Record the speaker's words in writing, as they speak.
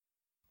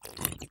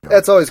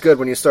It's always good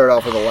when you start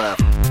off with a laugh.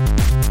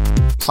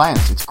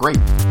 Science, it's great.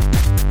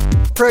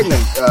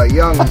 Pregnant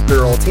young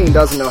girl, teen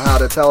doesn't know how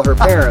to tell her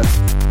parents.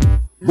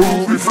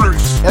 Movie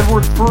Freaks.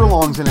 Edward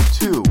Furlong's in it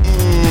too.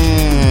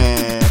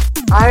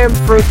 I am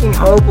freaking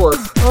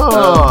hopeless.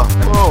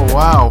 Oh,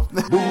 wow.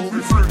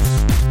 Movie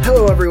Freaks.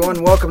 Hello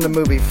everyone, welcome to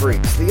Movie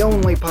Freaks, the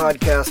only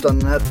podcast on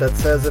the net that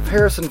says if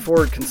Harrison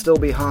Ford can still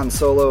be Han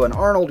Solo and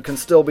Arnold can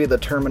still be the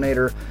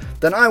Terminator,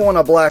 then I want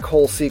a Black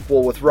Hole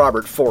sequel with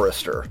Robert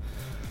Forrester.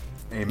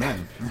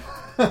 Amen.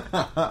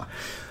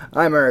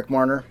 I'm Eric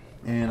Marner.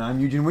 And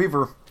I'm Eugene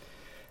Weaver.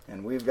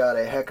 And we've got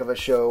a heck of a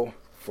show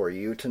for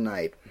you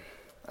tonight.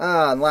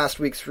 In last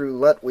week's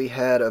roulette we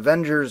had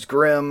Avengers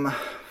Grimm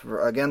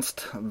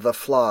against The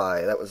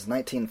Fly. That was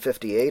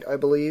 1958, I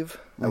believe.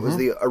 That was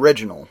the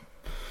original.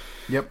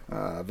 Yep.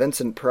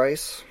 Vincent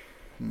Price.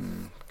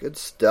 Good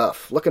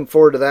stuff. Looking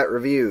forward to that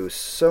review.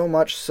 So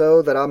much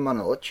so that I'm going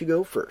to let you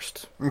go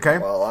first. Okay.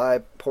 While I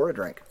pour a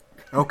drink.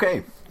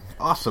 Okay.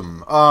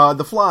 Awesome.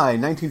 The Fly,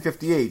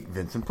 1958,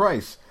 Vincent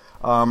Price.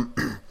 I'm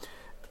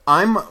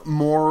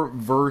more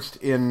versed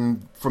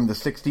in from the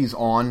 60s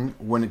on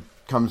when it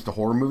comes to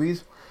horror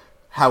movies.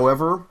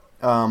 However,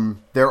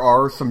 there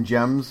are some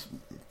gems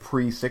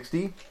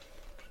pre-60,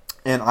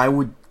 and I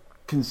would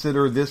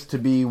consider this to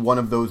be one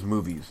of those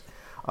movies.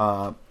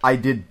 I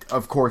did,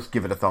 of course,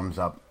 give it a thumbs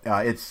up.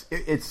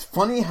 It's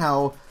funny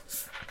how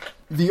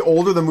the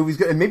older the movies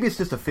get, and maybe it's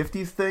just a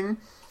 50s thing.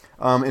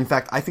 In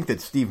fact, I think that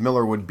Steve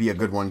Miller would be a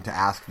good one to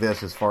ask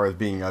this as far as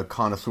being a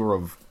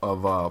connoisseur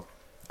of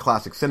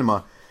classic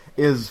cinema.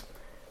 Is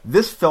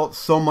this felt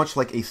so much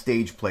like a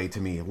stage play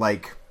to me,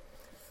 like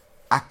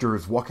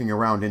actors walking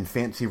around in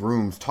fancy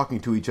rooms talking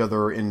to each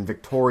other in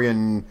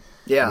Victorian.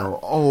 Yeah.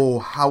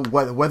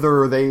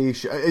 Whether they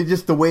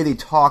just the way they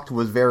talked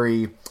was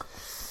very.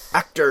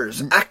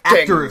 Actors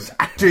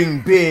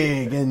acting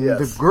big, and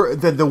yes.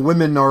 the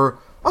women are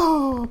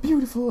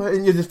beautiful,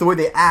 and just the way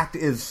they act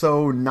is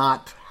so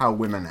not how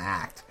women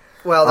act.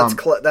 Well,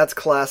 that's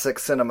classic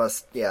cinema,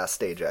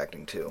 stage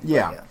acting too.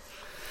 Yeah.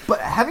 But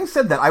having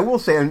said that, I will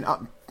say, and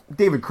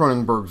David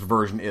Cronenberg's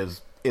version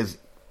is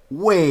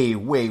way,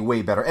 way,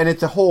 way better, and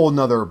it's a whole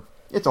nother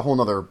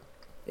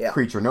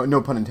creature.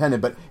 No pun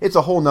intended, but it's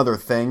a whole nother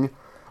thing.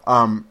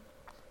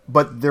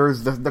 But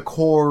there's the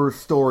core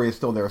story is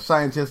still there. A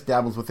scientist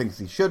dabbles with things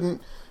he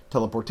shouldn't.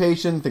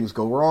 Teleportation, things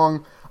go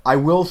wrong. I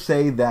will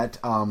say that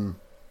I'm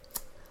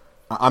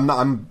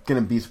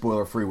going to be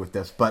spoiler free with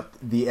this, but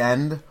the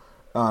end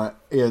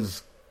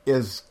is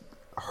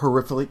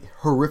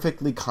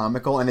horrifically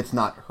comical, and it's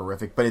not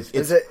horrific, but it's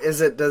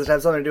does it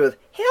have something to do with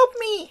help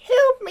me?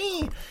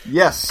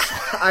 Yes,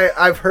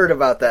 I've heard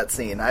about that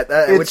scene,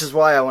 which is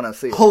why I want to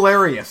see it.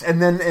 Hilarious,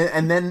 and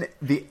then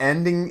the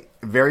ending,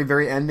 very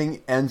very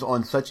ending, ends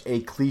on such a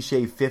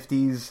cliche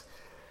 50s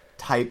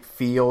type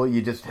feel.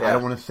 You just I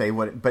don't want to say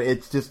what, but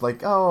it's just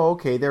like, oh,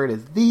 okay, there it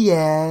is, the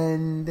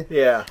end.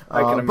 Yeah,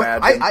 I can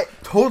imagine. I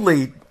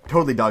totally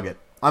dug it.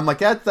 I'm like,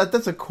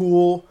 that's a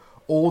cool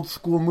old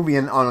school movie,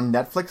 and on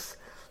Netflix,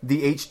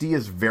 the HD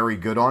is very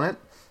good on it.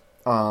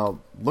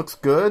 Looks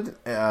good.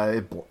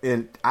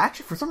 It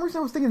actually, for some reason,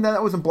 I was thinking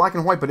that was in black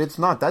and white, but it's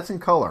not. That's in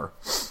color.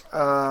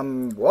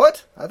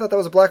 What? I thought that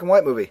was a black and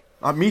white movie.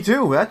 Me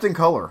too. That's in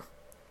color.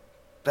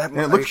 And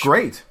it looks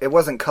great. It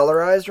wasn't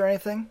colorized or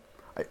anything?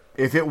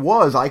 If it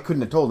was, I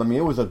couldn't have told. I mean,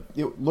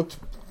 it looked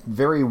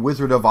very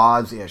Wizard of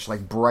Oz-ish,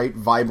 like bright,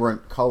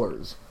 vibrant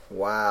colors.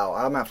 Wow,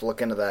 I'm going to have to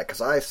look into that,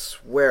 because I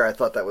swear I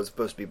thought that was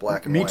supposed to be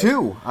black and white. Me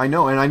too, I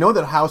know. And I know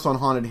that House on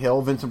Haunted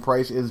Hill, Vincent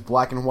Price, is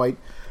black and white.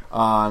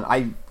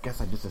 I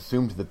guess I just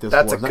assumed that this was.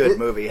 That's a good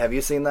movie. Have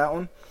you seen that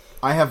one?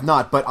 I have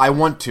not, but I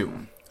want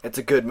to. It's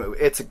a good movie.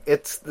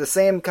 It's the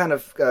same kind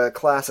of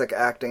classic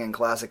acting and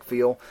classic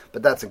feel,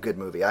 but that's a good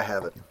movie. I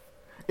have it.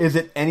 Is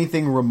it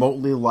anything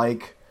remotely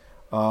like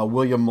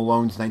William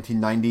Malone's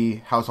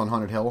 1990 House on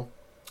Haunted Hill?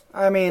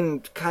 I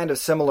mean, kind of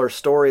similar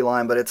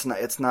storyline, but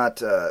it's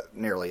not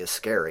nearly as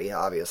scary,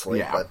 obviously.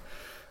 Yeah. But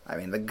I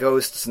mean, the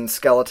ghosts and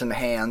skeleton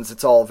hands,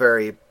 it's all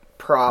very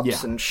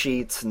props and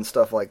sheets and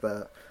stuff like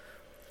that.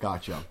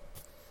 Gotcha.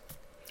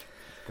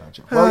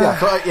 Well, yeah.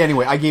 So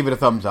anyway, I gave it a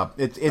thumbs up.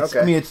 It's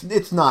okay. I mean,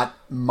 it's not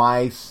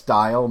my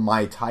style,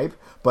 my type,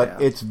 but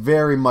it's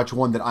very much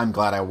one that I'm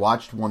glad I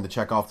watched. One to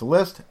check off the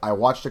list. I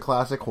watched a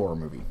classic horror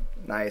movie.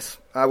 Nice.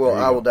 I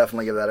will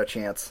definitely give that a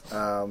chance.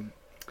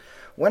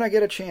 When I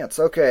get a chance.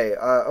 Okay,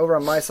 over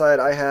on my side,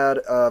 I had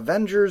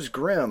Avengers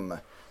Grimm,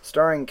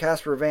 starring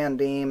Casper Van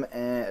Dien,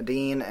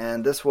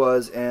 and this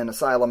was an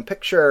Asylum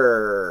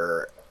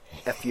picture.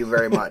 F you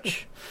very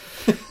much.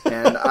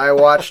 And I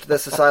watched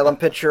this Asylum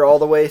picture all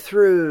the way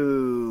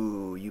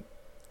through, you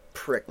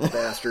prick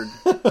bastard.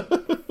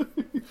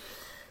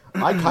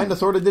 I kind of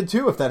sort of did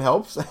too, if that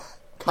helps.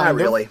 Not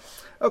really.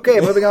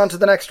 Okay, moving on to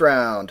the next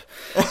round.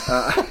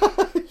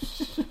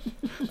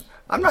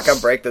 I'm not going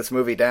to break this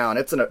movie down.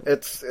 It's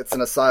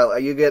an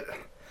asylum. You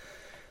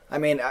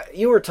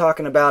were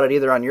talking about it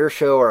either on your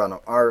show or on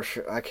our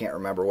show. I can't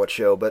remember what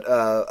show, but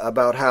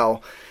about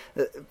how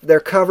their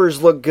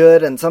covers look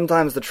good, and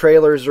sometimes the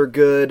trailers are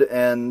good,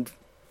 and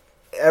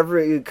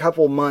every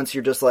couple months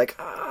you're just like,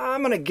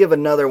 I'm going to give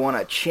another one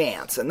a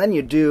chance. And then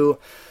you do,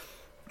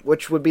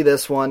 which would be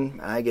this one.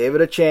 I gave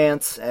it a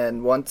chance,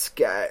 and once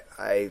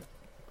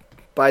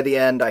by the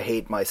end, I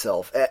hate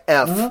myself.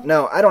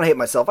 No, I don't hate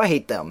myself. I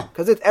hate them.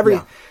 Because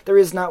there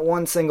is not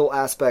one single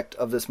aspect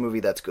of this movie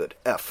that's good.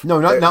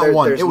 No, not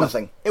one. There's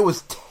nothing. It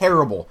was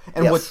terrible.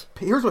 And Yes.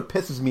 here's what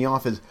pisses me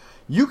off is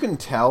you can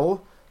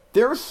tell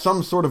there's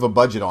some sort of a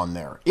budget on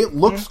there. It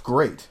looks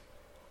great.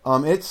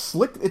 It's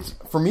slick.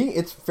 For me,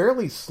 it's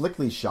fairly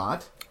slickly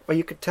shot. Well,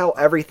 you could tell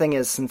everything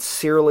is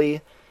sincerely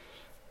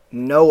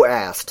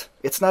no-assed.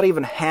 It's not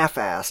even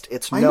half-assed.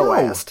 It's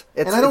no-assed.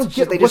 And I don't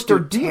get they what just they're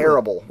do doing.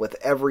 terrible with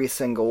every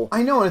single...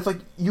 I know, and it's like,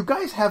 you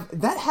guys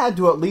that had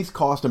to at least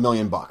cost $1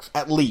 million,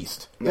 at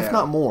least, if Yeah.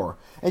 not more.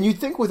 And you'd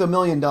think with $1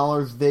 million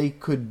they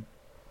could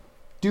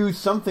do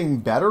something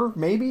better,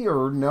 maybe,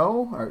 or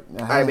no? Or,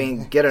 I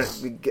mean,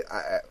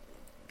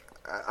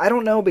 I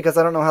don't know, because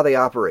I don't know how they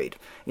operate.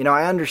 You know,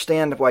 I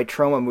understand why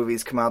Troma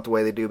movies come out the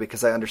way they do,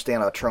 because I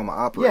understand how Troma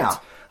operates. Yeah.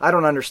 I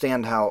don't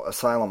understand how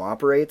Asylum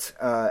operates,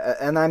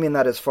 and I mean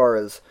that as far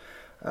as,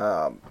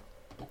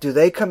 do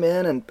they come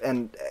in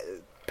and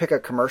pick a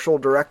commercial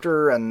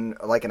director and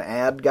like an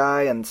ad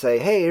guy and say,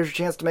 hey, here's your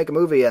chance to make a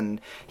movie, and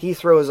he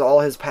throws all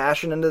his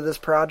passion into this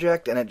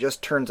project and it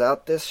just turns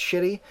out this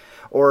shitty?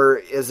 Or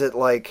is it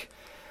like,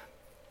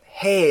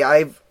 hey,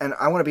 I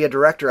want to be a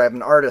director, I'm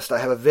an artist, I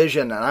have a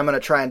vision, and I'm going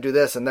to try and do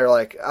this, and they're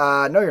like,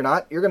 no, you're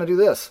not, you're going to do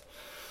this.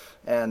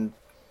 And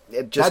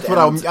it just that's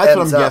what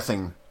I'm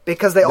guessing.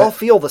 Because they all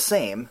feel the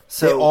same.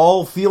 So They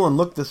all feel and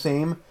look the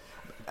same.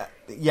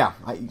 Yeah,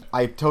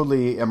 I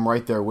totally am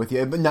right there with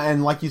you.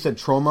 And like you said,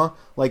 Troma,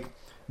 like,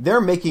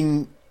 they're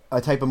making a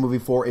type of movie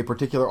for a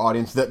particular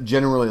audience that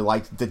genuinely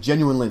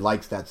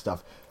likes that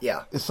stuff.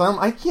 Yeah. Asylum,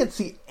 I can't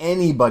see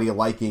anybody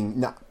liking...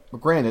 Now,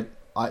 granted,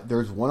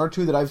 there's one or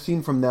two that I've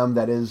seen from them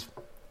that is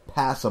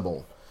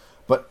passable,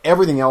 but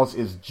everything else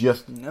is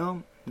just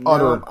No,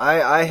 utter...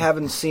 I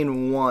haven't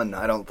seen one,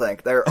 I don't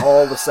think. They're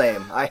all the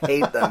same. I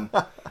hate them.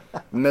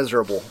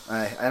 Miserable.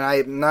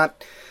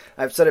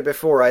 I've said it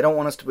before, I don't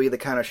want us to be the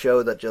kind of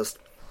show that just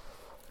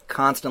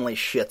constantly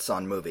shits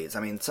on movies. I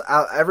mean,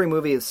 every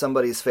movie is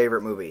somebody's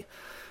favorite movie.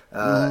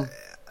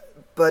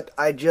 But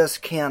I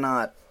just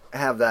cannot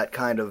have that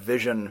kind of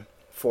vision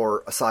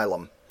for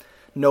Asylum.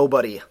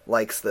 Nobody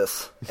likes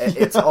this.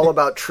 It's all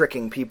about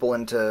tricking people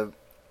into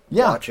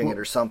watching it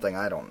or something.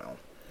 I don't know.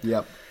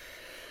 Yep.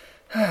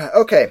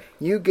 Okay,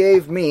 you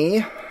gave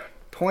me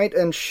Point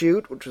and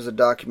Shoot, which was a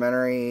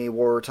documentary,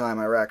 wartime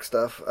Iraq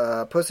stuff.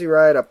 Pussy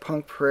Riot, A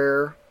Punk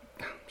Prayer.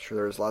 I'm sure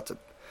there was lots of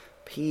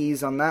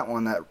P's on that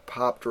one that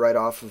popped right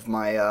off of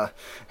my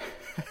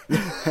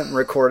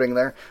recording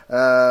there.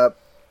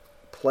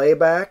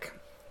 Playback,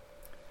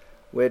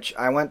 which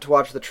I went to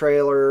watch the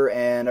trailer,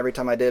 and every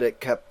time I did, it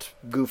kept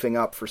goofing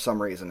up for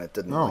some reason. It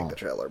didn't like the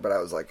trailer, but I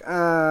was like,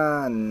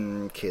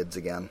 kids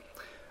again.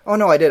 Oh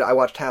no, I did. I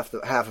watched half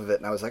of it,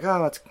 and I was like,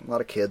 oh, that's a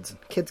lot of kids.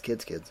 Kids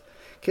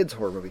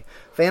horror movie.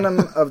 Phantom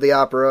of the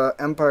Opera,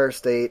 Empire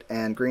State,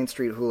 and Green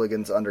Street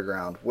Hooligans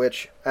Underground,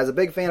 which, as a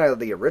big fan of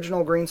the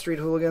original Green Street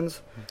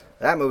Hooligans,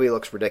 that movie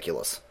looks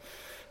ridiculous.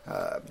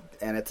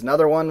 And it's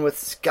another one with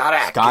Scott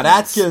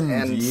Adkins.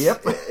 And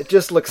yep. It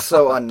just looks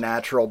so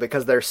unnatural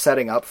because they're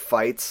setting up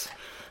fights.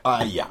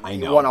 Yeah, I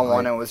know.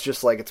 One-on-one, and it was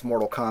just like it's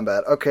Mortal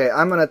Kombat. Okay,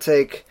 I'm going to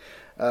take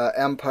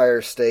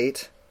Empire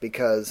State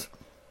because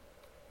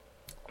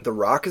The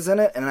Rock is in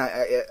it, and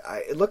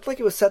it looked like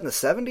it was set in the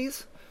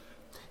 70s.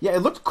 Yeah,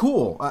 it looked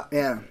cool.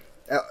 Yeah.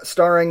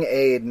 Starring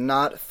a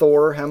not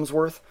Thor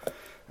Hemsworth.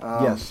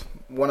 Yes.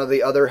 One of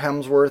the other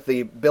Hemsworth,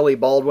 the Billy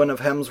Baldwin of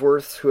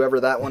Hemsworth, whoever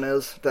that one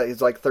is. That he's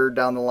like third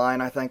down the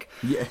line, I think.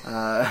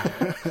 Yeah.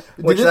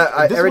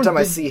 Every time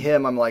I see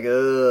him, I'm like,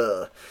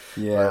 ugh.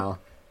 Yeah.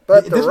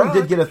 But this Rock, one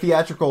did get a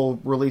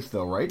theatrical release,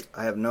 though, right?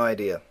 I have no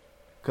idea.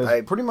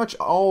 Because pretty much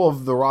all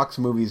of The Rock's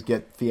movies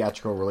get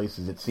theatrical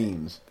releases, it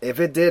seems.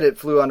 If it did, it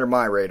flew under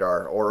my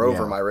radar, or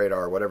over my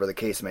radar, whatever the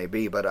case may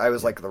be. But I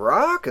was like, The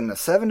Rock in the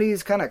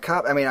 70s kind of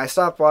cop. I mean, I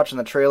stopped watching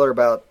the trailer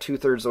about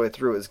 2/3 of the way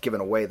through. It was giving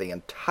away the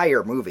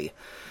entire movie.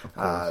 Of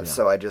course,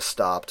 So I just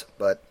stopped.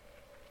 But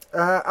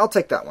I'll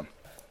take that one.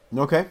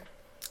 Okay.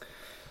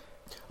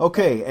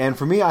 Okay, and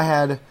for me, I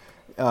had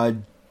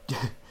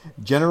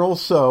General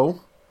So.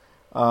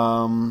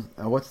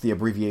 What's the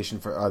abbreviation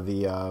for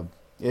the...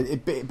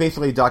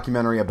 basically a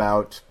documentary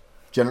about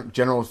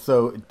General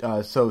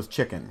So's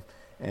chicken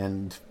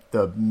and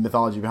the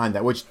mythology behind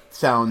that, which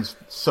sounds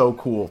so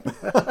cool.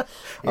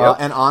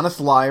 An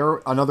Honest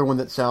Liar, another one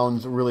that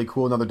sounds really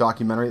cool, another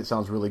documentary that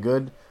sounds really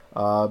good.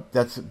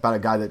 That's about a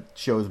guy that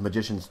shows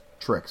magicians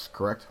tricks,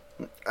 correct?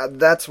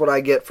 That's what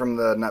I get from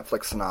the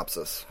Netflix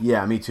synopsis.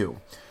 Yeah, me too.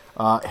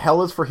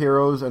 Hell is for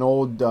Heroes, an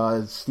old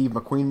Steve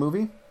McQueen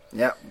movie.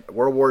 Yeah,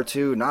 World War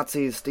II,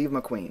 Nazis, Steve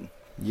McQueen.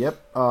 Yep.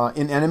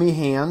 In Enemy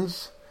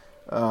Hands,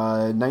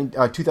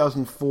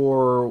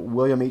 2004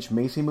 William H.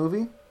 Macy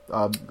movie.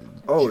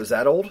 Is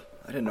that old?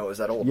 I didn't know it was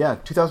that old. Yeah,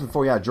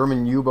 2004,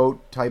 German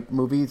U-boat type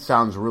movie.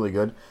 Sounds really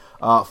good.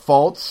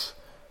 Faults,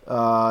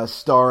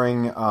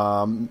 starring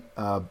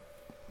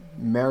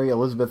Mary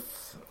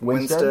Elizabeth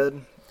Winstead.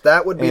 Winstead.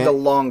 That would be the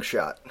long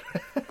shot.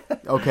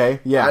 Okay,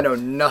 yeah. I know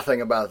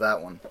nothing about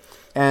that one.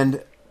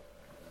 And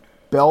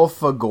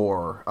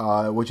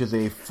Belphegor, which is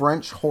a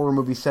French horror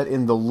movie set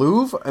in the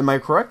Louvre. Am I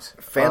correct?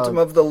 Phantom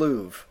of the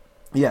Louvre.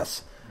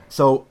 Yes.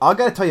 So I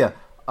got to tell you,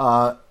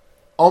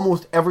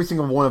 almost every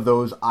single one of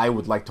those I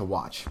would like to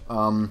watch.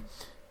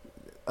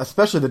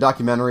 Especially the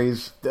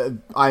documentaries.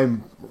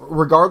 I'm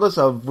regardless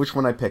of which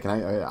one I pick, and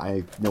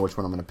I know which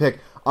one I'm going to pick.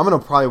 I'm going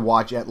to probably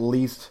watch at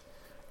least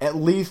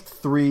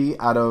 3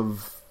 out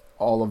of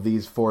all of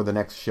these for the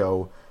next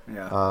show.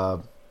 Yeah.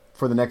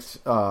 For the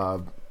next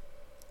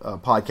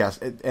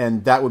podcast,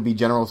 and that would be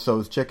General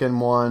Tso's Chicken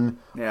one.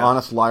 Yeah.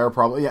 Honest Liar,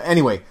 probably. Yeah.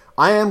 Anyway,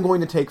 I am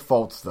going to take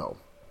Faults though.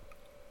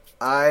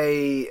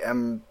 I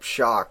am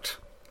shocked.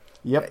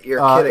 Yep,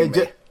 You're kidding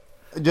me.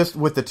 Just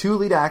with the 2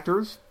 lead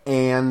actors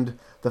and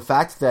the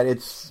fact that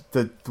it's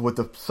with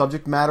the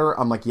subject matter,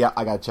 I'm like, yeah,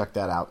 I gotta check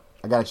that out.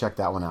 I gotta check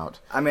that one out.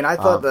 I mean, I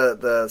thought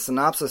the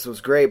synopsis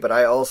was great, but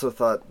I also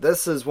thought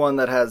this is one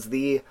that has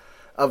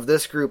of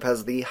this group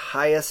has the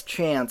highest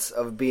chance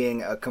of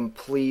being a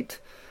complete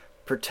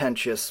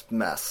pretentious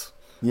mess.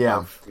 Yeah.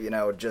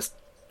 Of, just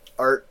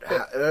art.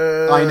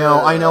 I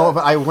know.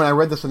 But when I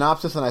read the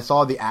synopsis and I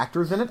saw the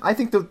actors in it, I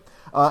think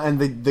and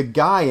the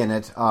guy in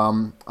it,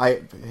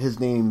 his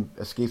name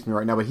escapes me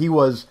right now, but he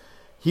was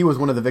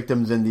one of the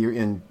victims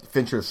in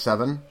Fincher's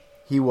Seven.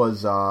 He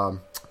was the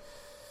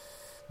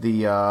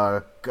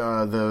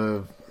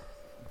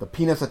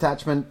penis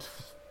attachment.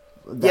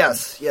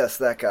 Yes,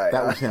 that guy.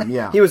 That was him.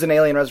 Yeah, he was in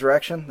Alien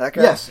Resurrection. That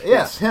guy.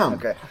 Yes, him.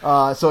 Okay.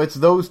 So it's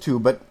those two,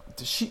 but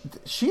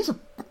she's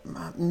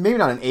maybe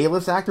not an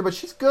A-list actor, but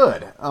she's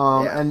good.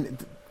 And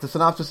the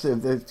synopsis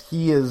is that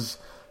he is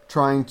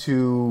trying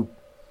to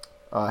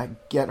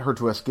get her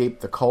to escape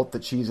the cult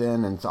that she's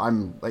in, and so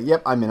I'm like,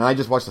 yep, I'm in. And I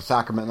just watched The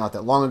Sacrament not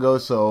that long ago,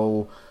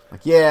 so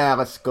like, yeah,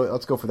 let's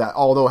go for that.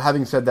 Although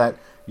having said that,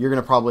 you're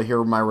going to probably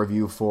hear my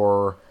review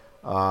for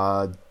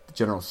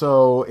General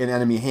Tso in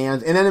Enemy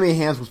Hands. In Enemy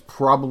Hands was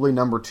probably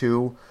number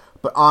 2.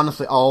 But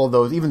honestly, all of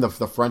those, even the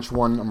French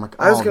one, I'm like,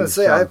 oh, I was going to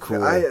say,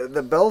 cool.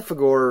 the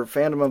Belphegor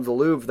Phantom of the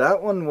Louvre,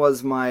 that one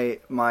was my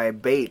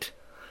bait.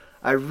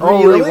 I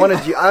really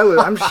wanted you.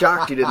 I'm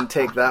shocked you didn't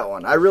take that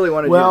one. I really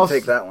wanted you to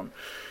take that one.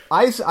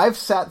 I've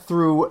sat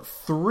through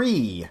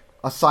 3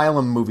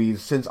 Asylum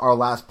movies since our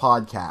last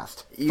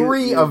podcast.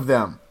 3 of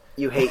them.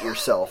 You hate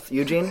yourself,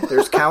 Eugene.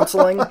 There's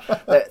counseling.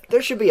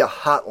 There should be a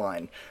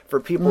hotline for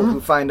people who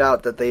find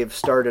out that they've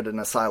started an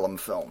Asylum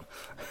film.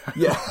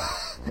 Yeah,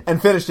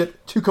 and finished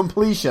it to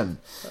completion.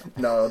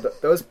 No,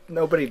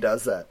 nobody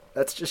does that.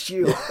 That's just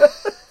you.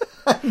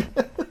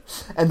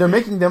 And they're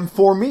making them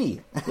for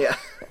me. Yeah.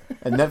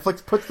 And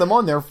Netflix puts them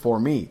on there for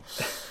me.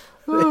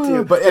 They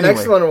do. But the anyway.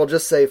 next one will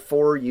just say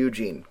for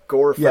Eugene.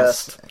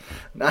 Gorefest.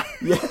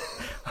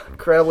 Yes.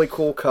 Incredibly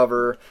cool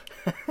cover.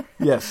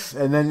 Yes,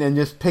 and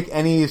just pick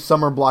any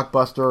summer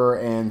blockbuster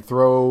and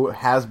throw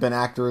has-been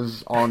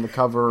actors on the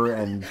cover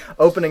and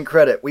opening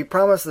credit. We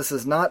promise this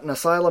is not an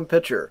Asylum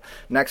picture.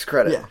 Next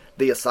credit. Yeah.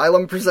 The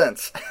Asylum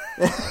presents.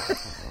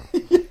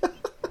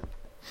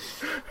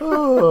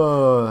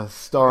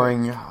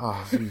 Starring.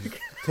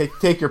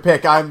 Take your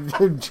pick.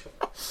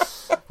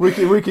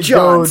 We could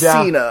John go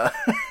down. Cena.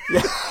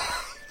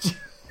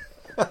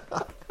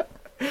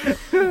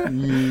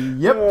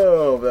 Yep.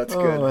 Oh, that's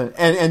good.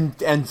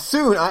 And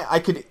soon I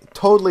could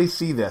totally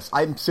see this.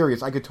 I'm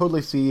serious. I could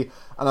totally see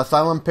an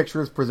Asylum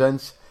Pictures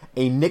presents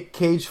a Nick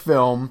Cage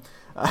film.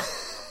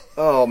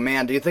 Oh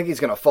man, do you think he's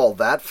going to fall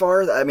that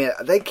far? I mean,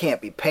 they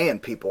can't be paying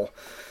people.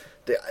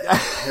 I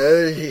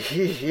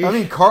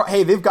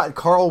mean, they've got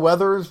Carl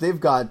Weathers, they've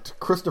got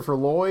Christopher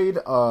Lloyd.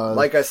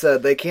 Like I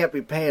said, they can't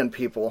be paying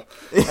people.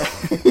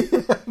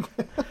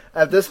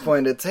 At this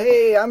point, it's,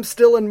 hey, I'm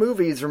still in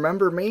movies,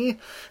 remember me?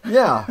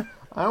 Yeah,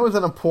 I was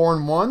in a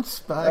porn once.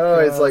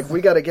 Back, it's like, we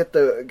got to get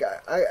the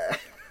guy.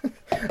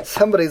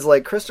 Somebody's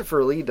like,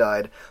 Christopher Lee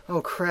died.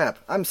 Oh, crap,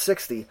 I'm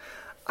 60.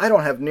 I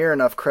don't have near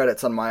enough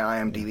credits on my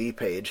IMDb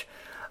page.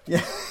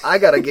 Yeah. I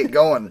got to get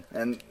going.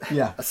 And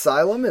yeah.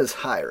 Asylum is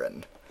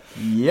hiring.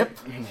 Yep.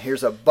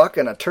 Here's a buck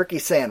and a turkey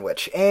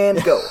sandwich,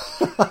 and go.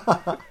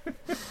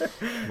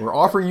 We're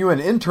offering you an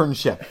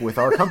internship with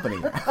our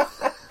company.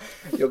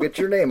 You'll get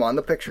your name on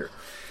the picture.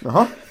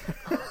 Uh-huh.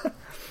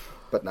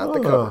 But not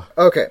the cover.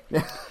 Okay.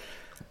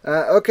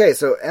 Okay,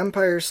 so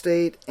Empire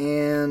State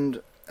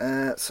and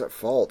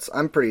Faults.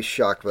 I'm pretty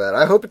shocked by that.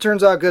 I hope it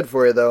turns out good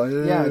for you, though.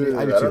 Yeah, I do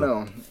I too. don't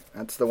know.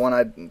 That's the one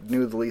I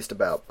knew the least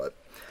about. But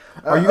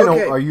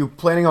Are you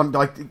planning on,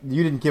 like,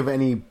 you didn't give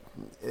any,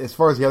 as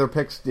far as the other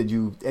picks, did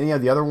any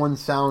of the other ones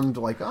sound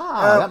like,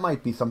 that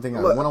might be something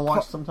I want to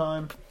watch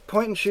sometime?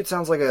 Point and Shoot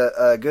sounds like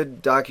a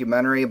good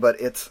documentary,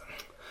 but it's...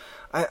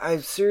 I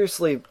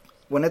seriously,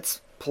 when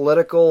it's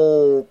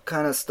political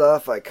kind of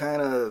stuff, I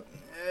kind of...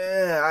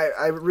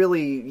 I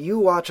really... You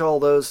watch all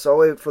those, so I'll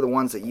wait for the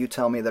ones that you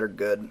tell me that are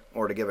good,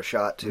 or to give a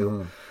shot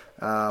to.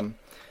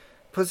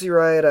 Pussy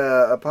Riot,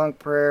 A Punk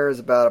Prayer is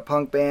about a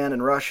punk band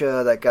in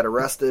Russia that got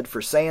arrested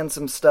for saying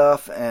some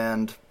stuff,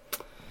 and...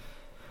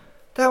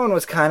 That one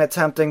was kind of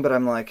tempting, but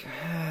I'm like,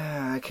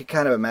 I could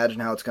kind of imagine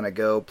how it's going to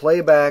go.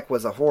 Playback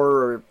was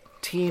a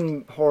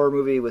teen horror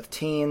movie with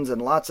teens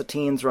and lots of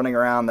teens running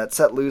around that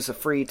set loose a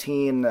free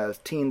teen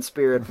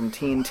spirit from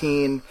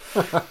Teen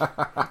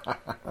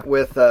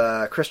with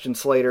Christian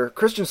Slater.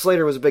 Christian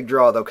Slater was a big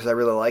draw, though, because I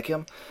really like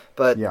him.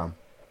 But Yeah.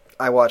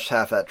 I watched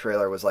half that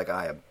trailer, was like,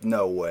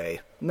 no way.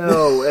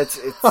 No, it's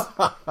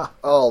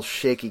all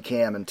shaky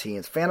cam and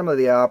teens. Phantom of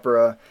the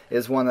Opera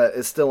is one that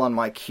is still on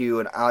my queue,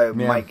 and I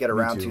might get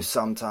around to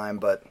sometime,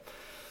 but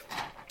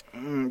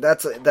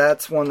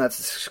that's one that's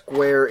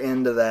square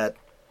into that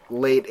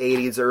late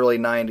 80s, early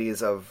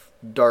 90s of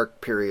dark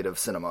period of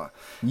cinema.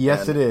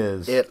 Yes, and it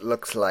is. It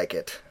looks like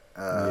it.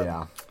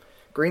 Yeah.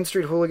 Green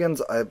Street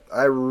Hooligans,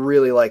 I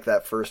really like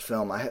that first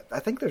film. I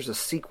think there's a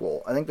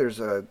sequel. I think there's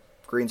a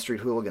Green Street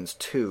Hooligans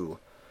 2.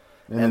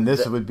 And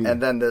this would be...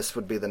 And then this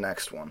would be the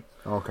next one.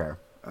 Okay.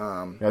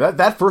 Yeah,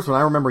 that first one,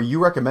 I remember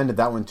you recommended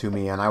that one to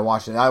me, and I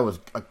watched it. That was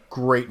a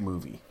great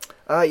movie.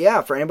 Yeah,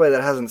 for anybody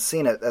that hasn't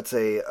seen it, that's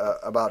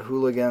about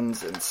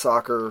hooligans in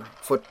soccer,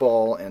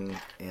 football in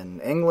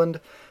England,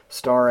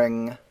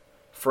 starring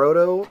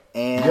Frodo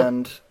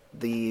and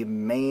the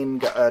main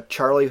guy,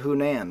 Charlie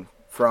Hunnam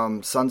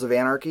from Sons of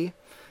Anarchy.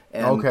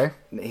 And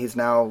he's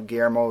now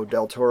Guillermo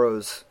del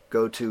Toro's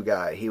go-to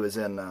guy. He was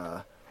in...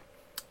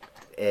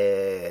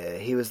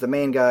 he was the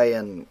main guy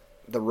in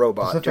The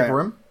Robot. Pacific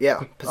Rim?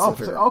 Yeah,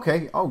 Pacific Rim.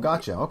 Okay. Oh,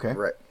 gotcha. Okay.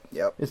 Right.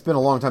 Yep. It's been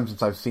a long time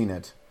since I've seen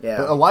it. Yeah.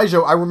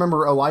 But I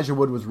remember Elijah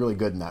Wood was really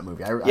good in that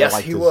movie. Yes,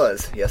 he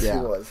was.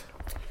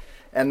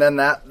 And then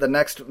the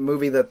next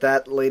movie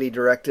that lady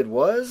directed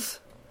was...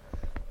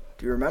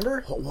 Do you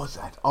remember? What was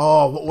that?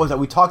 Oh, what was that?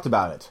 We talked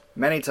about it.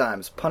 Many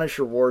times.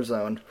 Punisher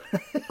Warzone.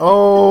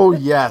 Oh,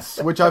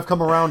 yes. Which I've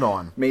come around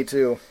on. Me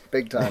too.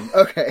 Big time.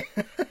 Okay.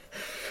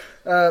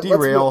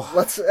 Derail.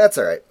 That's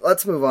all right.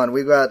 Let's move on.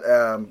 We've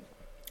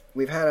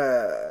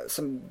had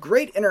some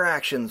great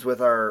interactions with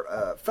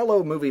our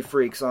fellow movie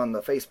freaks on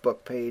the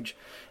Facebook page,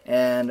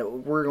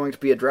 and we're going to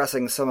be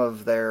addressing some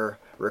of their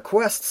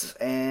requests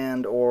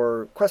and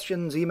or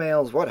questions,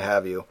 emails, what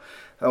have you.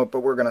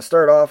 But we're going to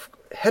start off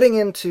heading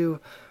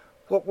into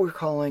what we're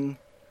calling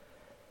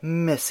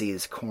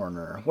Missy's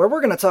Corner, where we're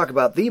going to talk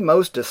about the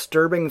most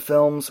disturbing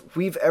films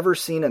we've ever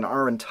seen in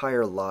our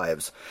entire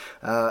lives.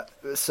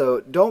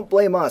 So don't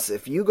blame us.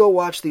 If you go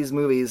watch these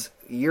movies,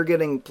 you're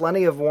getting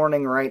plenty of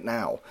warning right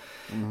now.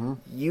 Mm-hmm.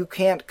 You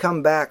can't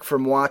come back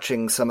from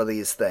watching some of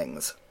these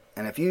things.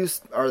 And if you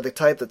are the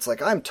type that's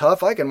like, I'm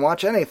tough, I can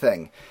watch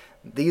anything,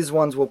 these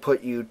ones will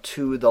put you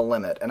to the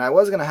limit. And I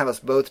was going to have us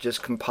both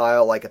just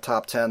compile like a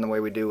top 10 the way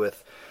we do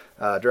with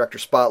Director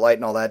Spotlight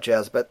and all that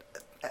jazz, but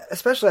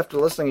especially after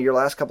listening to your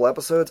last couple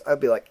episodes, I'd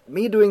be like,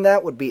 me doing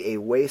that would be a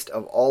waste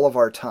of all of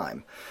our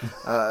time.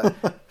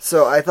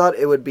 So I thought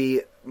it would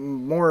be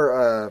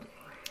more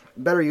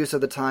better use of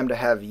the time to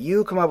have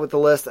you come up with the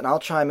list, and I'll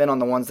chime in on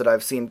the ones that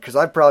I've seen, because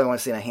I've probably only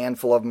seen a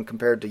handful of them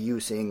compared to you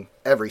seeing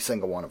every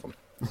single one of them.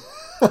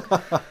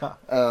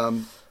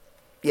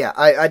 Yeah,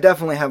 I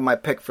definitely have my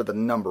pick for the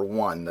number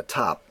one, the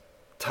top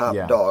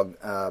dog,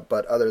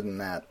 but other than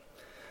that,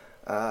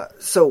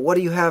 so what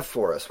do you have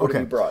for us? What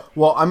have you brought?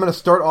 Well, I'm going to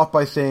start off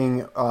by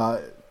saying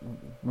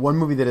one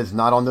movie that is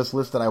not on this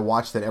list that I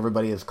watched that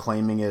everybody is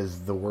claiming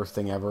is the worst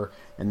thing ever,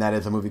 and that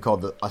is a movie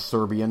called A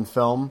Serbian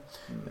Film.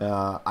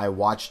 I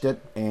watched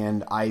it,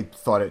 and I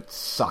thought it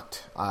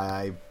sucked.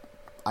 I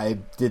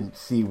didn't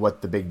see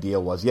what the big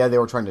deal was. Yeah, they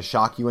were trying to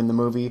shock you in the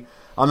movie.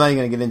 I'm not even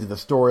going to get into the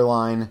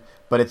storyline,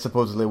 but it's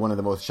supposedly one of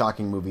the most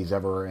shocking movies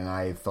ever, and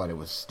I thought it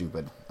was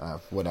stupid.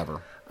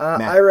 Whatever.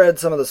 I read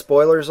some of the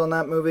spoilers on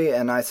that movie,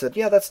 and I said,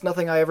 yeah, that's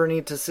nothing I ever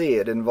need to see.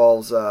 It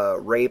involves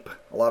rape,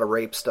 a lot of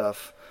rape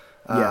stuff.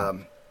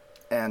 But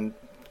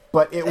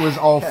it was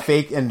all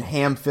fake and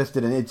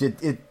ham-fisted,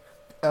 and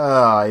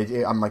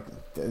I'm like,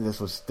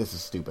 this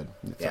is stupid.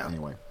 Yeah.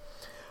 Anyway,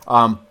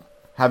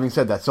 having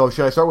said that, so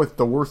should I start with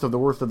the worst of the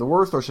worst of the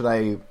worst, or should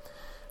I?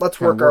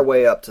 Let's work our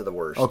way up to the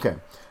worst. Okay,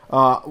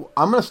 I'm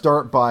going to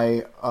start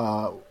by.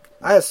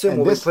 I assume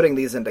we'll be putting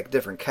these into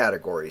different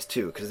categories,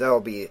 too, because that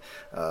will be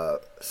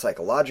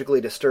psychologically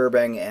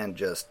disturbing and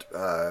just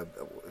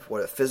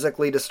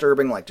physically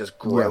disturbing, like just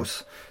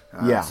gross.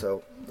 Yeah.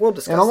 So we'll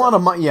discuss. And a lot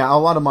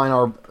of mine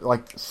are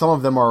like some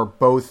of them are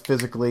both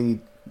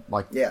physically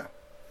like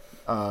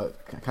kind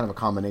of a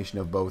combination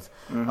of both.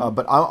 Mm-hmm.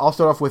 But I'll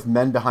start off with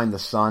Men Behind the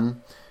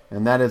Sun,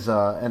 and that is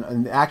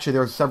and actually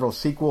there's several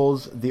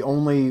sequels. The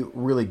only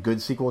really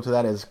good sequel to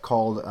that is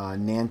called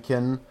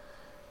Nankin,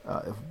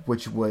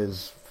 which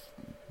was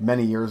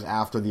many years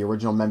after the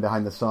original Men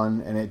Behind the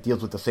Sun, and it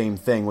deals with the same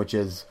thing, which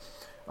is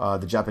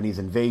the Japanese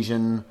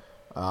invasion,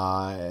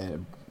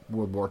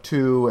 World War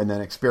II, and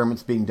then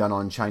experiments being done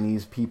on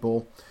Chinese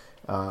people.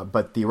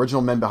 But the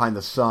original Men Behind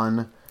the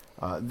Sun,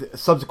 the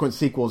subsequent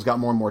sequels got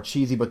more and more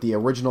cheesy, but the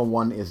original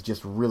one is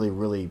just really,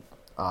 really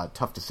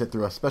tough to sit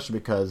through, especially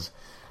because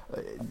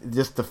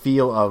just the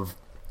feel of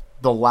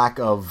the lack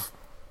of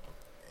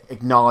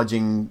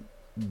acknowledging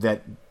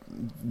that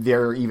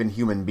they're even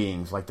human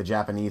beings. Like the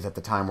Japanese at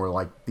the time were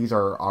like, these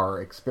are our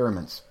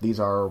experiments.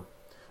 These are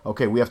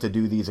okay, we have to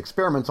do these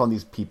experiments on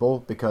these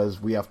people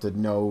because we have to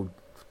know,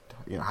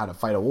 how to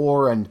fight a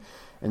war, and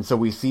so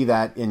we see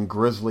that in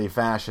grisly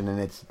fashion,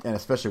 and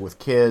especially with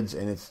kids,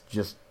 and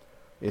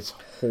it's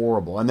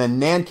horrible. And then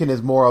Nankin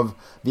is more of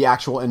the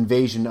actual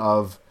invasion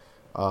of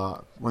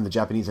when the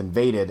Japanese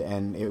invaded,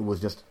 and it was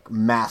just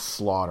mass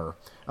slaughter.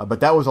 But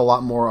that was a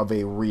lot more of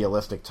a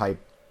realistic type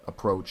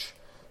approach.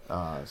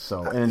 And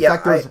in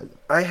fact,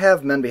 I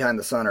have Men Behind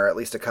the Sun, or at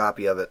least a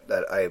copy of it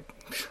that I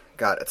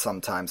got at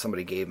some time.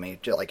 Somebody gave me,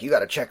 like, you got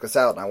to check this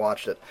out, and I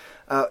watched it.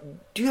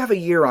 Do you have a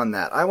year on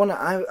that?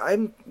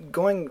 I'm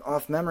going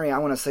off memory. I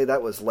want to say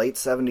that was late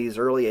 70s,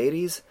 early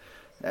 80s,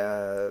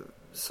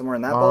 somewhere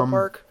in that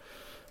ballpark.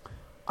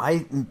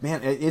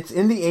 It's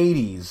in the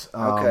 80s.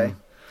 Okay.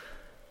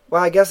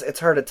 Well, I guess it's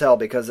hard to tell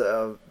because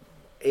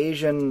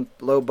Asian,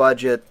 low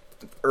budget,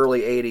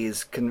 early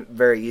 80s can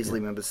very easily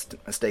be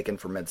mistaken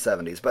for mid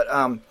 70s. But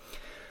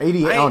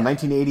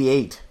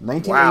 1988.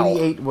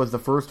 1988 was the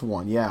first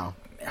one. Yeah.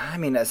 I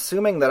mean,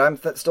 assuming that I'm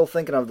still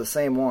thinking of the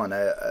same one,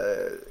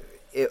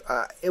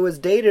 it was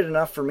dated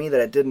enough for me that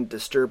it didn't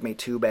disturb me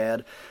too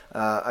bad.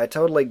 I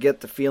totally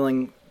get the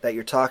feeling that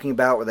you're talking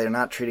about, where they're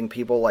not treating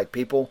people like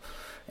people,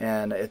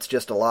 and it's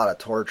just a lot of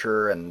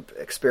torture and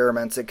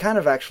experiments. It kind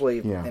of actually,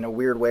 in a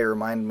weird way,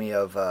 reminded me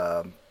of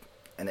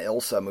an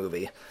Ilsa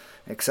movie,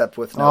 except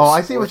with no. Oh,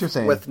 I see what you're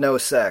saying. With no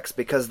sex,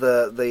 because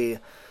I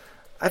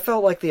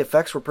felt like the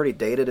effects were pretty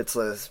dated.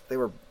 They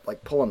were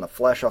like pulling the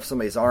flesh off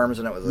somebody's arms,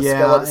 and it was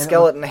a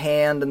skeleton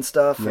hand and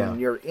stuff, and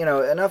you're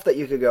enough that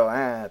you could go,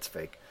 it's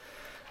fake.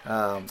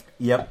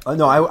 Yep.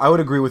 No, I would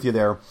agree with you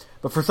there.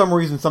 But for some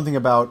reason, something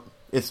about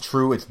it's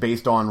true. It's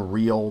based on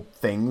real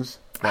things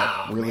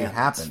that really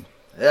happened.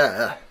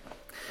 Yeah.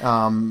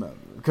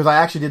 Because I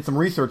actually did some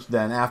research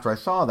then after I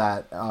saw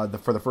that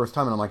for the first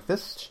time, and I'm like,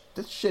 this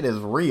shit is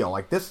real.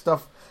 Like, this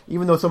stuff,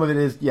 even though some of it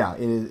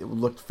it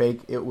looked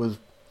fake, it was,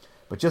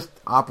 but just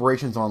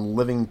operations on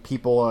living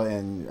people,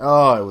 and it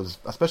was,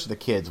 especially the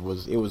kids,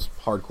 it was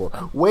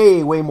hardcore.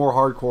 Way, way more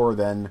hardcore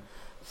than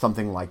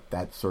something like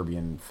that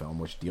Serbian film,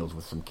 which deals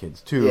with some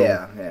kids too.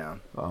 Yeah.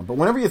 But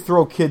whenever you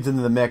throw kids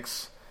into the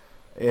mix,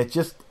 it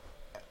just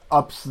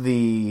ups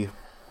the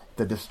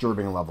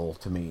disturbing level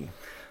to me.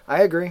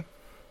 I agree.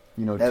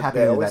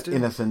 Tapping into that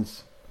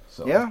innocence.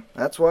 So. Yeah,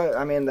 that's why.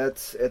 I mean,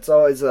 it's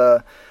always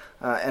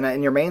and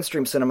in your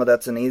mainstream cinema,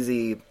 that's an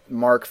easy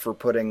mark for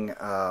putting,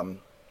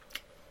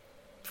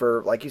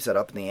 for, like you said,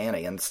 up in the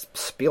ante. And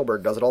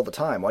Spielberg does it all the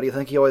time. Why do you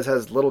think he always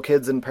has little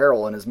kids in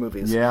peril in his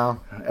movies? Yeah,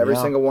 every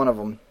single one of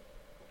them.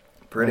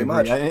 Pretty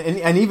much.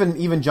 And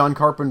even John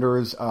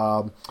Carpenter's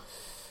Assault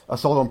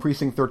on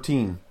Precinct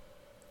 13.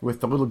 With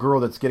the little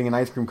girl that's getting an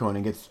ice cream cone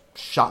and gets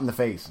shot in the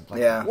face. It's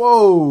like,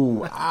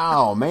 whoa,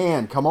 ow,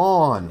 man, come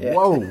on. Yeah.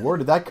 Whoa, where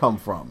did that come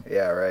from?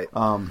 Yeah, right.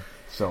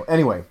 So,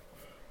 anyway.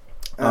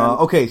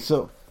 Okay,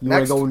 so you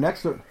want to go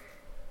next?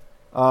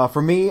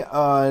 For me,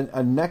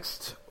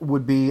 next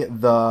would be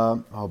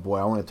the... Oh, boy,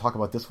 I want to talk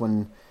about this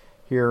one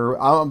here.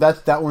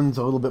 That one's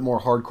a little bit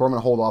more hardcore. I'm going to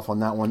hold off on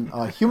that one.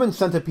 Human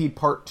Centipede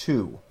Part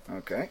 2.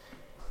 Okay.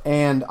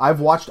 And I've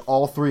watched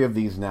all three of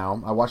these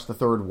now. I watched the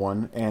third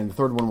one, and the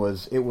third one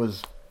was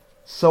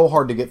so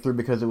hard to get through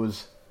because it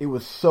was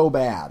so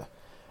bad.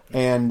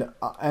 And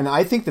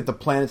I think that the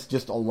planets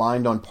just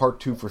aligned on Part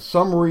 2 for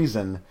some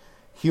reason.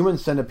 Human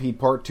Centipede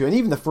Part 2, and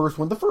even the first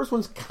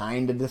one's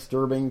kind of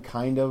disturbing,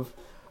 kind of.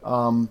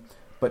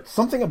 But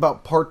something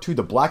about Part 2,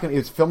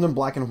 it's filmed in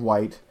black and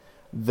white.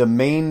 The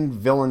main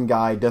villain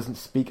guy doesn't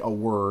speak a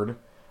word.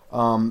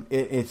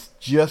 It's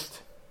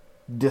just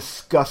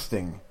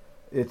disgusting.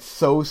 It's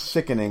so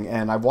sickening,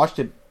 and I've watched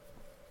it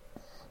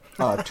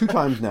 2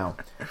 times now.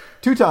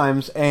 2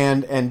 times,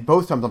 and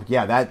both times I'm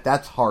like,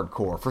 that's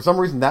hardcore. For some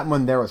reason, that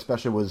one there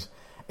especially was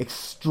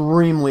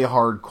extremely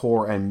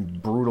hardcore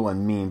and brutal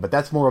and mean, but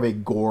that's more of a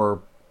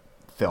gore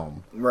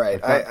film.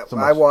 Right.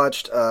 I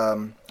watched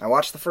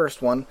the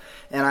first one,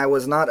 and I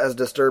was not as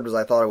disturbed as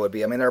I thought it would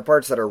be. I mean, there are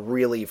parts that are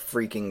really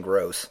freaking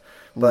gross,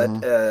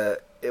 but the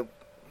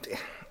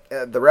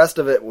rest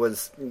of it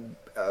was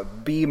a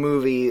B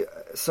movie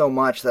so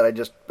much that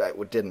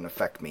it didn't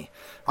affect me.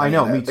 I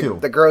know, me too.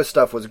 The gross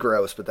stuff was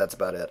gross, but that's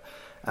about it.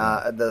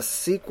 The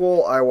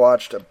sequel I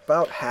watched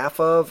about half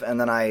of, and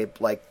then I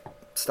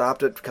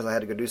stopped it because I had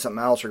to go do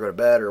something else or go to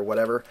bed or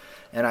whatever,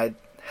 and I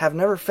have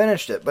never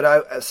finished it.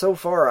 But so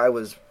far I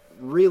was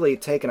really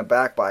taken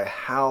aback by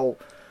how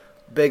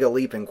big a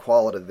leap in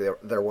quality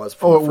there was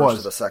from the first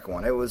to the second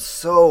one. It was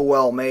so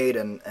well made,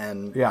 and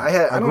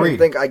I don't even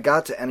think I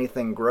got to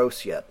anything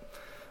gross yet.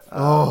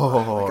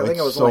 I think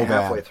I was only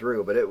halfway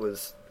through, but it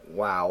was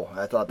wow.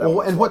 I thought that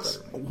was and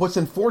what's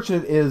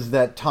unfortunate is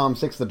that Tom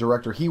Six, the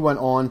director, he went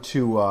on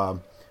to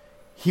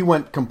he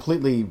went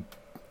completely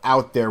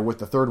out there with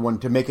the third one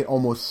to make it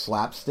almost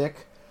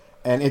slapstick,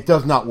 and it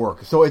does not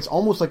work. So it's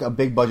almost like a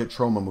big budget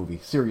trauma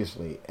movie,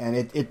 seriously, and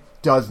it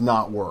does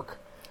not work.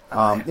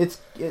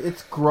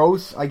 It's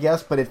gross, I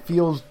guess, but it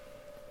feels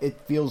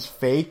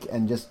fake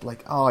and just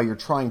like, oh, you're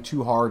trying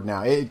too hard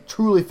now. It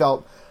truly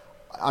felt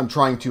I'm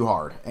trying too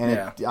hard,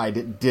 and I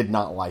did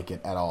not like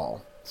it at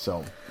all.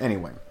 So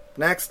anyway,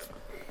 next.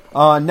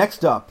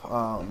 Next up,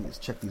 let me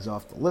just check these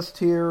off the list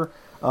here.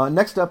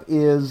 Next up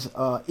is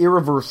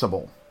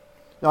Irreversible.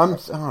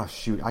 Oh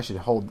shoot! I should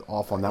hold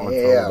off on that one. Yeah,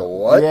 for a little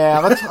bit. what? Yeah,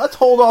 let's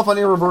hold off on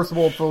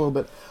Irreversible for a little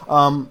bit.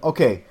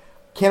 Okay,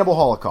 Cannibal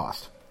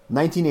Holocaust,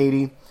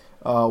 1980.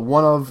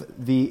 One of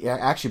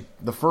actually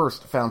the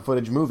first found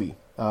footage movie.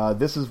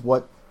 This is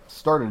what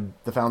started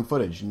the found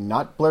footage,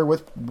 not Blair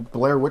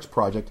Witch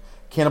Project.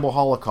 Cannibal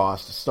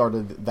Holocaust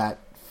started that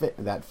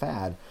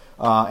fad,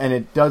 and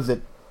it does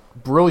it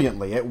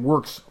brilliantly. It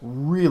works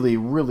really,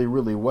 really,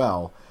 really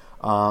well,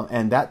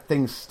 and that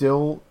thing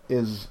still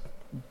is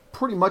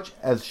pretty much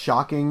as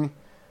shocking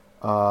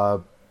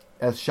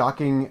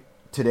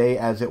today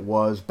as it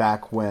was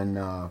back when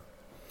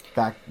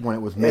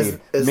it was made.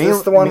 Is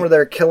this the one where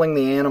they're killing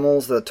the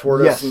animals, the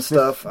tortoise and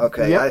stuff?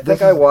 Okay, I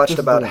think I watched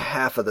about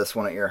half of this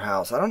one at your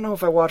house. I don't know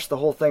if I watched the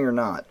whole thing or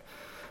not.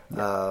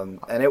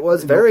 And it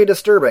was very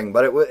disturbing,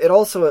 but it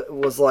also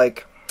was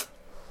like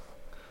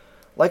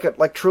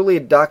truly a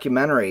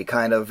documentary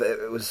kind of.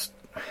 It was,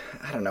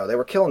 I don't know, they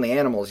were killing the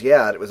animals.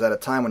 Yeah, it was at a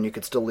time when you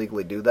could still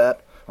legally do that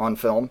on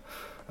film.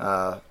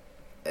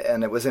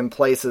 And it was in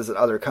places in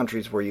other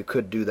countries where you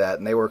could do that,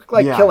 and they were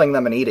killing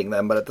them and eating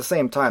them, but at the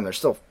same time, they're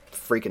still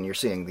freaking. You're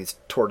seeing these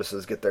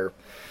tortoises get their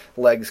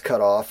legs cut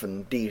off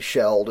and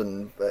de-shelled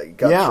and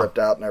guts ripped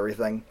out and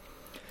everything.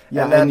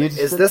 Yeah, and then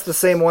is this the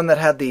same one that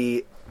had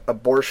the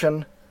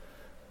abortion?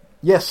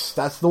 Yes,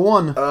 that's the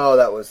one. Oh,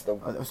 that was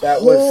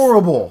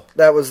horrible.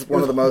 That was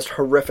one of the most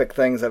horrific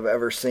things I've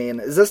ever seen.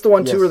 Is this the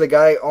one too where the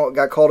guy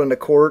got called into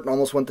court and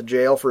almost went to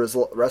jail for his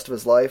rest of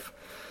his life?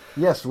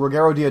 Yes,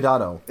 Ruggero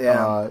Deodato.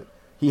 Yeah.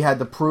 He had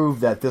to prove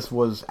that this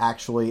was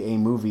actually a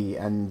movie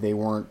and they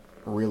weren't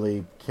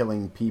really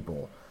killing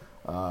people,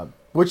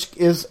 which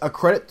is a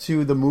credit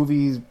to the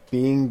movie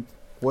being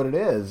what it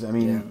is. I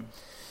mean,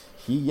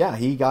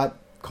 he got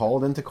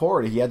called into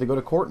court. He had to go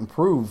to court and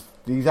prove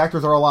these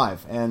actors are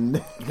alive.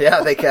 And they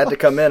had to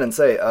come in and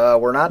say,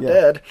 we're not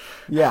dead.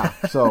 Yeah,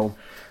 so...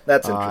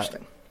 That's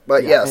interesting.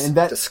 But yes, and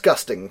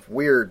disgusting,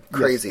 weird,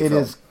 crazy film. It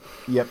is.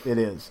 Yep, it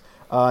is.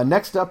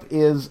 Next up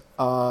is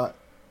the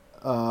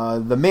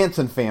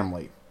Manson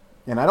family.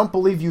 And I don't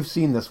believe you've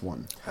seen this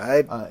one.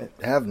 I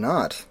have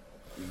not.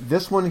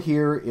 This one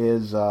here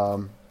is,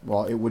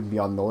 well, it wouldn't be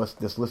on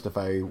this list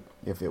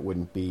if it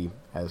wouldn't be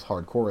as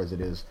hardcore as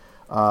it is.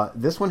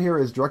 This one here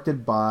is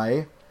directed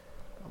by,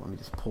 let me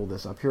just pull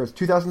this up here. It's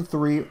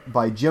 2003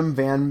 by Jim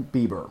Van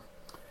Bieber.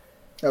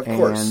 Of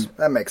course.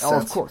 That makes sense. Oh,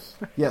 of course.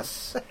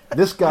 Yes.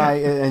 This guy,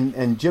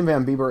 and Jim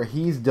Van Bieber,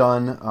 he's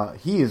done,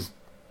 he's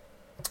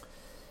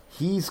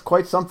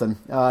quite something.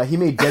 He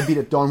made Deadbeat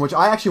at Dawn, which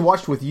I actually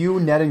watched with you,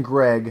 Ned, and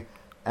Greg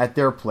at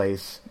their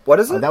place. What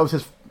is it? That was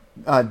his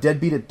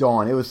Deadbeat at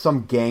Dawn. It was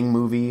some gang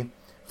movie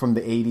from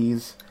the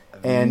 80s.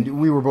 And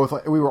we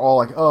were all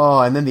like, oh,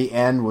 and then the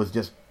end was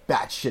just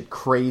batshit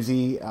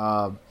crazy.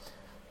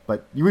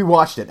 But we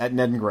watched it at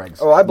Ned and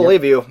Greg's. Oh, I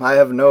believe you. I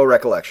have no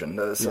recollection.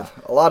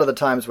 A lot of the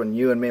times when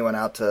you and me went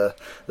out to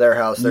their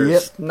house,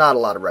 there's not a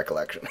lot of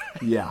recollection.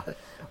 Yeah.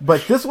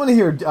 But this one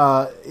here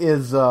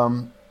is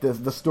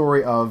the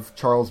story of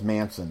Charles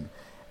Manson.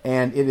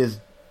 And it is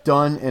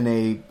done in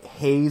a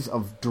haze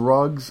of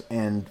drugs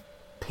and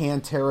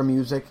Pantera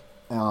music.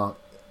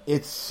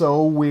 It's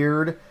so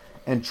weird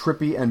and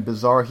trippy and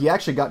bizarre. He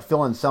actually got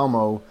Phil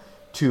Anselmo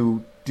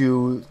to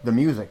do the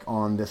music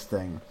on this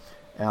thing.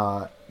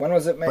 When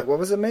was it made? What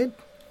was it made?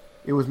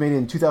 It was made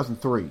in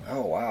 2003.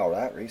 Oh wow,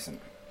 that recent.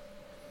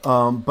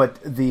 But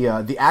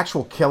the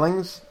actual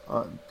killings,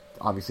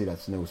 obviously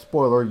that's no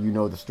spoiler. You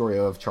know the story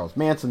of Charles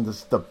Manson.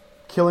 The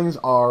killings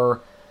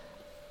are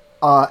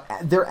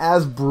they're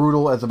as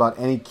brutal as about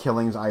any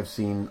killings I've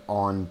seen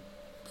on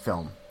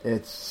film.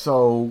 It's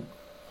so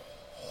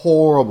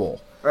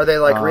horrible. Are they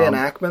like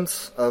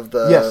reenactments of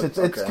the? Yes,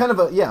 it's kind of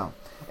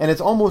and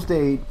it's almost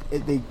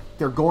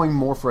they're going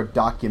more for a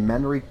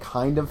documentary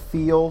kind of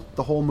feel,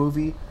 the whole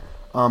movie,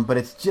 but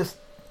it's just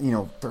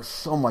there's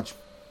so much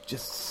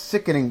just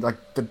sickening, like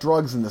the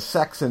drugs and the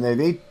sex, and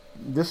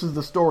this is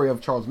the story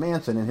of Charles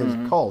Manson and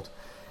his cult,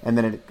 and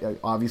then it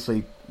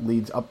obviously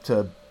leads up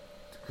to,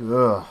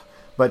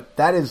 but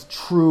that is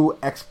true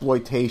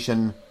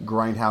exploitation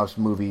grindhouse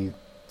movie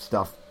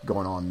stuff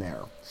going on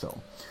there. So.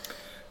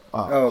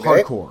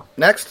 Okay. Hardcore.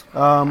 Next?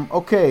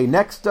 Okay,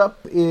 next up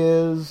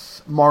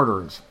is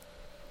Martyrs.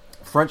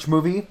 French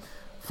movie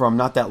from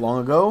not that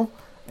long ago.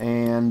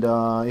 And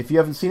if you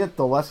haven't seen it,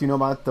 the less you know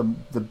about it,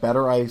 the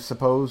better, I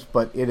suppose.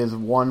 But it is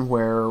one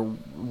where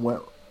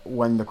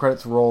when the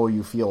credits roll,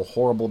 you feel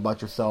horrible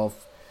about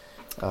yourself.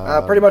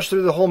 Pretty much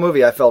through the whole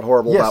movie, I felt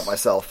horrible about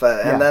myself.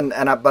 But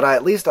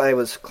at least I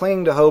was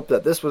clinging to hope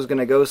that this was going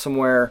to go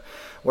somewhere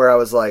where I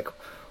was like,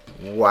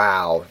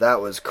 wow,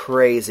 that was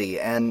crazy.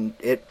 And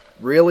it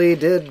really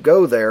did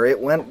go there.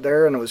 It went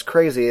there and it was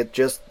crazy.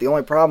 The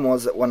only problem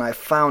was that when I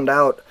found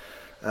out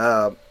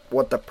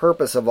what the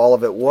purpose of all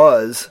of it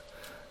was,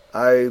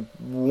 I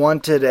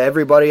wanted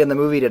everybody in the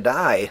movie to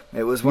die.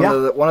 It was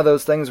one of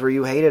those things where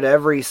you hated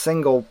every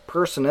single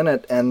person in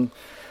it, and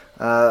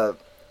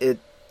it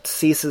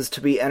ceases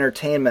to be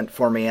entertainment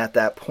for me at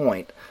that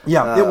point.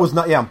 Yeah, it was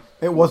not. Yeah,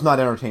 it was not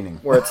entertaining.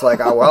 Where it's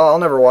like, oh well, I'll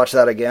never watch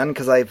that again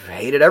because I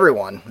hated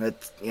everyone.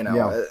 It's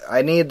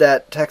I need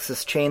that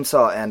Texas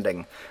Chainsaw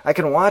ending. I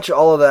can watch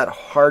all of that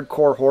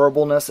hardcore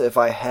horribleness if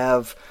I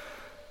have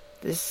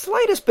the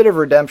slightest bit of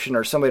redemption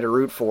or somebody to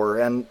root for.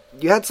 And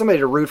you had somebody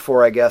to root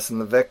for, I guess, in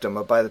the victim.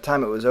 But by the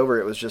time it was over,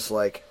 it was just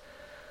like,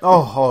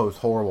 oh, it was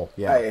horrible.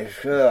 Yeah.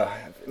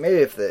 Maybe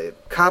if the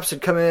cops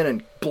had come in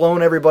and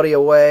blown everybody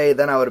away,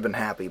 then I would have been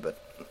happy.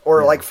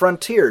 Or like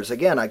Frontiers,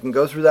 again, I can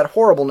go through that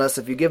horribleness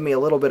if you give me a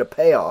little bit of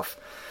payoff.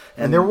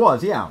 And there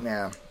was, yeah.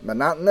 Yeah, but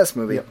not in this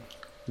movie. Yep.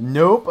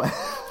 Nope.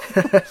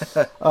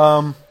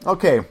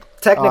 Okay.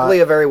 Technically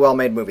a very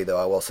well-made movie,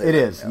 though, I will say. It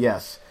is,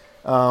 yes.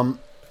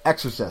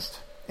 Exorcist.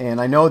 And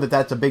I know that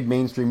that's a big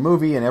mainstream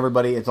movie, and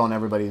it's on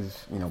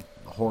everybody's,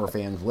 horror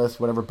fans list,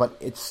 whatever, but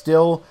it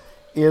still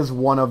is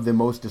one of the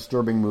most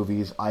disturbing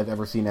movies I've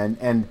ever seen,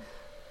 and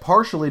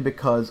partially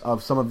because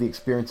of some of the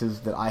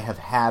experiences that I have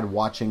had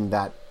watching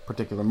that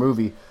particular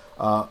movie.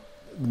 The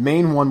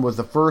main one was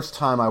the first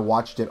time I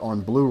watched it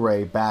on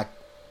Blu-ray back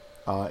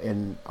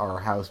in our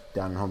house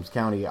down in Holmes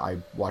County. I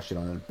watched it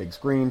on a big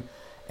screen,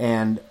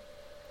 and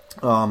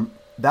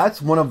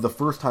that's one of the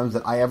first times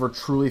that I ever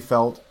truly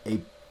felt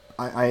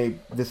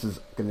this is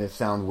going to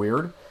sound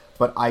weird,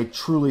 but I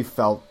truly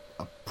felt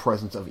a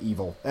presence of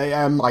evil.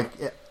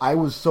 I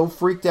was so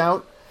freaked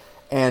out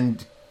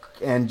and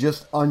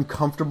just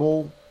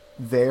uncomfortable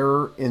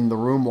there in the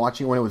room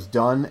watching when it was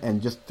done,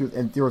 and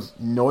there was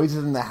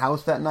noises in the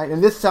house that night.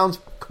 And this sounds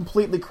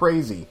completely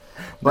crazy,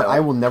 but I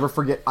will never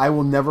forget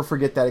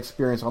that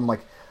experience. I'm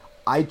like,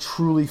 I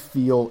truly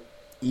feel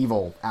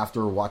evil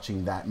after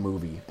watching that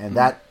movie, and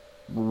that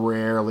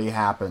rarely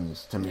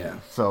happens to me. Yeah.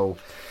 So,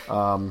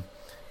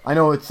 I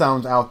know it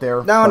sounds out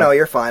there. No,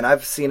 you're fine.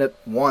 I've seen it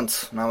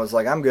once, and I was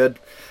like, I'm good.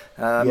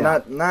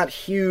 Not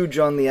huge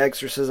on the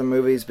exorcism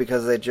movies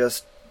because they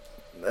just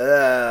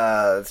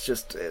it's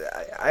just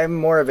I'm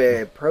more of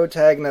a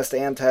protagonist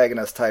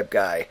antagonist type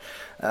guy,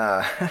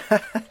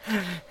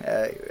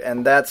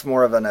 and that's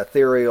more of an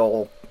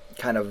ethereal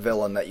kind of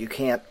villain that you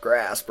can't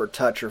grasp or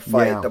touch or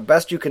fight. Yeah. The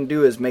best you can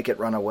do is make it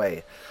run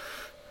away.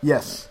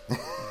 Yes.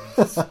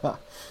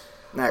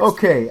 Next.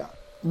 Okay,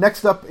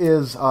 next up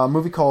is a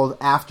movie called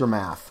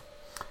Aftermath.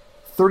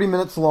 30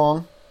 minutes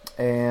long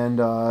and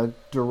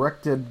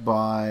directed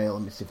by,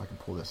 let me see if I can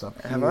pull this up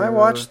Have here. I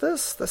watched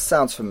this? This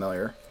sounds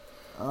familiar.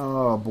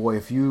 Oh boy,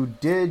 if you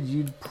did,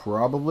 you'd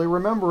probably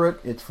remember it.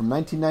 It's from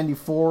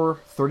 1994,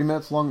 30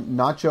 minutes long.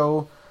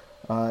 Nacho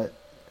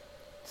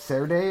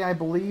Serde, I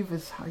believe,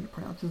 is how you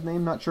pronounce his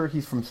name. Not sure.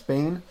 He's from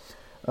Spain.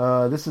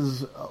 This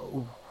is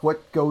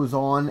what goes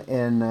on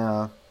in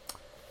a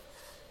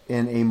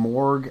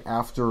morgue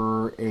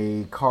after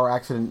a car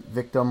accident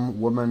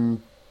victim,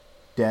 woman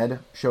dead,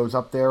 shows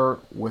up there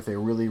with a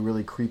really,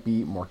 really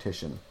creepy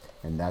mortician.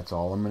 And that's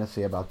all I'm going to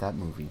say about that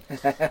movie.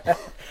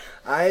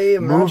 I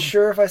am not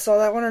sure if I saw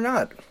that one or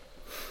not.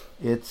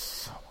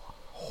 It's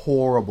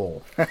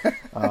horrible.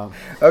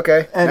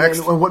 Okay, and next.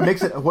 And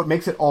what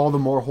makes it all the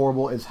more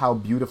horrible is how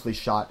beautifully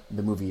shot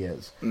the movie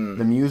is.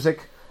 The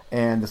music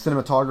and the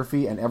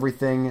cinematography and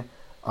everything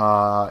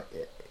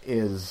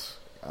is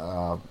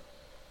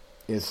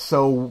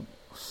so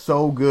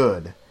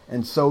good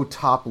and so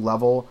top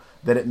level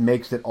that it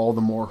makes it all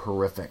the more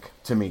horrific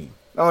to me.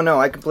 Oh no,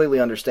 I completely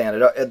understand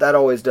it. That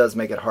always does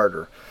make it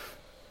harder.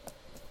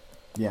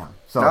 Yeah.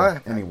 So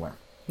anyway,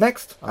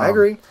 next, I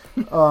agree.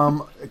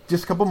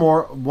 Just a couple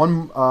more.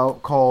 One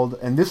called,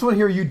 and this one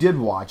here you did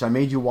watch. I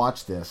made you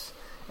watch this,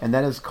 and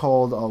that is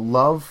called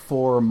 "Love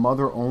for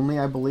Mother Only."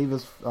 I believe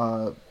is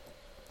 "Love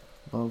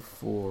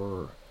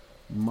for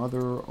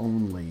Mother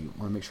Only." I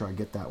want to make sure I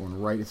get that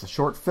one right. It's a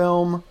short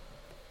film.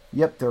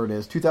 Yep, there it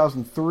is.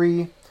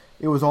 2003.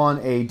 It was on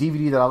a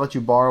DVD that I let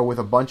you borrow with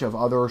a bunch of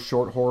other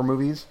short horror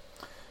movies.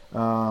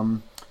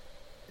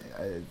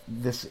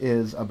 This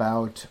is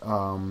about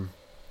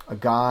a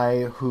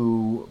guy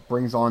who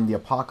brings on the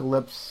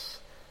apocalypse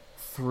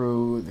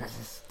through.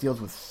 This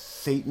deals with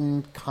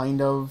Satan,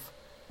 kind of.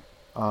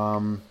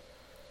 You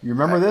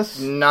remember this?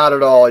 Not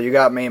at all. You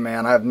got me,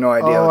 man. I have no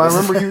idea. Oh, I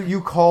remember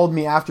you called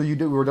me after we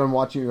were done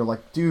watching. You're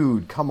like,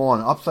 dude, come on,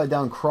 upside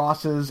down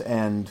crosses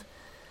and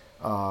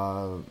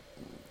the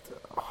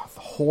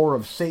horror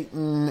of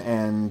Satan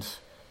and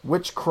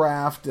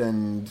witchcraft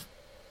and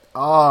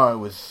it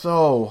was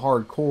so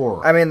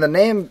hardcore. I mean,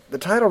 the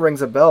title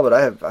rings a bell, but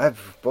I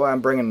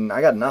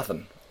got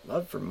nothing.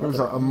 Love for Mother.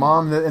 There's a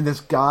mom and this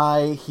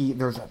guy.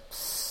 There's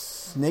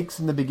snakes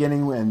in the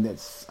beginning, and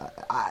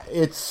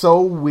it's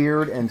so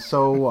weird and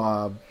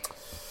so.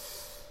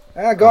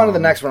 Go on to the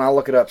next one. I'll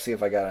look it up, see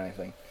if I got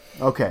anything.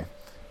 Okay,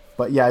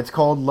 but yeah, it's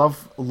called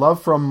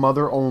Love from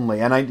Mother Only,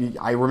 and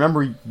I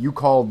remember you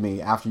called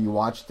me after you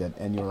watched it,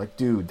 and you were like,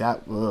 dude,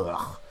 that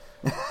ugh.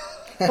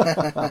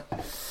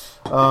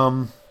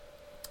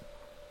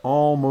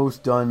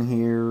 Almost done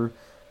here.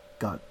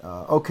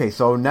 Okay,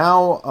 so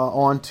now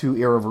on to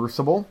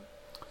Irreversible,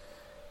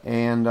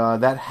 and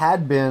that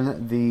had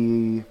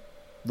been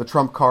the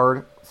trump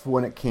card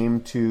when it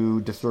came to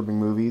disturbing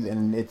movies,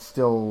 and it's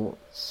still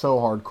so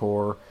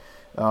hardcore.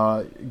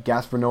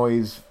 Gaspar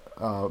Noé's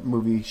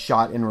movie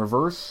Shot in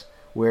Reverse,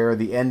 where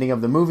the ending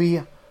of the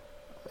movie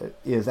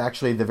is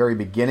actually the very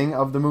beginning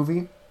of the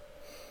movie.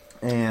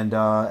 And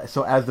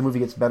so as the movie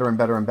gets better and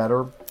better and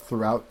better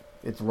throughout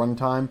its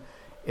runtime,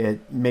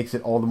 it makes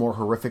it all the more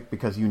horrific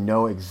because you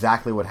know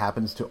exactly what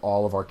happens to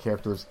all of our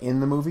characters in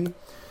the movie.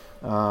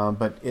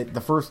 But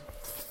the first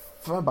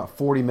about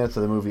 40 minutes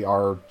of the movie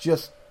are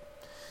just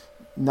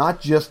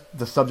not just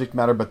the subject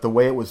matter, but the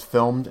way it was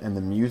filmed and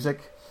the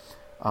music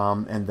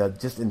and the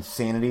just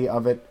insanity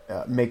of it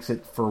makes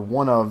it for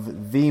one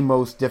of the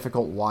most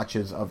difficult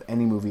watches of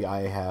any movie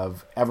I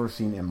have ever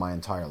seen in my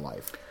entire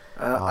life.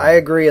 I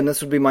agree, and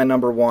this would be my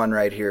number one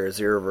right here, is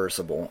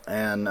Irreversible.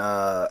 And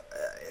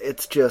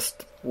it's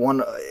just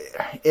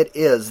it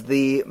is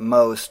the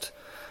most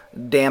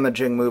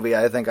damaging movie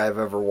I think I've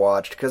ever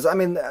watched. Because, I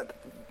mean,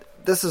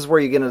 this is where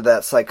you get into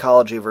that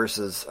psychology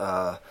versus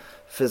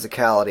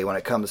physicality when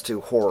it comes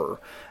to horror.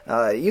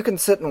 You can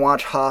sit and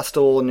watch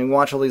Hostel, and you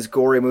watch all these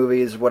gory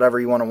movies, whatever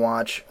you want to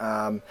watch,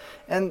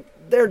 and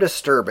they're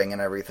disturbing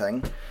and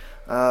everything.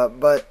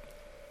 But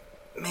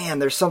man,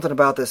 there's something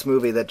about this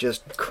movie that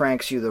just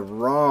cranks you the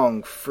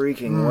wrong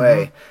freaking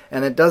way.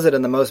 And it does it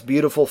in the most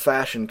beautiful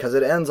fashion, because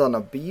it ends on a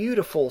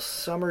beautiful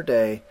summer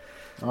day.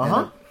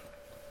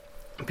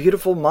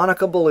 Beautiful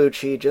Monica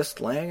Bellucci just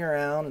laying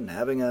around and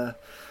having a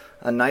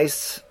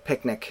nice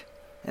picnic.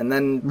 And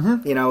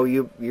then, you know,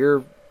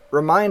 you're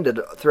reminded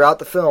throughout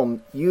the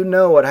film, you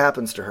know what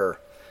happens to her.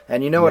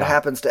 And you know what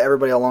happens to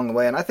everybody along the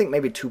way. And I think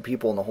maybe 2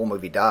 people in the whole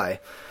movie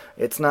die.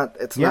 It's not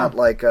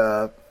like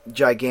a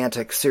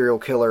gigantic serial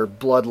killer,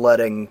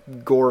 bloodletting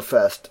gore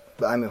fest.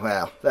 I mean,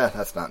 well,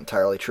 that's not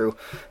entirely true.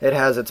 It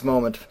has its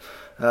moment,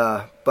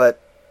 but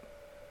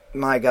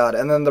my God!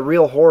 And then the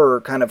real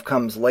horror kind of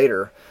comes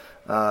later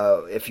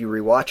if you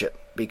rewatch it,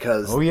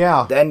 because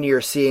then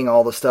you're seeing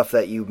all the stuff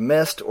that you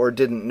missed or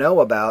didn't know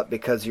about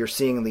because you're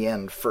seeing the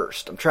end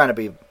first. I'm trying to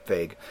be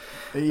vague.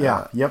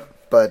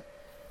 But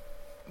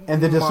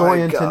and the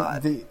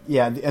disorienting,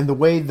 and the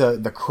way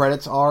the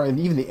credits are, and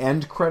even the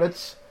end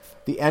credits.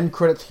 The end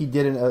credits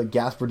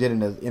Gaspar did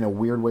in a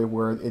weird way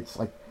where it's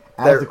like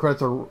the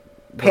credits are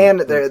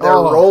they're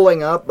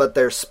rolling up, but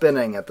they're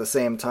spinning at the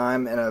same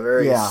time in a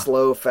very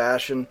slow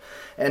fashion.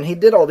 And he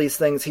did all these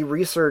things. He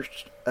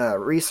researched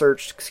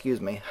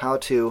how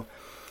to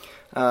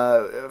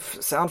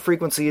sound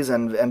frequencies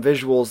and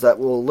visuals that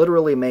will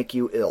literally make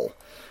you ill.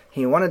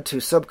 He wanted to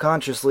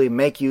subconsciously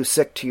make you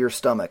sick to your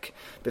stomach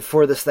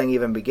before this thing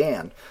even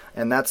began,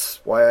 and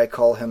that's why I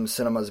call him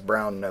cinema's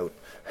brown note.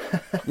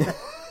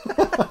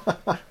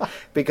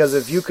 Because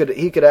if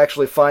he could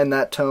actually find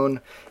that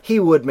tone, he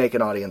would make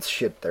an audience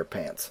shit their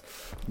pants.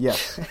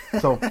 Yes.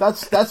 So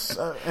that's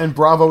and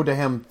bravo to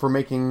him for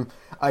making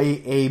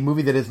a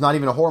movie that is not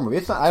even a horror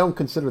movie. I don't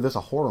consider this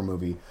a horror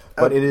movie,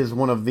 but it is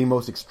one of the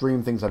most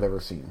extreme things I've ever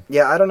seen.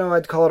 Yeah, I don't know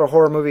I'd call it a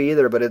horror movie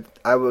either, but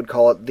I would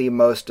call it the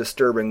most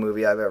disturbing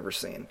movie I've ever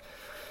seen.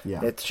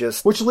 Yeah. It's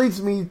just... Which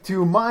leads me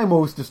to my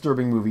most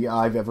disturbing movie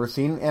I've ever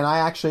seen, and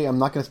I'm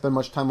not going to spend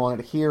much time on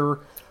it here.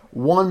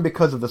 1,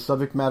 because of the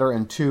subject matter,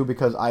 and 2,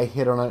 because I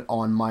hit on it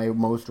on my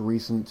most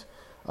recent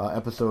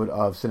episode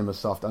of Cinema's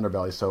Soft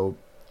Underbelly, so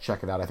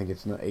check it out. I think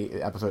it's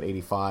episode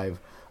 85.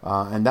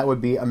 And that would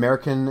be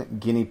American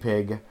Guinea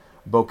Pig,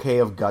 Bouquet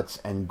of Guts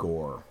and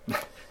Gore.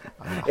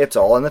 It's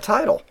all in the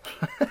title.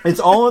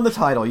 It's all in the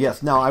title,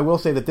 yes. Now, I will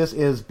say that this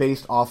is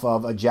based off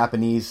of a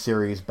Japanese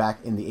series back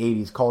in the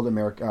 80s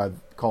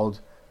called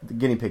the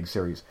Guinea Pig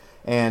series.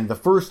 And the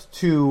first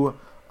 2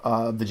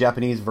 of the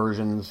Japanese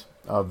versions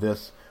of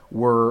this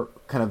were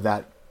kind of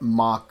that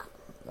mock,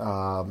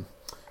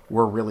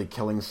 we're really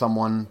killing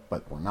someone,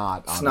 but we're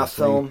not. Snuff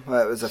film.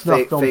 It was a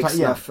fake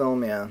snuff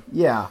film, yeah.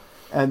 Yeah,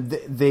 and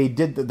they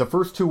did, the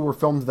first 2 were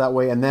filmed that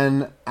way, and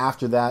then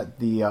after that,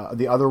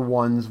 the other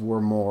ones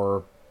were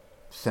more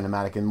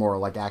cinematic and more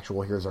like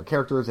actual, here's our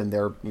characters, and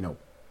they're,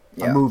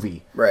 a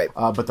movie. Right.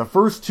 But the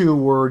first 2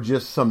 were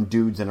just some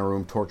dudes in a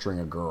room torturing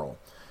a girl.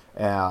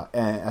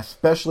 And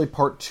especially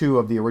part 2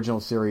 of the original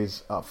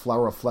series,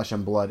 Flower of Flesh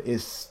and Blood,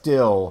 is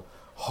still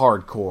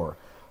hardcore.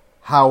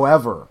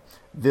 However,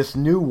 this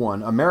new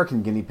one,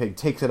 American Guinea Pig,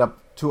 takes it up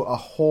to a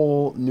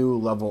whole new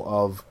level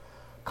of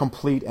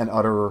complete and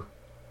utter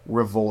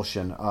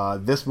revulsion.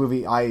 This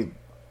movie, I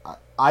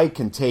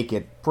can take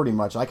it pretty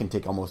much. I can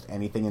take almost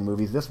anything in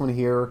movies. This one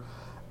here,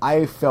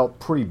 I felt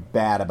pretty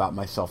bad about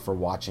myself for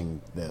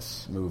watching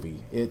this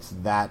movie. It's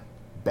that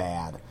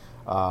bad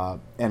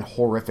and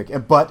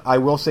horrific. But I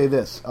will say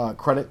this,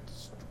 credit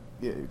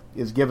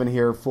is given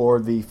here for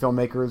the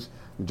filmmakers,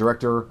 the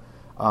director.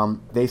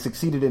 They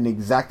succeeded in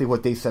exactly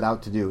what they set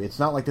out to do. It's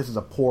not like this is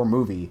a poor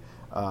movie,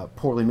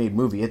 poorly made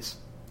movie.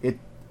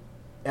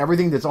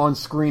 Everything that's on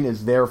screen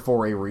is there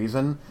for a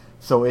reason.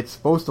 So it's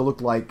supposed to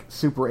look like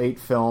Super 8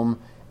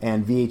 film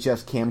and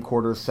VHS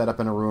camcorders set up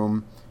in a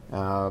room,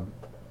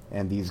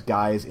 and these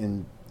guys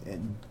in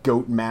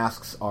goat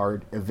masks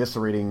are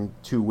eviscerating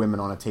 2 women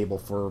on a table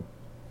for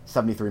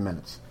 73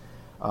 minutes.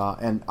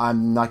 And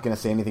I'm not going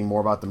to say anything more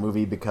about the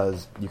movie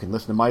because you can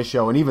listen to my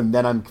show, and even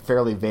then I'm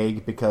fairly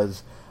vague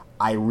because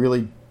I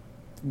really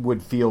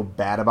would feel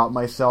bad about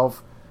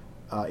myself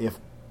if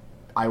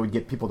I would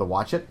get people to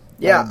watch it.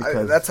 Yeah,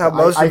 because that's how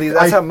most of these.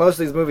 That's how most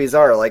of these movies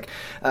are. Like,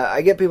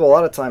 I get people a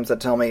lot of times that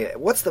tell me,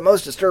 "What's the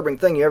most disturbing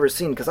thing you ever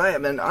seen?" Because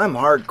I'm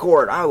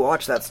hardcore and I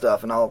watch that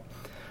stuff, and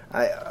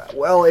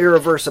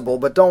Irreversible,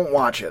 but don't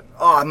watch it.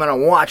 Oh, I'm gonna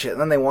watch it,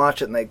 and then they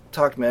watch it and they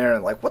talk to me and they're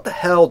like, "What the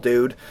hell,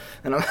 dude?"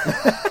 And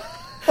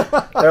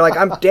they're like,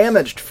 "I'm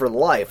damaged for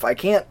life. I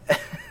can't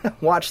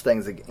watch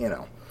things,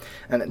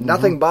 and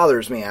nothing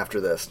bothers me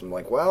after this." I'm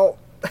like, well,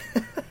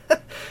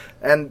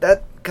 and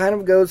that kind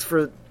of goes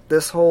for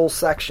this whole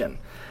section.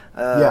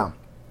 Yeah.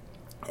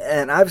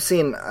 And I've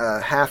seen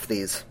half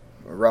these,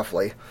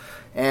 roughly,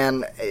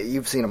 and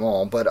you've seen them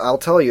all. But I'll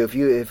tell you,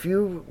 if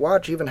you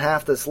watch even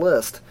half this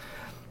list,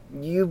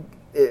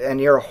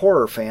 and you're a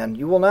horror fan,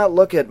 you will not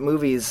look at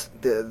movies,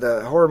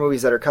 the horror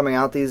movies that are coming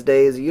out these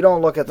days. You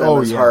don't look at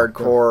them as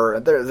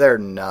hardcore. They're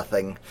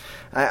nothing.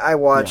 I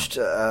watched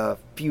a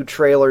few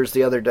trailers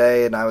the other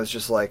day, and I was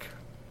just like,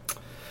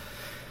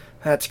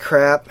 that's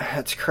crap.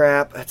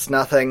 It's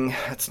nothing.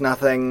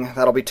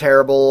 That'll be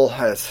terrible.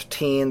 It's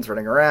teens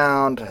running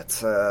around.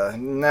 It's,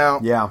 no.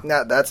 Yeah.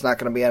 That's not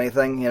going to be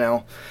anything,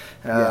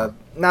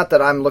 Not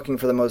that I'm looking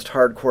for the most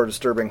hardcore,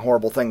 disturbing,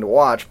 horrible thing to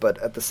watch, but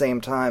at the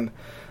same time,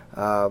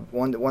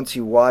 once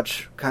you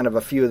watch kind of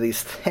a few of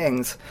these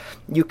things,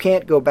 you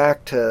can't go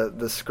back to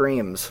the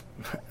Screams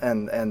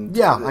and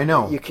yeah, I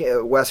know. You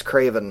can't, Wes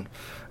Craven.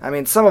 I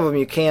mean, some of them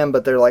you can,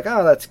 but they're like,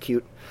 oh, that's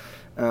cute.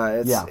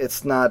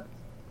 It's not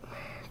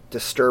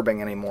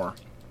disturbing anymore.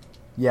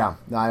 Yeah,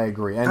 I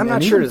agree. And I'm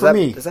not sure. Does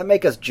that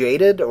make us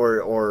jaded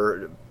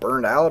or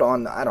burned out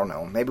on? I don't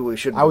know. Maybe we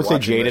should. I would say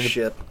jaded. This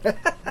shit.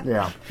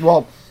 Yeah.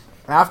 Well,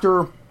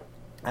 after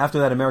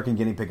that American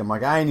Guinea Pig, I'm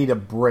like, I need a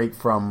break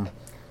from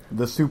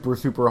the super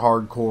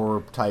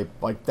hardcore type.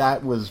 Like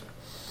that was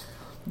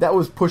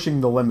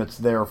pushing the limits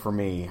there for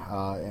me,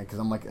 because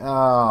I'm like,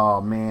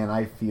 oh man,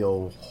 I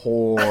feel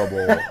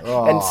horrible.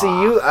 Oh. And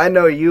see, I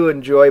know you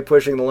enjoy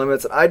pushing the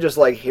limits, and I just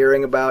like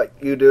hearing about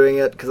you doing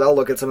it, because I'll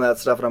look at some of that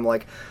stuff and I'm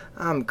like,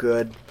 I'm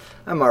good,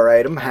 I'm all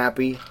right, I'm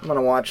happy, I'm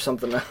gonna watch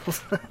something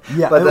else.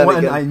 Yeah, but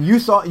then you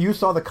saw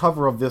the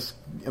cover of this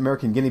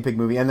American Guinea Pig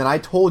movie, and then I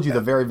told you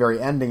the very, very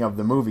ending of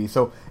the movie.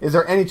 So, is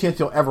there any chance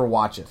you'll ever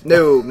watch it?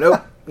 No,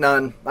 nope.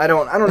 None. I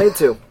don't need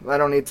to.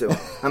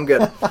 I'm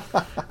good.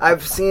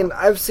 I've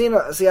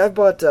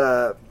bought,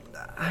 I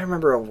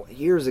remember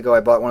years ago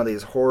I bought one of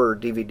these horror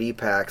DVD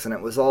packs, and it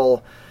was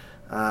all,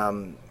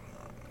 I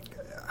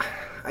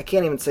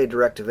can't even say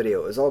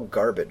direct-to-video. It was all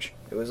garbage.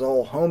 It was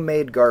all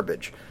homemade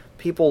garbage.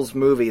 People's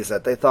movies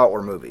that they thought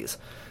were movies.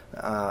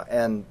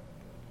 And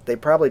they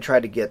probably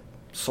tried to get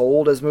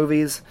sold as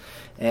movies,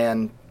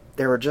 and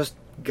they were just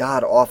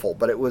god-awful,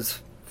 but it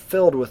was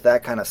filled with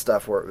that kind of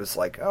stuff where it was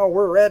like, oh,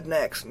 we're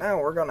rednecks, now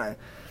we're gonna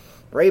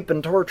rape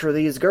and torture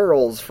these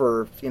girls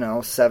for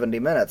 70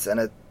 minutes,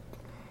 and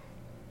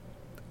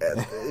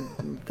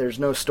there's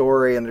no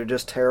story, and they're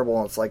just terrible,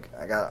 and it's like,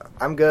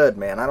 I'm good,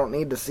 man, I don't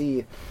need to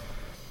see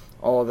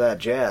all of that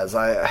jazz.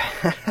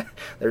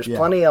 There's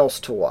plenty else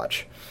to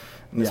watch,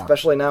 and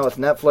especially now with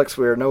Netflix,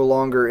 we are no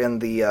longer in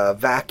the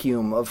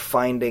vacuum of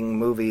finding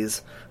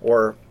movies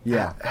or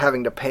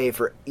having to pay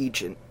for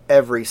each and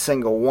every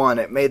single one.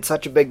 It made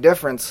such a big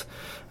difference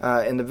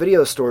in the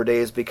video store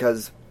days,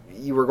 because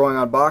you were going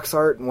on box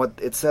art and what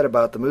it said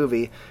about the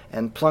movie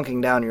and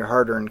plunking down your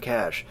hard-earned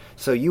cash.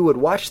 So you would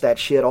watch that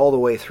shit all the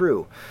way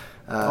through.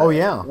 We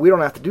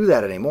don't have to do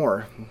that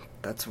anymore.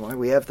 That's why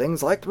we have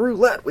things like the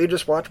roulette. We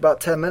just watch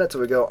about 10 minutes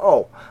and we go,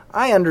 oh,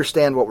 I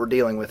understand what we're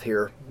dealing with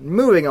here.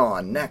 Moving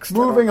on. Next.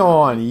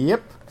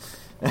 Yep.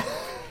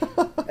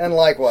 And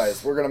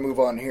likewise, we're going to move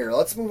on here.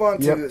 Let's move on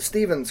to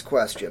Steven's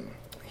question.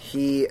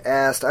 He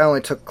asked, I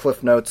only took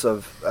cliff notes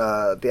of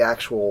the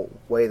actual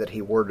way that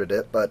he worded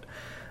it, but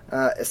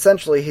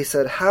essentially he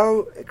said,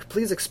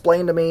 please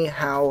explain to me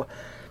how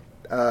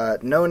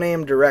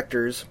no-name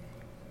directors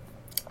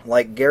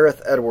like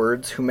Gareth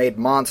Edwards, who made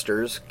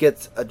Monsters,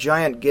 gets a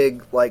giant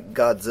gig like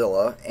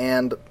Godzilla,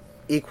 and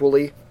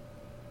equally,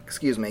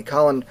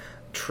 Colin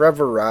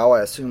Trevorrow,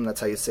 I assume that's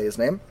how you say his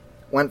name,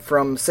 went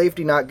from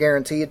Safety Not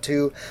Guaranteed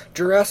to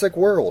Jurassic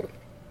World.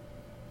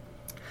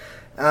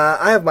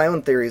 I have my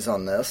own theories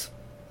on this.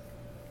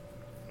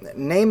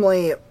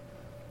 Namely,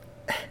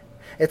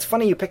 it's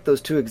funny you picked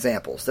those two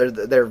examples.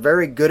 They're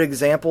very good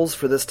examples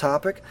for this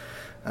topic.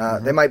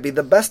 They might be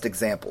the best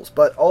examples,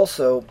 but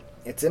also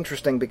it's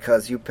interesting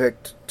because you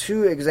picked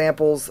two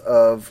examples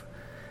of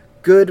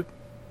good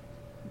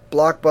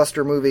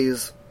blockbuster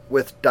movies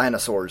with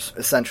dinosaurs,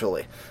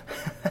 essentially.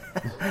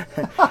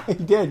 He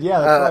did, yeah,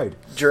 that's right.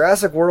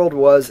 Jurassic World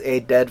was a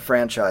dead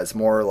franchise,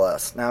 more or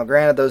less. Now,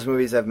 granted, those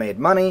movies have made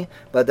money,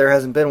 but there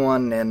hasn't been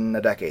one in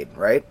a decade,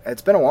 right?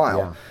 It's been a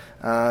while.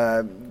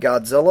 Yeah.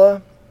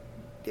 Godzilla,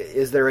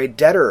 is there a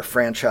deader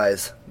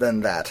franchise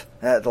than that?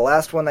 The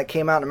last one that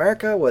came out in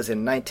America was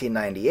in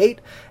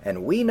 1998,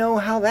 and we know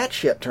how that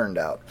shit turned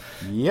out.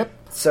 Yep.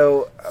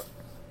 So,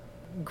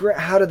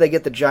 how did they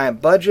get the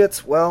giant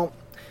budgets? Well,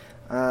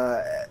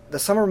 the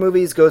summer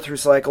movies go through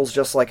cycles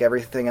just like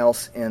everything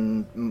else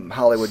in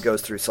Hollywood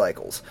goes through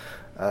cycles.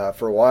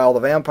 For a while, the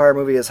vampire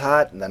movie is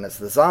hot, and then it's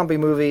the zombie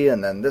movie,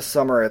 and then this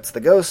summer it's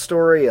the ghost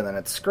story, and then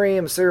it's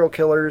Scream, serial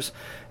killers,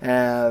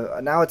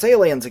 and now it's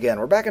aliens again.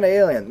 We're back into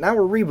aliens. Now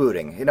we're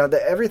rebooting.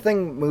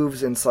 Everything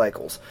moves in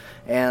cycles.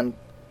 And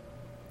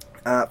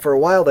for a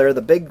while there,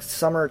 the big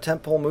summer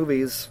tentpole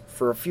movies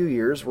for a few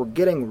years were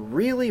getting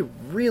really,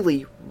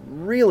 really,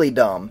 really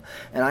dumb.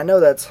 And I know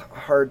that's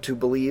hard to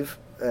believe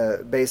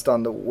based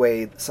on the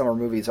way summer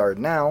movies are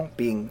now,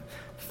 being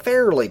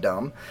fairly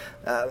dumb.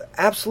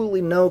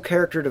 Absolutely no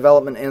character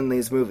development in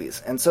these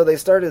movies. And so they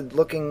started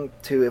looking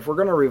to, if we're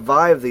going to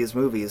revive these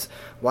movies,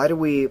 why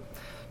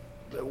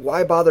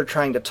bother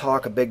trying to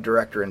talk a big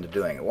director into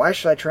doing it? Why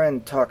should I try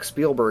and talk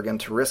Spielberg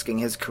into risking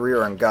his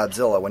career on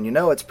Godzilla when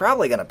it's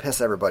probably going to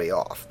piss everybody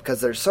off? Because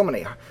there's so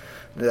many.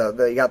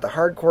 You got the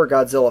hardcore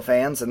Godzilla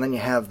fans, and then you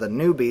have the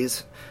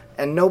newbies,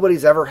 and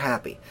nobody's ever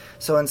happy.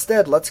 So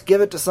instead, let's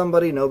give it to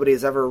somebody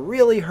nobody's ever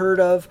really heard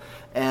of,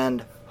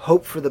 and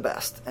hope for the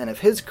best. And if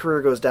his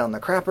career goes down the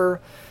crapper,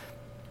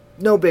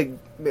 no big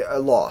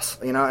loss,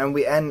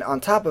 and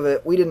on top of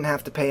it, we didn't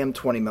have to pay him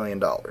 $20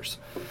 million.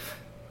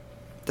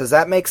 Does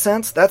that make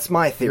sense? That's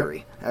my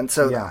theory. Yep. And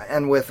so,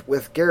 and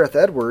with Gareth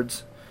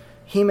Edwards,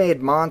 he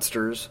made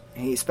Monsters.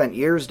 He spent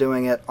years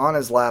doing it on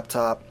his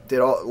laptop,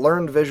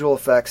 learned visual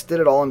effects, did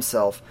it all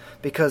himself,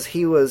 because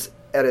he was,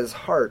 at his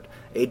heart,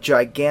 a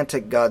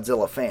gigantic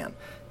Godzilla fan.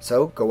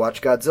 So, go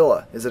watch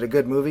Godzilla. Is it a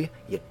good movie?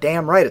 You're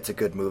damn right it's a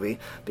good movie,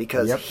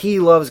 because he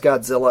loves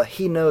Godzilla,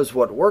 he knows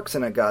what works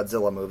in a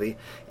Godzilla movie,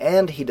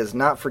 and he does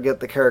not forget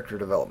the character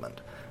development,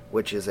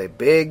 which is a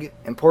big,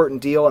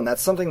 important deal, and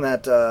that's something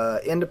that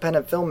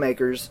independent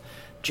filmmakers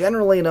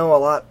generally know a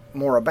lot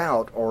more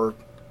about, or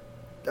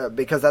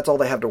because that's all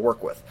they have to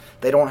work with.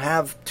 They don't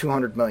have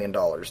 $200 million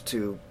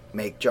to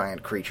make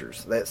giant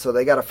creatures. So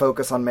they got to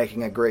focus on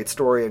making a great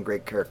story and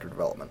great character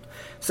development.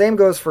 Same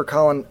goes for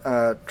Colin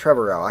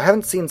Trevorrow. I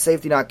haven't seen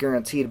Safety Not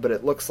Guaranteed, but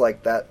it looks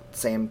like that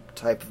same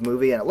type of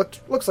movie, and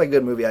it looks like a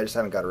good movie. I just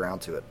haven't got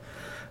around to it.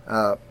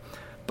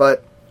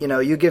 But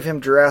you give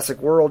him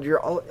Jurassic World.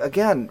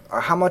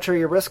 How much are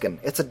you risking?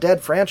 It's a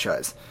dead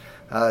franchise.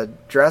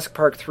 Jurassic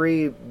Park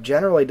 3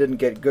 generally didn't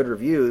get good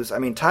reviews. I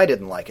mean, Ty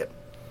didn't like it.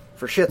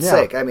 For shit's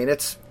sake. I mean,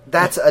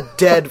 that's a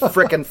dead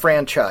frickin'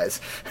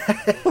 franchise.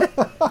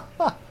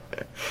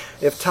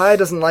 If Ty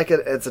doesn't like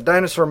it, it's a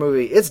dinosaur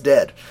movie, it's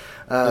dead.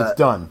 It's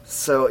done.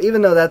 So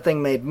even though that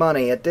thing made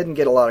money, it didn't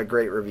get a lot of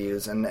great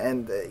reviews.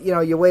 And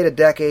you wait a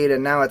decade,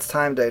 and now it's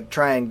time to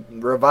try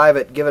and revive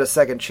it, give it a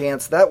second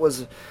chance.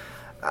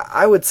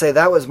 I would say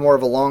that was more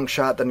of a long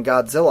shot than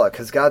Godzilla,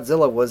 because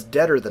Godzilla was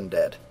deader than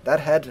dead. That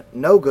had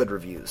no good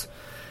reviews.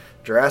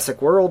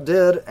 Jurassic World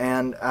did,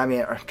 and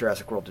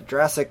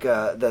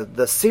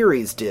the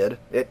series did.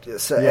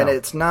 And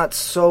it's not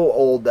so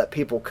old that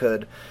people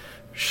could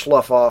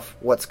slough off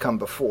what's come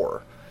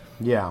before.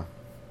 Yeah.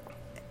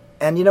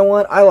 And you know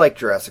what? I like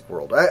Jurassic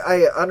World.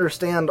 I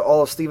understand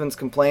all of Steven's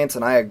complaints,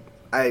 and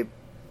I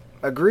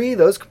agree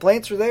those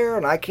complaints are there,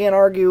 and I can't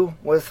argue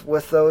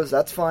with those.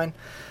 That's fine.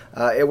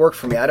 It worked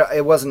for me.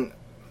 It wasn't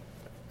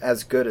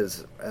as good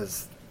as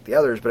the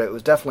others, but it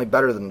was definitely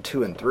better than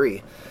 2 and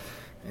 3.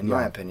 In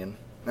my opinion.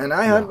 And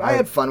I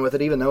had fun with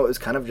it, even though it was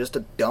kind of just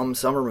a dumb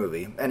summer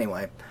movie.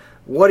 Anyway,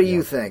 what do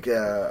you think?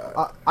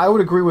 I would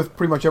agree with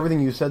pretty much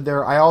everything you said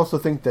there. I also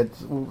think that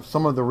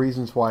some of the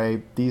reasons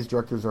why these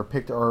directors are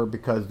picked are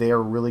because they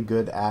are really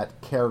good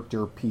at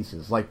character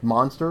pieces. Like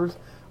Monsters,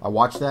 I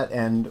watched that,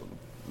 and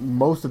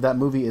most of that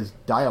movie is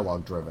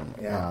dialogue driven,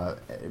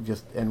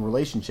 and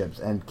relationships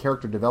and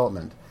character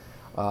development,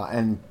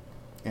 and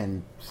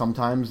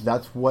sometimes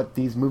that's what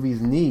these movies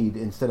need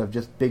instead of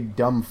just big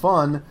dumb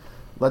fun.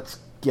 Let's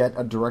get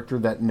a director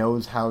that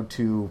knows how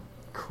to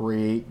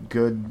create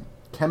good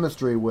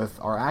chemistry with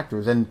our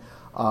actors. And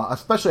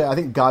especially, I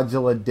think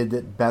Godzilla did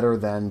it better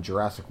than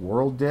Jurassic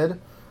World did.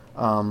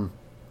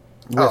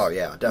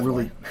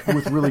 Definitely.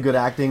 With really good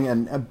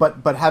acting.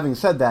 But having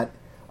said that,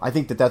 I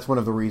think that's one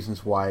of the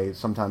reasons why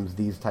sometimes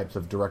these types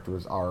of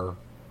directors are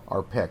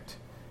picked,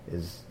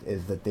 is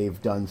that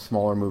they've done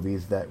smaller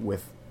movies that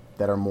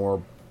are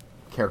more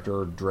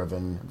character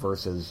driven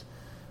versus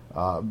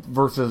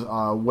what's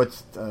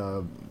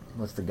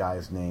the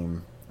guy's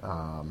name?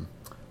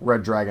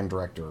 Red Dragon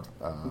director.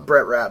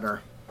 Brett Ratner.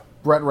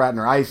 Brett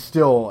Ratner. I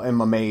still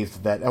am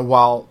amazed that, and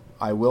while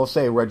I will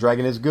say Red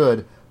Dragon is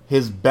good,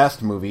 his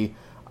best movie,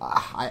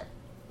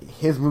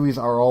 his movies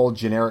are all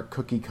generic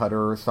cookie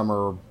cutter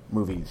summer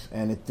movies,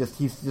 and he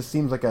just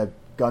seems like a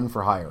gun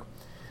for hire.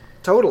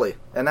 Totally,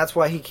 and that's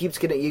why he keeps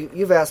getting.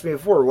 You've asked me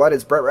before, why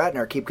does Brett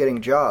Ratner keep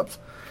getting jobs?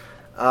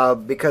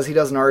 Because he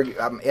doesn't argue.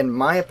 In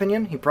my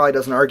opinion, he probably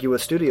doesn't argue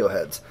with studio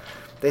heads.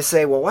 They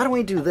say, well, why don't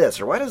we do this?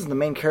 Or why doesn't the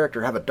main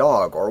character have a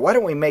dog? Or why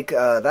don't we make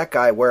that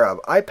guy wear an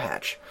eye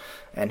patch?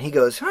 And he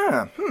goes,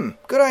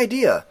 good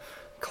idea.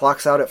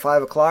 Clocks out at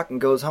 5 o'clock and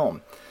goes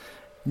home.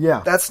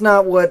 Yeah. That's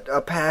not what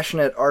a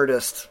passionate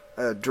artist,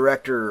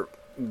 director,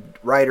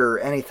 writer,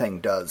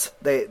 anything does.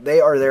 They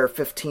are there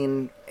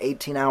 15,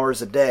 18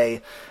 hours a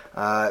day.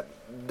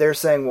 They're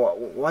saying, well,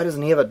 why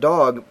doesn't he have a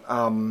dog?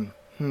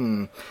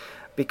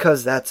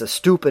 Because that's a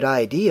stupid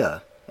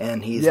idea.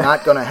 and he's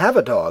not going to have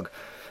a dog.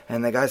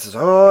 And the guy says,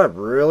 oh, I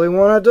really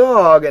want a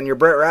dog. And your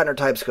Brett Ratner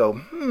types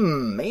go,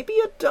 maybe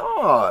a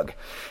dog.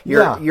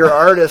 Your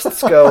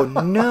artists go,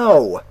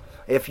 no.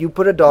 If you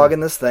put a dog in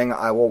this thing,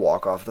 I will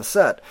walk off the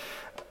set.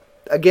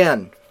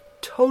 Again,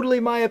 totally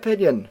my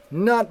opinion,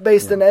 not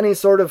based in any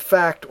sort of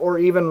fact or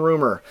even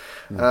rumor.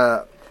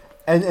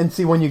 And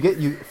see, when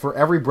you for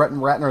every Brett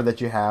Ratner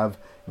that you have,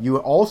 you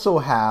also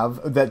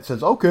have that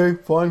says, okay,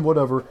 fine,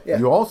 whatever. Yeah.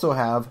 You also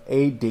have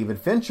a David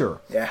Fincher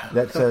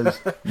that says,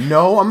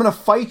 no, I'm going to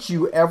fight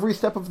you every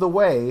step of the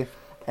way.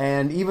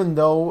 And even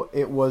though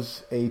it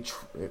was a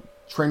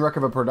train wreck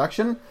of a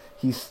production,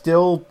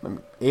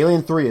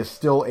 Alien 3 is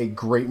still a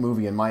great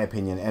movie in my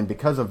opinion. And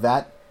because of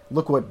that,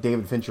 look what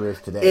David Fincher is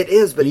today. It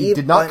is, but he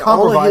did not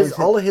compromise.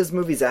 All of his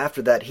movies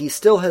after that, he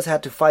still has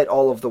had to fight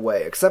all of the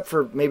way, except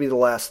for maybe the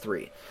last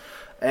 3.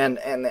 And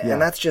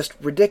that's just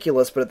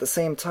ridiculous. But at the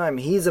same time,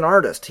 he's an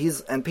artist.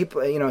 He's got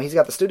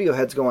the studio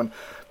heads going,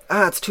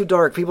 it's too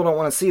dark. People don't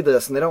want to see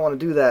this, and they don't want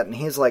to do that. And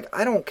he's like,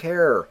 I don't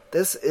care.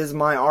 This is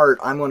my art.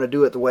 I'm going to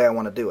do it the way I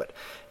want to do it.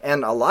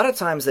 And a lot of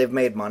times they've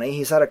made money.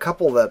 He's had a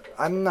couple that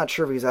I'm not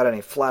sure if he's had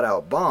any flat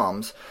out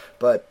bombs,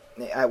 but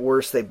at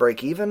worst they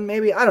break even.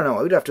 Maybe, I don't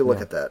know. We'd have to look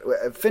at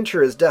that.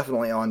 Fincher is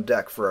definitely on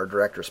deck for our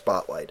director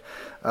spotlight.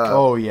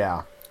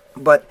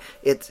 But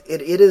it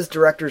is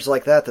directors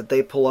like that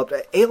they pull up.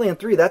 Alien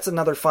 3, that's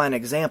another fine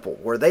example,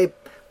 where they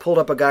pulled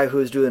up a guy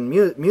who's doing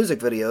music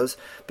videos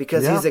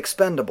because he's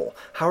expendable.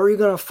 How are you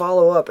going to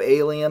follow up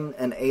Alien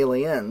and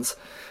Aliens?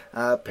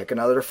 Pick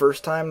another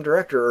first-time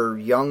director or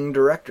young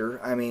director.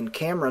 I mean,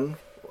 Cameron,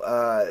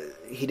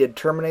 he did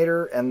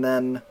Terminator and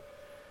then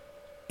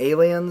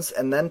Aliens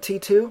and then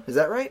T2. Is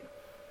that right?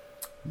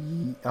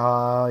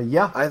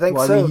 Yeah. I think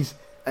so.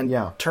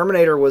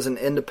 Terminator was an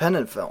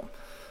independent film.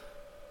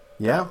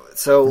 Yeah.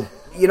 So,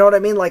 you know what I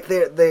mean? Like,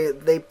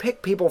 they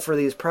pick people for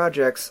these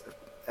projects.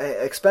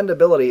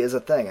 Expendability is a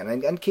thing.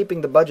 And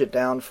keeping the budget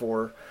down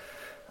for,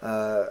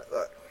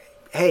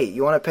 hey,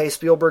 you want to pay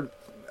Spielberg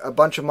a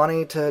bunch of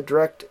money to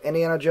direct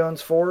Indiana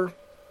Jones 4?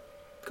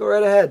 Go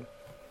right ahead.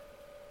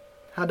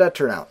 How'd that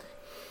turn out?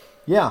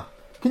 Yeah.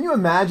 Can you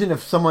imagine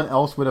if someone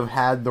else would have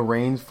had the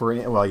reins for...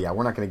 Well, yeah,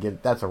 we're not going to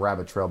get... That's a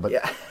rabbit trail, but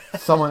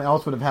someone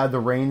else would have had the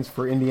reins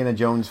for Indiana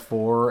Jones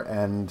 4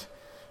 and...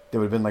 They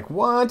would have been like,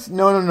 what?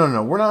 No.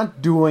 We're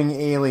not doing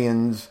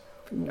aliens.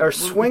 Or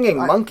swinging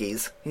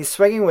monkeys. He's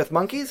swinging with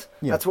monkeys?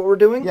 Yeah. That's what we're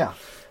doing? Yeah.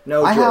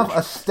 No, I George. have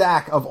a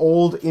stack of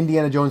old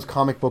Indiana Jones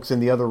comic books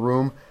in the other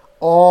room,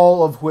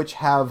 all of which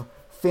have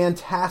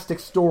fantastic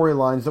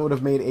storylines that would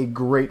have made a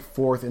great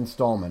 4th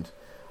installment.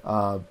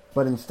 But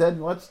instead,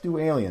 let's do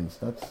aliens.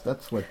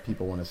 That's what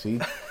people want to see.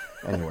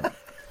 Anyway.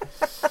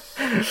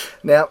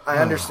 Now, I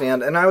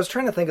understand. And I was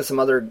trying to think of some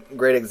other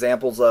great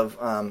examples of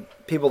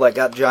people that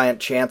got giant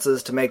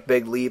chances to make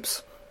big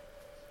leaps.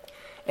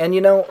 And,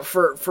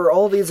 for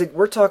all these,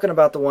 we're talking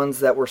about the ones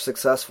that were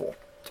successful,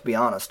 to be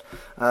honest.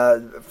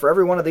 For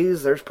every one of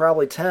these, there's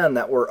probably 10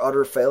 that were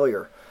utter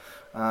failure.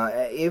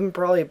 Even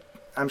probably,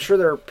 I'm sure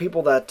there are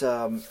people that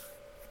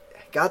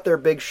got their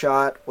big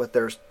shot with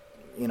their,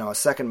 a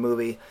second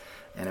movie,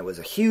 and it was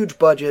a huge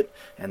budget,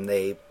 and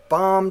they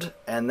bombed,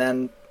 and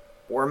then...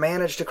 or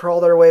managed to crawl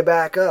their way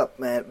back up,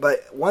 man. But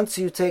once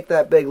you take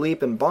that big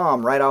leap and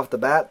bomb right off the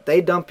bat,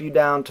 they dump you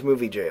down to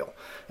movie jail.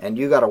 And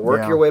you got to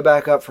work your way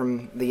back up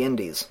from the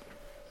indies.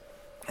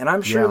 And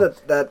I'm sure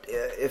that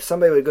if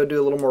somebody would go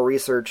do a little more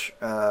research,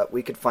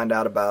 we could find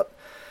out about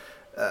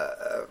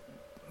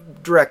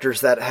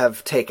directors that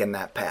have taken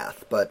that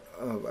path. But,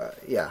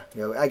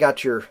 I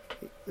got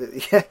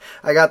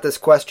I got this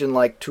question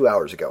like 2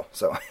 hours ago.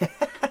 So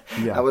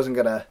I wasn't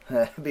going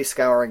to be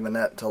scouring the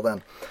net until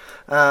then.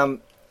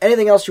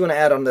 Anything else you want to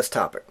add on this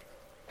topic?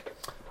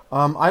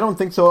 I don't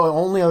think so. The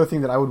only other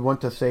thing that I would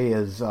want to say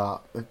is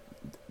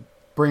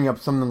bring up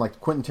something like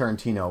Quentin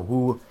Tarantino,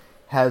 who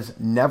has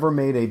never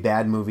made a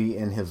bad movie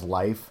in his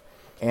life.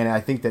 And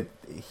I think that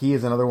he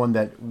is another one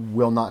that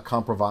will not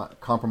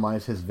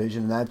compromise his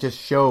vision. And that just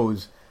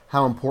shows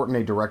how important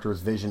a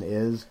director's vision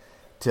is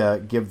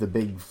to give the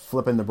big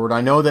flip in the bird.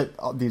 I know that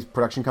these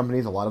production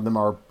companies, a lot of them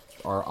are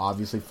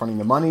obviously fronting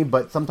the money,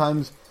 but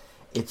sometimes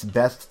it's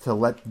best to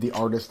let the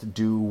artist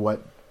do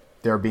what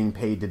they're being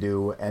paid to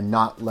do and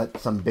not let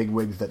some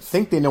bigwigs that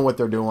think they know what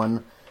they're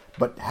doing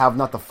but have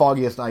not the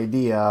foggiest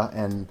idea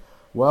and,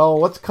 well,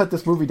 let's cut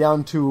this movie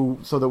down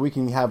so that we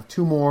can have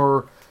 2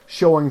 more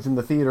showings in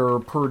the theater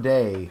per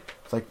day.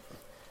 It's like,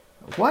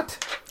 what?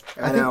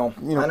 I know,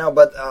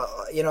 but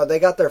they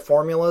got their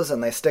formulas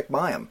and they stick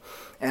by them.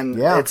 And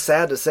it's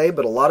sad to say,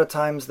 but a lot of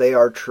times they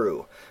are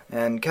true.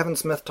 And Kevin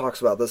Smith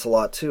talks about this a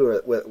lot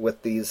too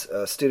with these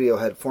studio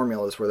head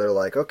formulas where they're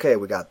like, okay,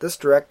 we got this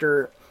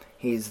director,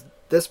 he's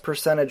this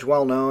percentage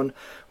well known,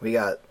 we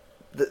got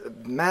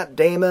Matt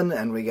Damon,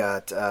 and we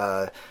got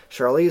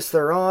Charlize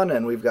Theron,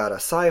 and we've got a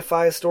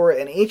sci-fi story,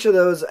 and each of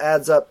those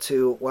adds up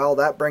to, well,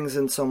 that brings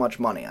in so much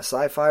money. A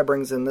sci-fi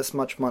brings in this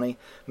much money.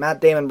 Matt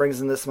Damon brings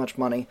in this much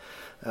money.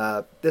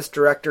 This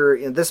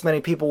director, this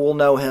many people will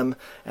know him,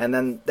 and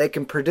then they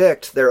can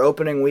predict their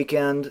opening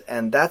weekend,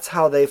 and that's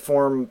how they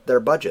form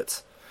their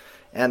budgets.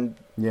 And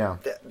Yeah.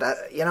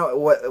 that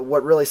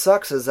what really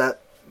sucks is that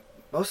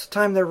most of the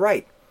time they're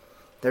right.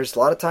 There's a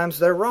lot of times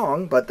they're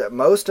wrong, but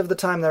most of the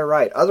time they're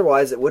right.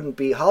 Otherwise,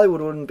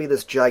 Hollywood wouldn't be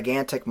this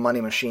gigantic money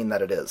machine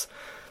that it is.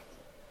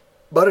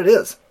 But it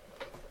is.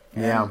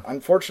 Yeah. And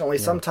unfortunately,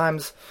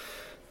 sometimes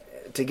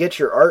to get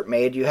your art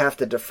made, you have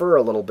to defer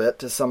a little bit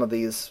to some of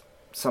these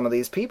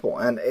people.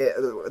 And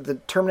the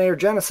Terminator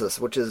Genisys,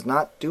 which is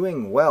not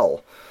doing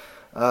well,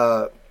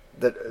 the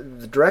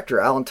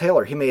director Alan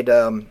Taylor, he made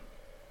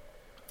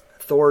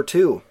Thor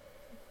 2,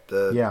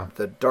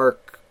 the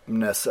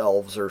darkness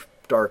elves or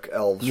dark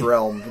elves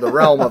realm, the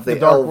realm of the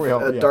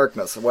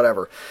darkness,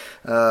 whatever.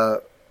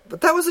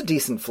 But that was a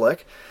decent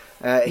flick.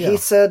 He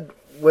said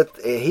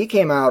he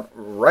came out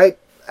right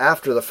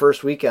after the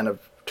first weekend of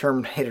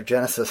Terminator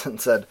Genisys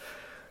and said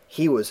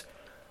he was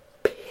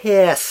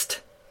pissed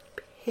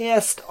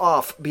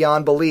off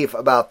beyond belief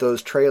about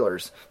those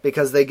trailers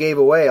because they gave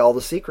away all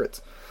the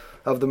secrets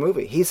of the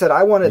movie. He said,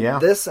 I wanted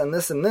this and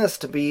this and this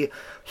to be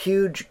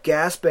huge,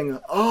 gasping,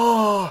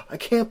 oh, I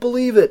can't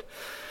believe it.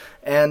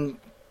 And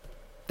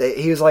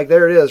he was like,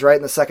 there it is, right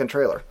in the second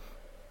trailer.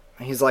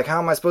 And he's like, how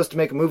am I supposed to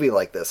make a movie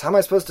like this? How am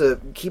I supposed to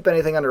keep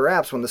anything under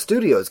wraps when the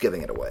studio is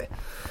giving it away?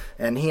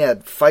 And he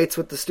had fights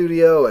with the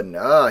studio, and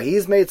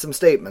he's made some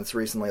statements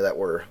recently that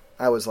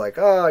I was like,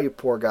 oh, you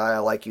poor guy, I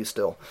like you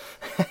still.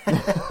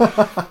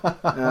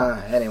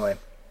 Anyway.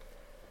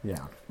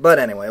 Yeah. But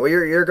anyway, well,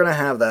 you're going to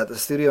have that, the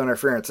studio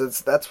interference.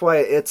 That's why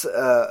it's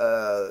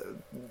to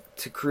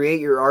create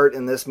your art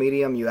in this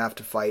medium, you have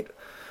to fight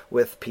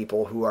with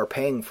people who are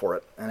paying for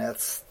it, and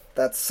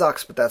that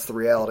sucks, but that's the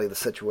reality of the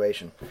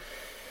situation.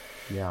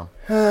 Yeah.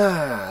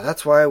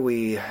 That's why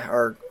we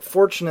are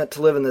fortunate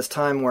to live in this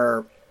time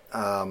where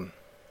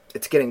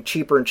it's getting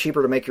cheaper and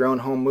cheaper to make your own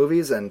home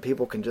movies, and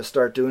people can just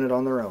start doing it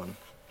on their own.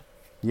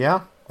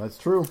 Yeah, that's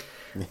true.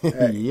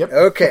 Yep.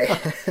 Okay.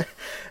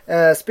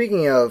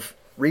 Speaking of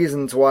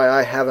reasons why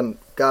I haven't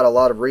got a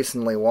lot of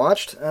recently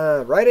watched,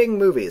 writing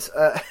movies.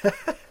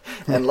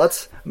 And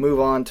let's move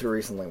on to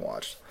recently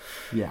watched.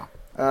 Yeah.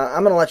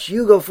 I'm going to let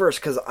you go first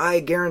because I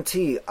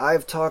guarantee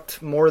I've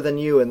talked more than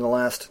you in the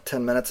last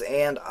 10 minutes,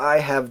 and I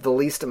have the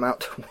least amount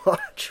to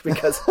watch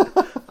because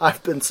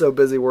I've been so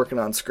busy working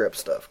on script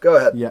stuff. Go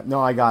ahead. Yeah, no,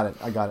 I got it.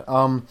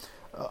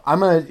 I'm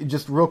going to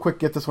just real quick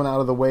get this one out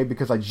of the way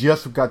because I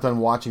just got done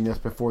watching this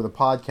before the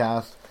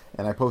podcast,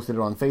 and I posted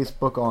it on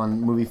Facebook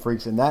on Movie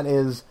Freaks, and that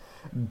is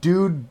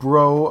Dude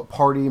Bro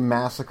Party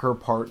Massacre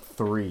Part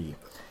 3.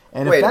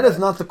 And if that is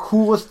not the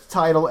coolest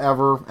title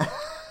ever...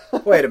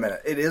 Wait a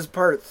minute. It's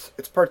part 3?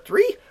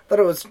 I thought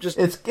it was just...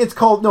 It's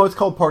called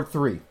Part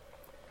 3.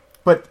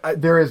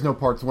 But there is no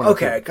parts 1 and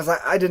 2. Okay, because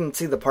I didn't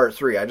see the Part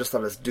 3. I just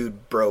thought it was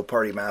Dude Bro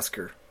Party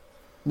Massacre.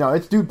 No,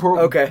 it's Dude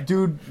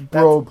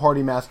Bro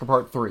Party Massacre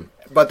Part 3.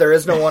 But there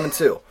is no 1 and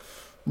 2.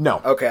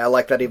 No. Okay, I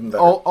like that even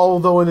better.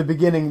 Although in the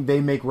beginning they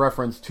make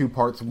reference to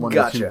parts 1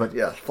 and 2. But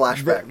yeah,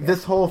 flashback.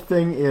 This whole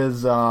thing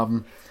is...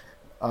 there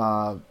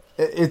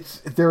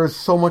is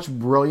so much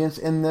brilliance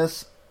in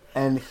this,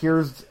 and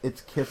here's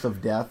its kiss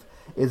of death.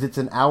 It's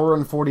an hour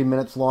and 40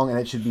 minutes long, and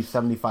it should be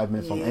 75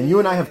 minutes long. And you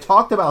and I have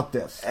talked about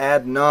this.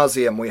 Ad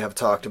nauseum, we have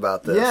talked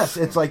about this. Yes,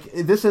 it's like,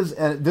 this is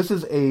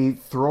a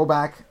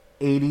throwback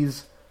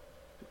 80s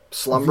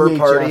Slumber VHS.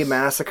 Party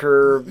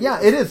Massacre.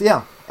 Yeah, it is,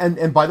 yeah.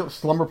 And by the way,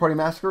 Slumber Party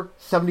Massacre,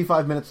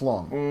 75 minutes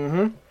long.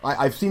 Mm-hmm.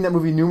 I've seen that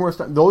movie numerous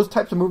times. Those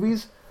types of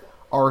movies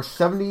are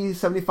 70,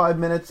 75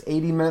 minutes,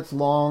 80 minutes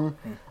long.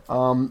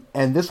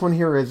 And this one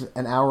here is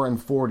an hour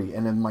and 40.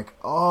 And I'm like,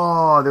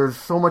 there's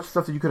so much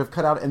stuff that you could have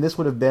cut out, and this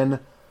would have been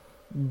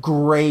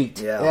great.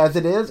 Yeah. As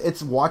it is,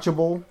 it's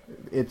watchable.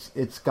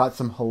 It's got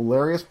some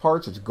hilarious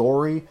parts. It's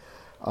gory.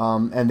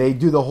 And they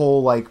do the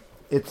whole, like,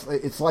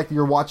 it's like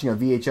you're watching a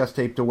VHS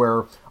tape to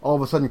where all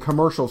of a sudden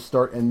commercials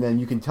start, and then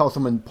you can tell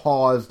someone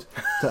paused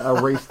to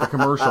erase the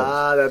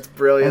commercials. That's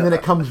brilliant. And then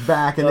it comes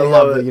back, and they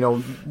have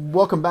the,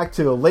 welcome back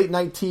to late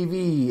night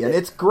TV, and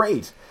it's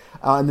great.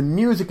 And the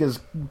music is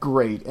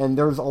great, and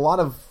there's a lot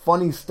of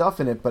funny stuff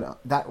in it, but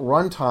that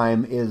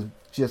runtime is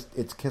just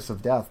its kiss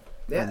of death.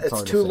 Yeah,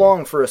 it's too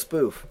long for a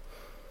spoof.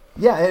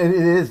 Yeah, it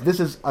is.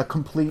 This is a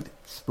complete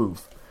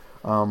spoof.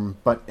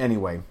 But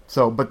anyway,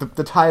 but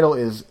the title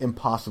is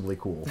impossibly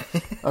cool.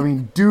 I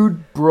mean,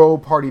 Dude Bro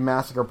Party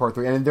Massacre Part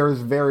 3, and there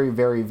is very,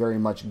 very, very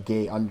much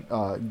gay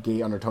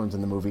undertones in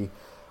the movie,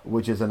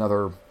 which is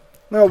another...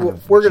 No,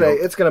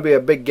 it's gonna be a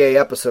big gay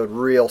episode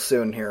real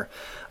soon here.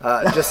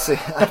 I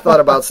thought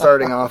about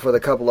starting off with a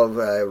couple of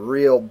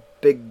real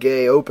big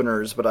gay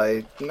openers, but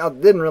I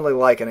didn't really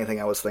like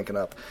anything I was thinking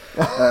up.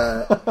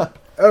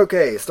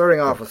 Okay,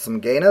 starting off with some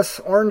gayness.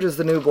 Orange is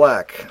the New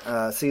Black,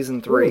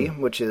 Season 3,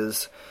 which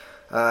is...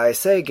 I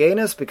say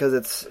gayness because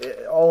it's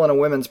all in a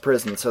women's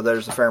prison, so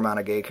there's a fair amount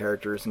of gay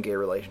characters and gay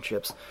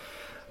relationships.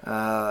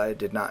 I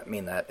did not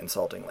mean that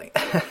insultingly.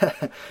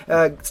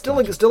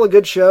 Still a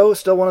good show.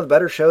 Still one of the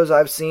better shows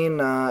I've seen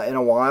in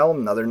a while.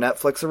 Another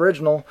Netflix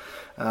original.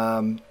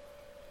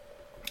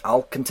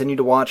 I'll continue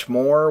to watch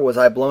more. Was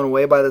I blown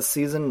away by this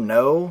season?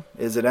 No.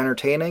 Is it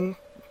entertaining?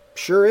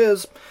 Sure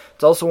is.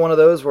 It's also one of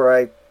those where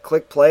I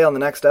click play on the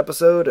next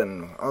episode,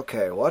 and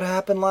okay, what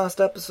happened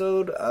last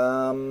episode?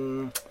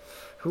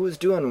 Who was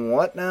doing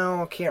what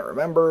now? Can't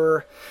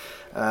remember.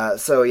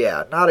 So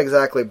yeah, not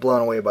exactly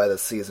blown away by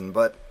this season,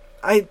 but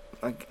I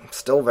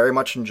still very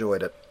much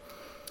enjoyed it.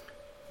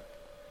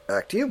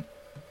 Back to you.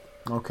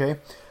 Okay.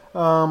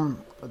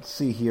 Let's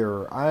see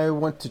here. I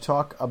want to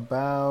talk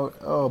about...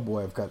 Oh,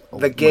 boy, I've got...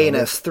 The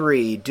Gayness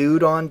 3.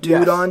 Dude on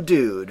dude on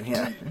dude.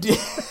 Yeah.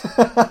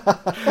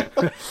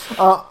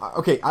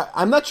 Okay,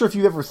 I'm not sure if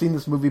you've ever seen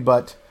this movie,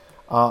 but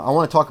I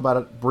want to talk about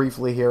it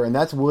briefly here, and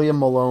that's William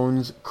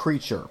Malone's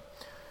Creature.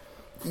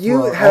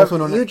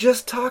 You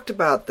just talked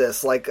about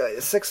this like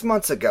 6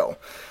 months ago.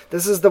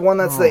 This is the one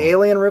that's the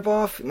Alien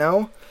ripoff?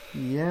 No?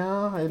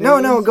 Yeah.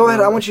 No, go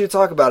ahead. I want you to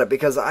talk about it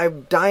because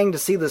I'm dying to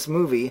see this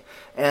movie,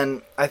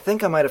 and I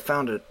think I might have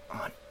found it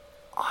on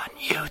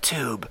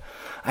YouTube.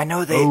 I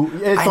know they.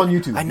 It's on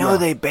YouTube. I know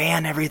they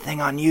ban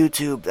everything on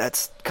YouTube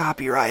that's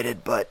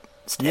copyrighted, but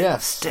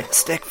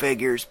stick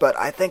figures. But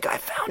I think I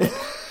found it.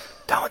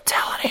 Don't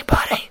tell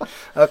anybody.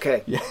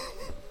 Okay. Yeah.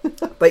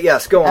 But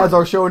yes, go on. As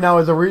our show now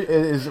is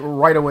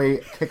right away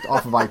kicked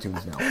off of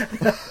iTunes now.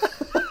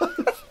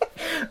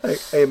 I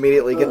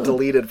immediately get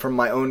deleted from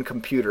my own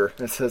computer.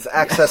 It says,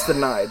 access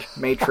denied,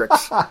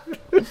 Matrix.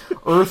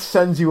 Earth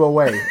sends you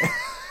away.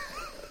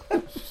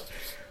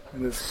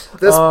 This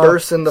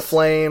bursts into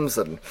flames,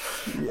 and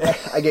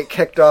I get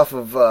kicked off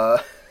of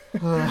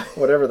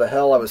whatever the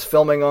hell I was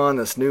filming on,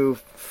 this new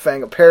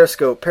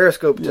Periscope.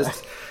 Periscope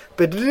just...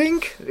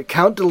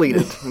 Account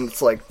deleted. And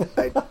it's like,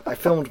 I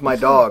filmed my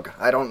dog.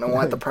 I don't know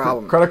what the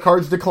problem. Credit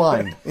cards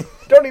declined.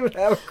 Don't even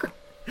have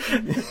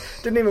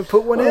didn't even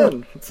put one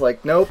in. It's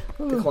like, nope,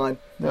 decline.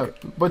 No,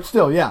 okay. But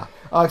still, yeah.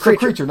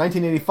 Creature,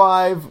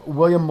 1985.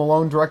 William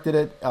Malone directed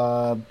it.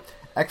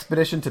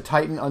 Expedition to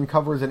Titan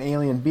uncovers an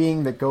alien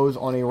being that goes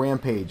on a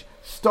rampage.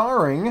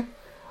 Starring,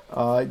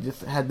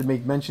 just had to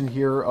make mention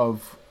here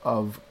of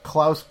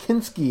Klaus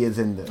Kinski is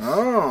in this.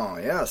 Oh,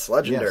 yes,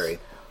 legendary. Yes.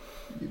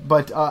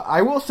 But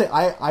I will say,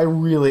 I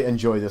really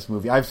enjoy this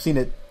movie. I've seen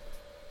it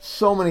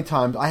so many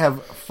times. I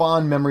have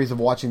fond memories of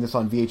watching this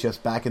on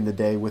VHS back in the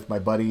day with my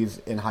buddies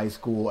in high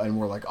school, and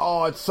we're like,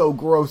 oh, it's so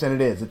gross, and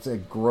it is. It's a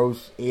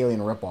gross alien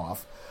ripoff.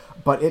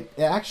 But it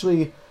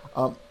actually,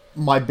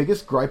 my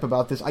biggest gripe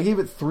about this, I gave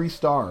it 3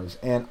 stars,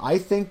 and I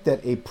think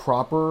that a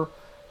proper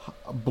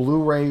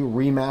Blu-ray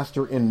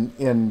remaster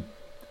in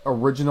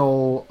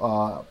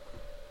original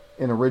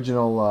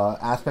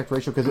aspect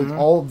ratio, because it's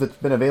all that's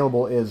been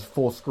available is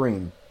full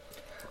screen.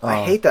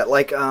 I hate that.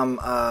 Like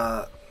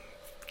the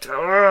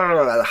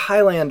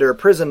Highlander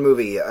prison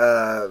movie,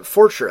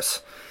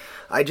 Fortress.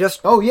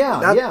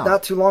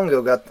 Not too long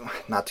ago,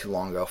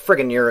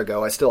 friggin' year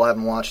ago. I still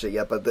haven't watched it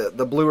yet, but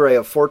the Blu-ray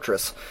of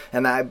Fortress,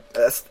 and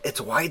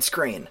it's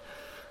widescreen.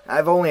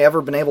 I've only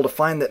ever been able to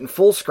find that in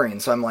full screen,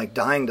 so I'm like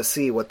dying to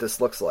see what this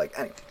looks like.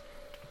 Anyway.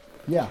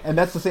 Yeah, and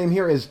that's the same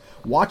here. Is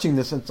watching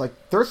this, and it's like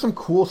there's some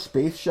cool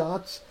space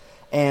shots,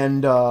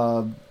 and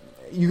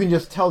you can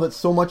just tell that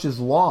so much is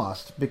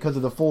lost because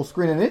of the full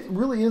screen, and it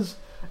really is.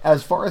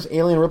 As far as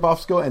alien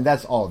ripoffs go, and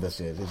that's all this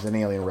is an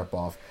alien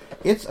ripoff.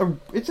 It's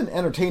an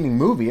entertaining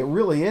movie. It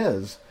really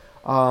is.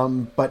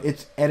 But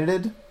it's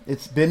edited.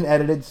 It's been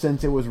edited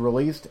since it was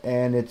released,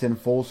 and it's in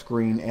full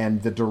screen.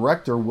 And the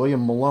director,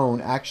 William Malone,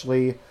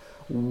 actually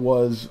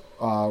was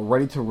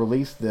ready to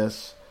release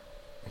this.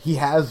 He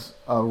has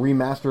a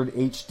remastered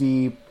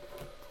HD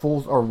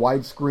full or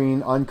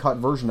widescreen uncut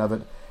version of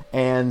it.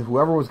 And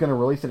whoever was going to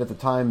release it at the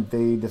time,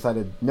 they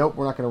decided, nope,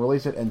 we're not going to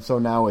release it. And so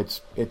now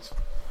it's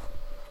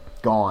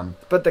gone.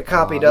 But the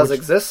copy does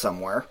exist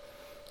somewhere.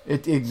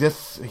 It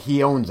exists.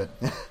 He owns it.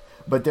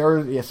 But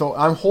so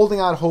I'm holding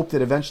out hope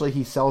that eventually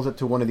he sells it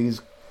to one of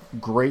these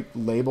great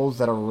labels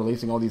that are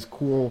releasing all these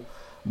cool,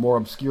 more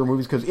obscure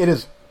movies, because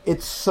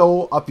it's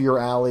so up your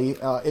alley.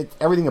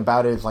 Everything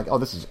about it is like, oh,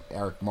 this is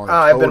Eric Martin.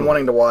 I've been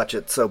wanting to watch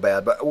it so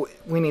bad, but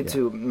we need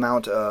to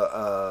mount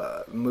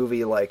a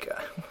movie like,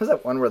 what was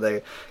that one where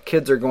the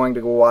kids are going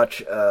to go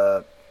watch,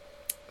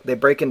 they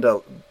break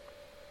into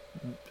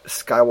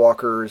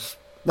Skywalker's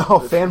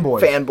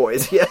Fanboys.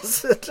 Fanboys,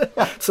 yes.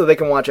 So they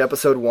can watch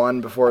episode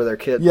 1 before their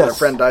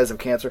friend dies of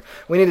cancer.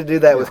 We need to do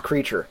that with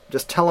Creature.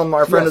 Just tell them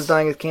our friend is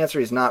dying of cancer.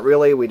 He's not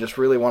really. We just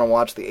really want to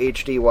watch the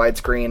HD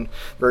widescreen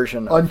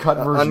version,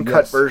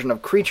 uncut version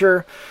of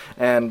Creature.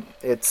 And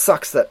it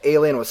sucks that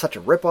Alien was such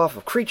a ripoff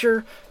of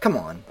Creature. Come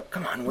on,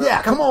 Will.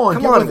 Yeah, come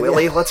on,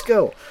 Willie. Let's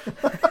go.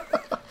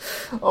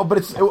 Oh,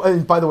 but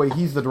and by the way,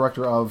 he's the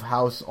director of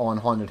House on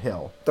Haunted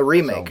Hill, the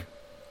remake.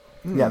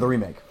 So, yeah, the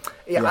remake.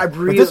 Yeah,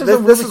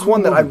 this is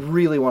one that I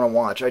really want to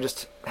watch. I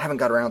just haven't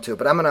got around to it,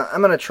 but I'm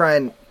gonna try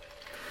and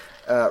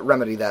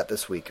remedy that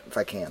this week if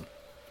I can.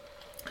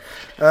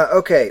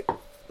 Okay,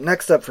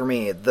 next up for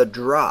me, The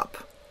Drop.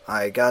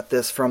 I got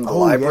this from the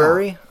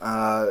library.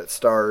 Yeah. It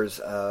stars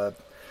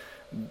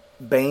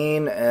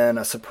Bane and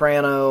a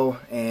soprano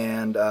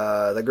and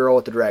the girl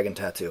with the dragon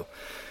tattoo.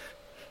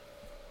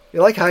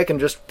 You like how I can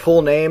just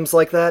pull names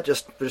like that,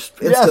 just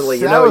instantly?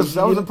 Yes,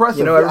 that was impressive.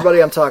 You know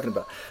everybody I'm talking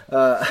about.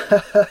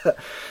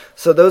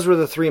 So those were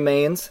the three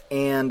mains,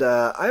 and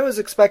I was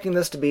expecting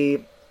this to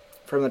be,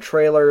 from the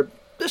trailer,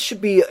 this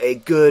should be a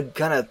good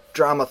kind of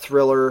drama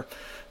thriller,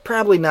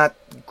 probably not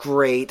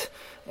great,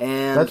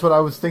 and that's what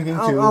I was thinking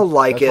too. I'll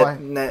like that's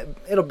it.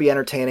 It'll be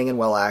entertaining and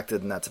well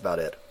acted, and that's about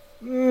it.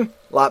 A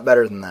lot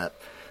better than that.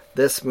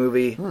 This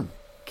movie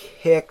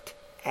kicked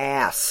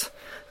ass.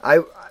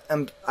 I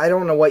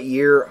don't know what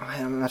year.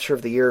 I'm not sure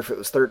if it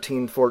was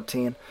 13,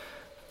 14,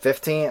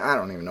 15. I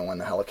don't even know when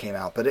the hell it came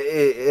out, but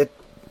it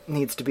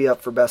needs to be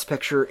up for Best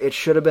Picture. It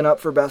should have been up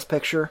for Best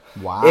Picture.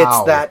 Wow.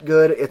 It's that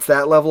good. It's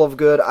that level of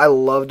good. I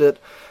loved it.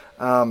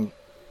 I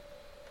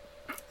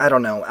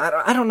don't know.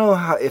 I don't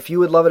know if you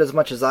would love it as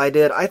much as I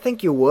did. I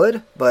think you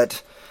would,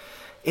 but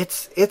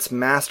it's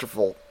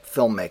masterful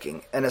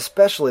filmmaking, and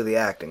especially the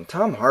acting.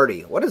 Tom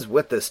Hardy, what is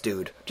with this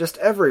dude? Just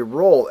every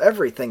role,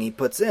 everything he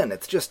puts in,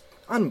 it's just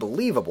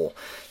unbelievable.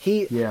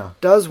 He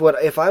does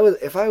what if I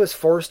was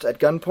forced at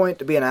gunpoint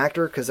to be an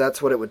actor, because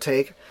that's what it would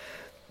take.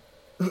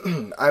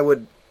 I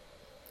would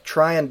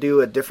try and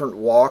do a different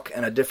walk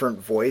and a different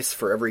voice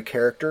for every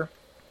character,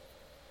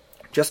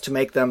 just to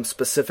make them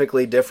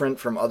specifically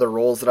different from other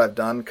roles that I've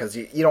done, because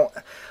you don't,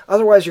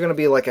 otherwise you're going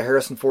to be like a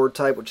Harrison Ford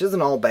type, which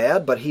isn't all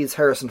bad, but he's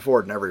Harrison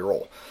Ford in every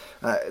role.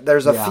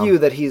 There's a few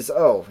that he's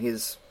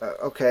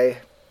okay.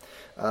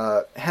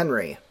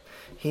 Henry,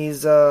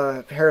 he's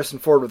Harrison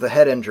Ford with a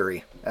head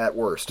injury at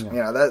worst. You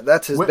know,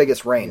 that's his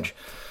biggest range.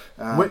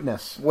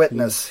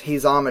 Witness,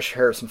 he's Amish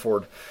Harrison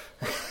Ford.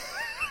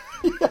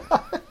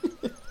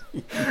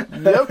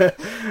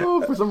 Yep.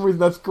 Oh, for some reason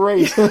that's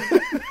great.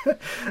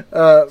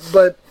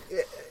 But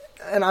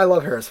and I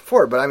love Harrison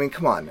Ford, but I mean,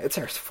 come on, it's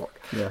Harrison Ford.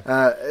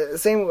 Yeah.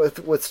 Same with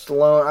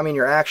Stallone. I mean,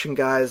 your action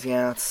guys,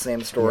 it's the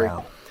same story.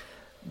 Yeah.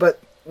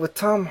 But with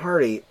Tom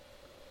Hardy,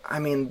 I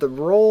mean, the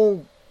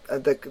role,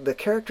 the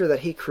character that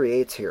he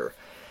creates here,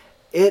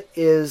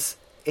 it's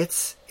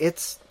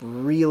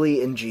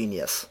really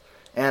ingenious.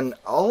 And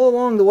all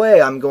along the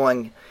way, I'm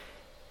going,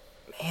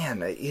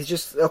 man, he's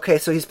just okay.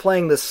 So he's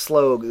playing this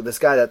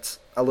guy that's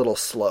a little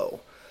slow,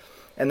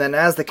 and then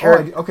as the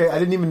character, I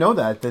didn't even know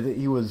that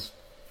he was.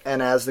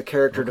 And as the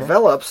character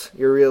develops,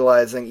 you're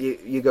realizing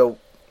you go,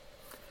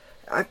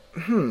 I'm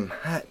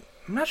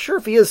not sure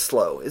if he is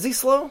slow. Is he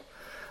slow?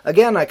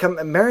 Again,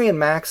 Marion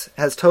Max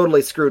has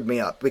totally screwed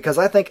me up, because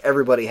I think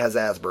everybody has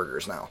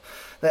Asperger's now.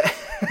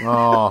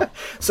 Oh.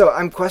 So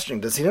I'm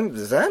questioning, is he have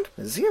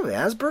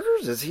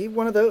Asperger's? Is he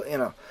one of those?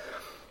 I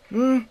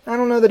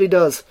don't know that he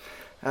does.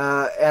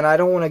 And I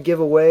don't want to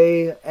give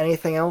away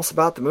anything else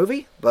about the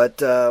movie,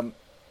 but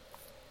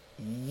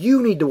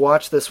you need to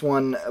watch this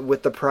one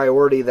with the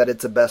priority that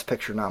it's a Best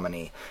Picture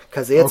nominee,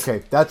 because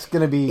that's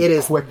going to be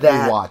quickly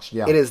watched.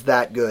 Yeah, it is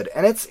that good,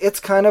 and it's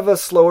kind of a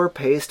slower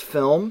paced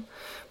film,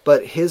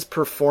 but his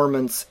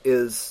performance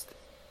it's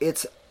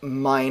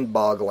mind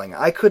boggling.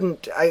 I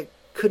couldn't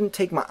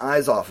take my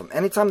eyes off him.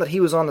 Anytime that he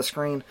was on the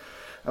screen,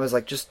 I was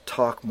like, just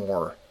talk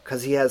more,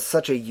 because he has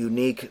such a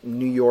unique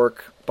New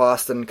York,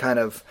 Boston kind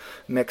of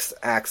mixed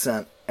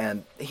accent,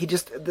 and he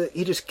just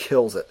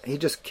kills it. He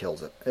just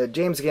kills it.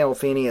 James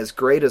Gandolfini is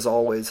great as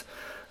always,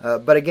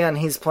 but again,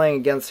 he's playing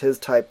against his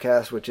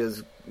typecast, which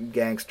is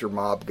gangster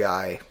mob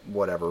guy,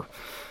 whatever.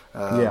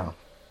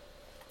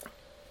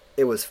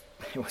 It was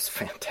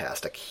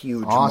fantastic.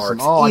 Huge awesome.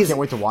 marks. Oh, easy, I can't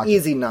wait to watch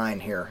easy 9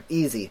 here.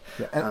 Easy.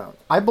 Yeah, and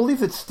I believe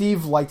that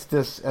Steve liked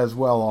this as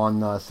well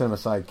on Cinema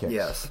Sidekicks.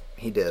 Yes,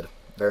 he did.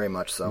 Very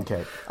much so.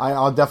 Okay.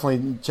 I'll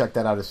definitely check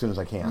that out as soon as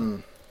I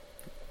can.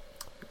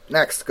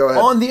 Next, go ahead.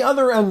 On the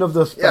other end of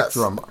the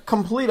spectrum,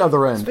 complete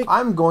other end,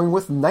 I'm going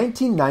with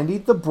 1990,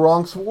 The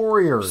Bronx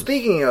Warriors.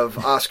 Speaking of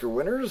Oscar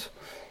winners.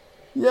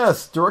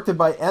 Yes, directed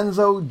by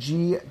Enzo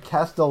G.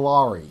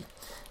 Castellari.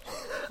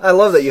 I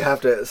love that you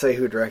have to say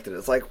who directed it.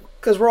 It's like,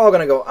 because we're all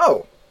going to go,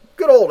 oh,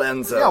 good old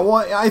Enzo. Yeah, well,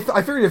 I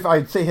figured if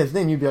I'd say his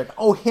name, you'd be like,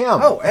 oh, him.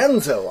 Oh,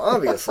 Enzo,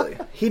 obviously.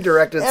 He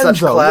directed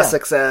such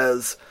classics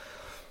as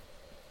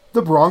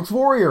The Bronx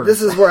Warriors.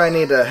 This is where I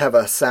need to have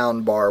a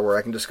sound bar where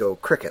I can just go,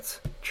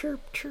 crickets. Chirp,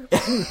 chirp.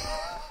 Yes,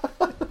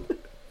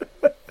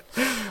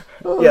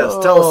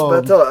 tell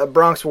us,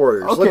 Bronx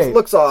Warriors. Okay,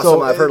 looks awesome.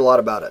 So I've heard a lot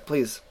about it.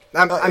 Please.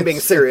 I'm being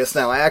serious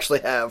now. I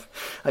actually have.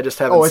 I just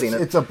haven't seen it.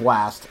 It's a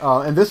blast.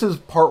 And this is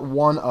part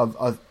one of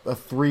a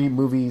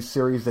 3-movie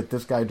series that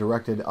this guy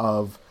directed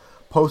of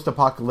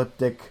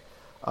post-apocalyptic,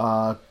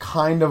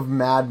 kind of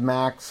Mad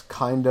Max,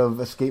 kind of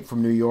Escape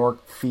from New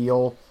York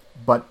feel,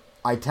 but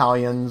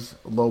Italians,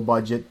 low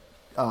budget,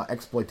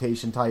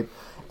 exploitation type.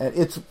 And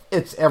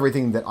it's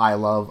everything that I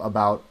love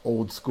about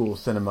old school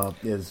cinema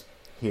is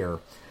here.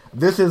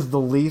 This is the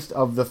least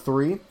of the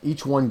 3.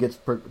 Each one gets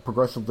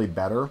progressively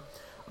better.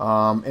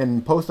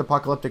 In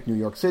post-apocalyptic New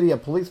York City, a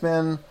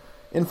policeman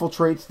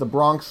infiltrates the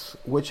Bronx,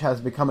 which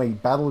has become a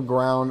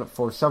battleground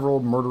for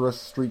several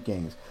murderous street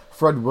gangs.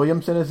 Fred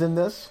Williamson is in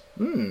this.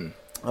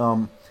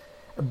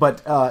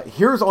 But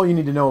here's all you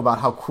need to know about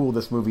how cool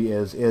this movie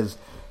is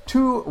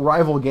 2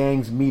 rival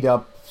gangs meet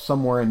up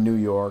somewhere in New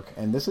York,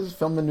 and this is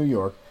filmed in New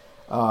York.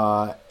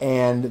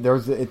 And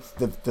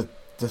the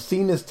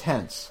scene is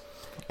tense,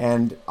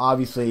 and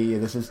obviously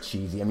this is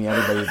cheesy. I mean,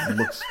 everybody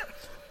looks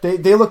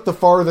They look the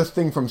farthest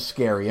thing from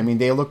scary. I mean,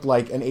 they look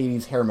like an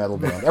 80s hair metal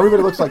band.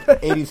 Everybody looks like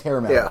 80s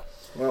hair metal. Yeah.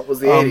 Well, it was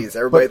the 80s.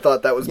 Everybody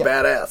thought that was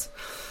badass.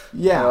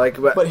 Yeah.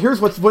 But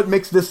here's what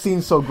makes this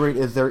scene so great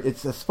is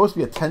it's supposed to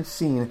be a tense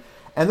scene,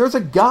 and there's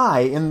a guy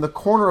in the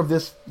corner of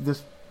this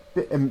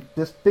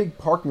big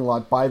parking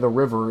lot by the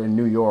river in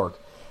New York,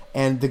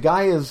 and the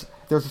guy there's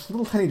this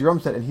little tiny drum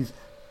set, and he's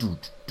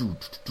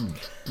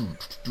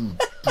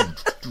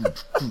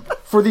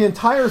for the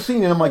entire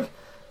scene, and I'm like,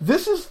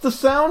 this is the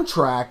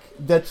soundtrack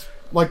that's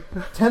like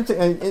tense,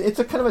 and it's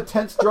a kind of a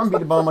tense drum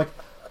beat, but I'm like,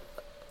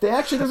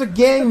 there's a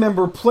gang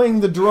member playing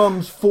the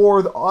drums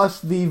for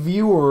us, the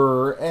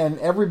viewer, and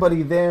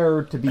everybody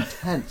there to be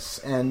tense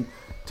and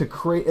to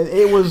create.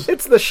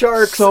 It's the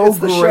Sharks. So it's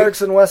the great.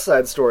 Sharks in West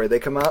Side Story. They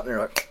come out and they're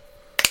like,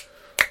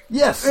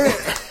 yes,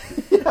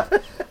 yeah.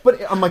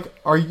 But I'm like,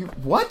 are you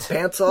what?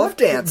 Pants off,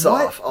 dance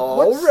off.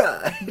 All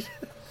right.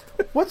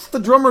 What's the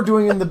drummer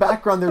doing in the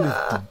background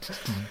there?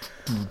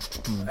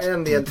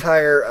 And the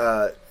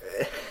entire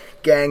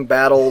gang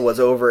battle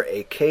was over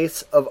a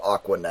case of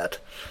Aquanet.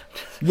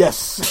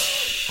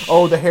 Yes.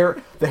 Oh, the hair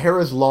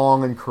is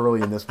long and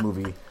curly in this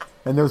movie,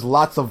 and there's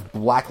lots of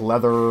black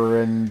leather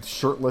and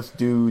shirtless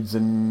dudes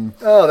and.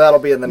 Oh, that'll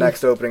be in the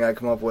next opening I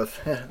come up with.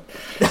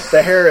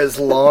 The hair is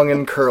long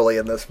and curly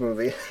in this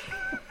movie.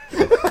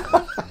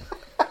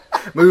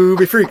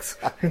 Movie freaks.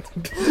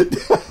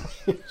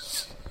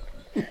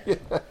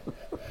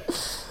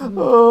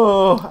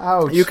 Oh,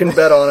 ouch! You can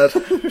bet on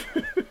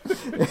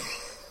it.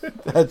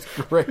 That's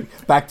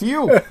great. Back to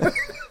you.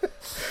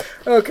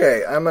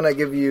 Okay, I'm going to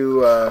give you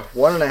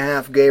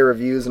 1.5 gay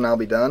reviews and I'll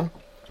be done.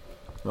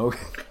 Okay.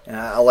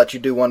 I'll let you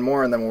do one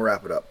more and then we'll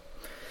wrap it up.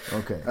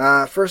 Okay.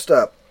 First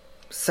up,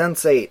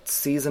 Sense8,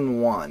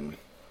 Season 1.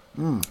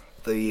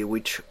 The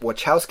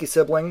Wachowski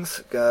siblings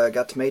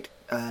got to make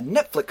a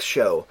Netflix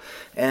show.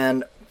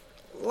 And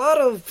a lot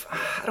of,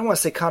 I don't want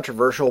to say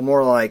controversial,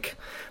 more like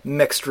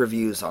mixed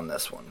reviews on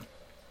this one.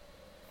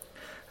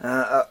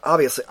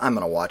 Obviously, I'm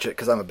going to watch it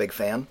because I'm a big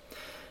fan.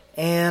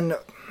 And,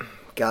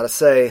 gotta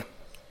say,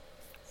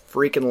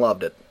 freaking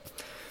loved it.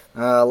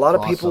 A lot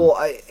of people,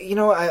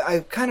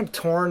 I'm kind of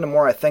torn the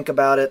more I think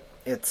about it.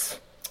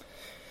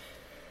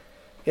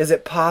 Is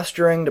it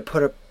posturing to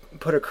put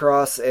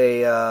across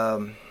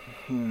an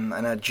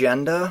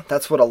agenda?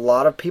 That's what a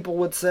lot of people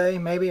would say,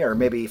 maybe, or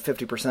maybe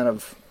 50%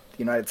 of the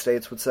United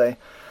States would say.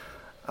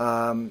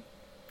 I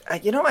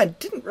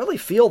didn't really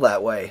feel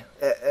that way.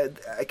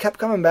 I kept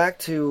coming back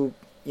to,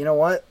 you know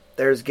what?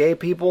 There's gay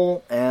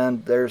people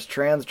and there's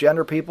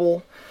transgender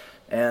people,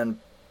 and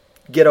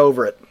get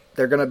over it.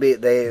 They're going to be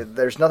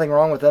there's nothing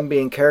wrong with them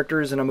being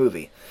characters in a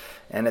movie.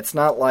 And it's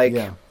not like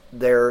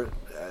they're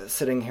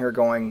sitting here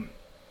going,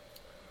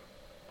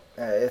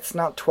 it's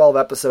not 12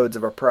 episodes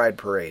of a pride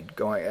parade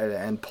going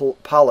and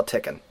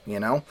politicking, you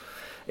know?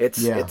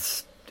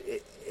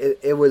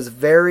 It was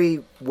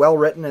very well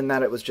written in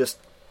that it was just,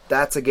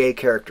 that's a gay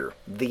character,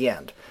 the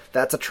end.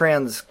 That's a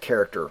trans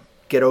character,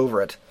 get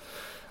over it.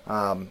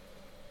 I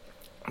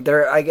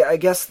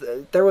guess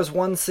there was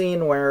one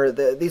scene where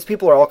these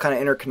people are all kind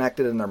of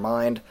interconnected in their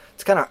mind.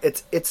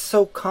 It's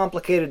so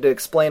complicated to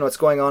explain what's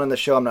going on in the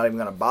show. I'm not even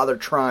going to bother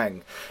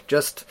trying.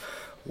 Just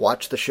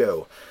watch the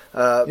show.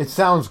 It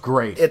sounds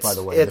great, by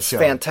the way. It's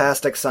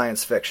fantastic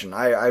science fiction.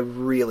 I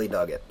really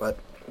dug it. But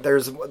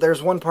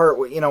there's one part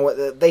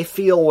where, they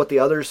feel what the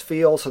others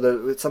feel. So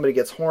that somebody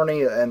gets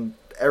horny and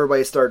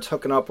everybody starts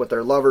hooking up with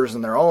their lovers,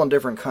 and they're all in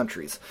different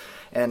countries.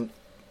 And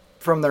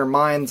from their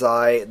mind's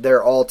eye,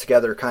 they're all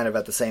together kind of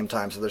at the same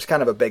time. So there's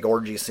kind of a big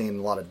orgy scene,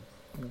 a lot of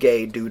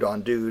gay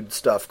dude-on-dude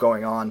stuff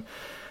going on.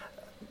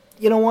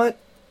 You know what?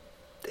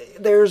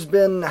 There's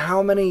been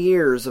how many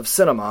years of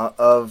cinema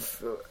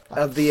of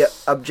the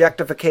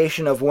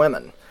objectification of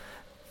women?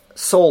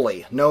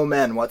 Solely, no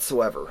men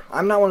whatsoever.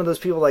 I'm not one of those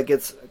people that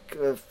gets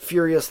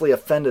furiously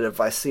offended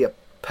if I see a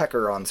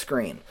pecker on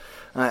screen.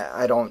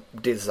 I don't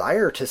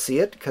desire to see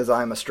it because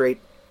I'm a straight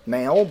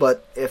male,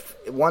 but if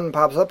one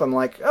pops up, I'm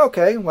like,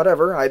 okay,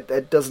 whatever.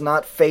 It does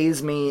not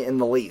faze me in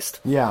the least.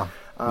 Yeah,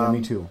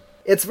 me too.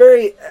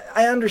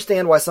 I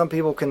understand why some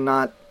people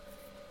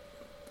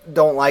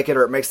don't like it,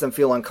 or it makes them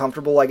feel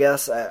uncomfortable, I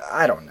guess.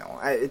 I don't know.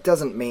 It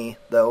doesn't me,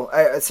 though.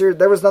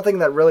 There was nothing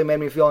that really made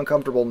me feel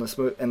uncomfortable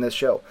in this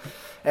show.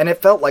 And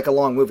it felt like a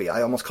long movie.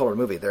 I almost called it a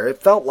movie there.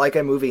 It felt like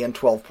a movie in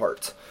 12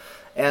 parts.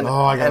 And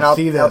I'll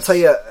see this. I'll tell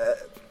you,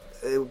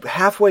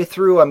 halfway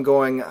through, I'm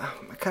going,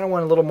 I kind of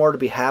want a little more to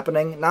be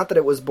happening. Not that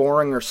it was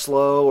boring or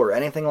slow or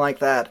anything like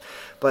that,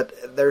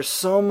 but there's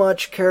so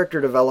much character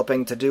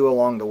developing to do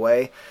along the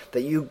way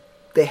that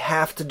they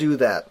have to do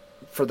that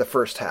for the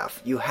first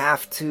half. You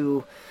have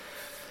to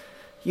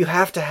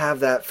have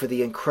that for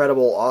the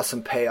incredible,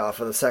 awesome payoff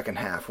of the second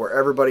half, where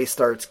everybody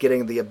starts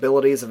getting the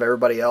abilities of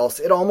everybody else.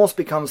 It almost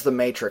becomes the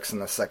Matrix in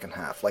the second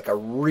half, like a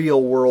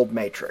real-world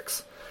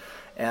Matrix.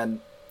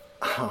 And,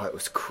 it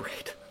was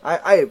great.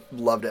 I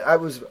loved it. I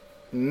was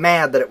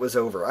mad that it was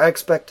over. I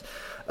expect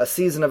a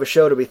season of a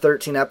show to be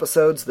 13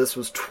 episodes. This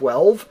was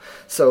 12.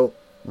 So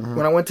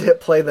when I went to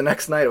hit play the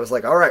next night, it was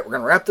like, all right, we're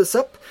going to wrap this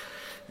up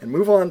and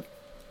move on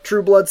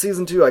True Blood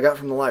Season 2 I got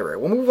from the library.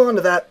 We'll move on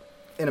to that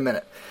in a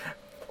minute.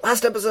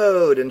 Last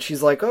episode, and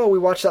she's like, oh, we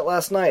watched that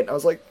last night. And I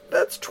was like,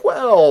 that's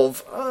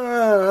 12.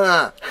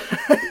 Are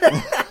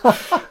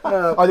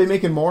they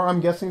making more? I'm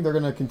guessing they're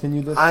going to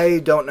continue this? I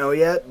don't know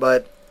yet,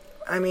 but,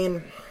 I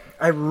mean,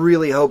 I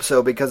really hope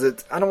so, because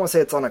it's, I don't want to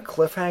say it's on a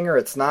cliffhanger.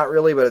 It's not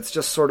really, but it's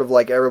just sort of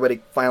like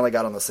everybody finally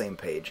got on the same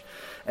page.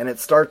 And it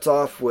starts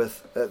off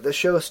with, the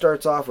show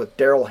starts off with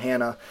Daryl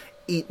Hannah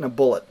eating a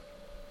bullet.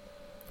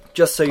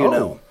 Just so you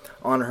know,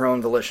 on her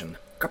own volition.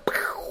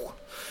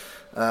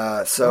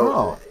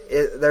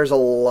 There's a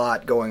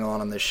lot going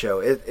on this show.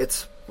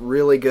 It's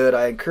really good.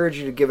 I encourage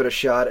you to give it a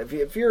shot.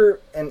 If you're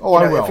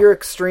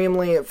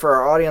extremely, for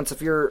our audience,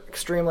 if you're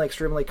extremely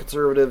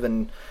conservative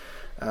and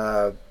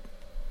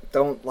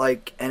don't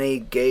like any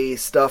gay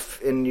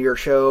stuff in your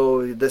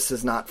show, this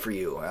is not for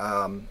you.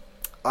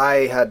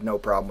 I had no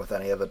problem with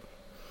any of it.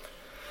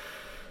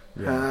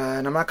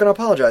 And I'm not going to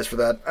apologize for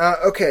that.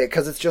 Okay,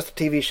 because it's just a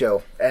TV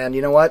show, and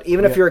you know what?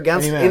 Even if you're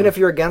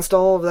against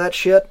all of that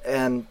shit,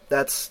 and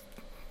that's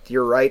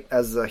your right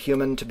as a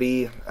human to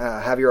be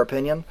have your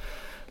opinion.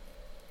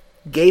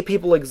 Gay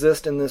people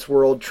exist in this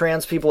world.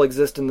 Trans people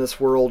exist in this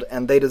world,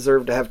 and they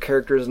deserve to have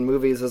characters in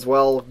movies as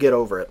well. Get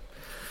over it.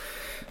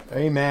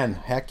 Amen.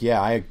 Heck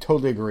yeah, I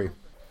totally agree.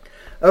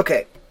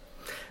 Okay,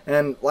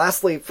 and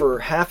lastly, for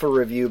half a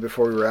review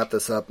before we wrap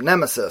this up,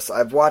 Nemesis.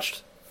 I've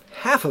watched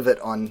half of it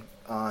on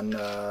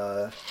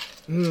the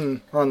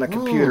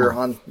computer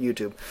on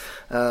YouTube,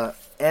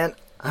 and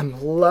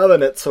I'm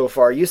loving it so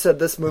far. You said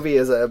this movie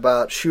is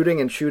about shooting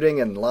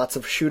and lots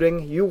of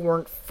shooting. You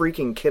weren't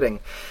freaking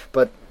kidding,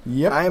 but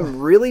I'm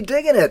really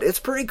digging it. It's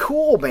pretty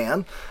cool,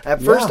 man.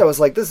 At first I was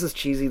like, this is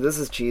cheesy,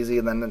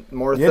 and then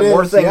more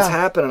things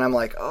happen, and I'm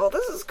like, oh,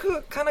 this is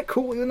kind of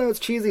cool. Even though it's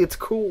cheesy, it's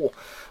cool.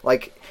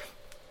 Like,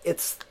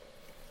 it's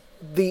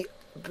the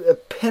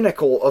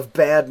pinnacle of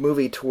bad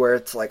movie to where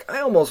it's like I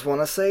almost want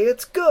to say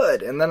it's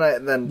good, and then I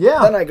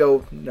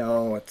go,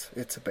 no,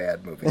 it's a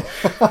bad movie.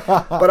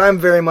 But I'm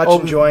very much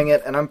enjoying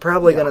it, and I'm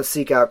probably going to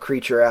seek out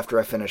Creature after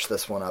I finish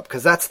this one up,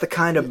 because that's the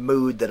kind of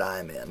mood that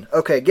I'm in.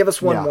 Okay, give us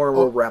one more.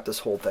 We'll wrap this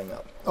whole thing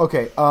up.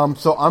 Okay,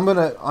 so I'm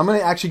gonna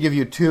actually give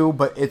you two,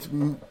 but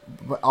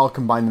I'll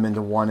combine them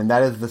into one, and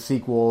that is the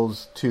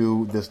sequels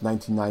to this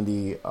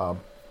 1990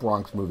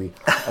 Bronx movie,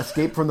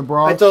 Escape from the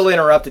Bronx. I totally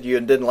interrupted you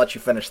and didn't let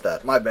you finish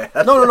that. My bad.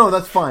 No,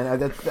 that's fine.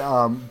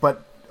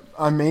 But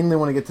I mainly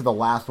want to get to the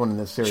last one in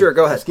this series. Sure,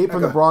 go ahead. Escape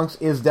from the Bronx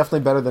is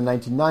definitely better than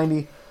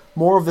 1990.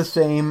 More of the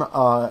same.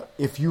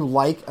 If you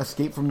like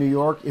Escape from New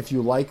York, if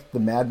you like the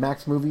Mad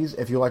Max movies,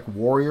 if you like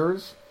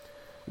Warriors,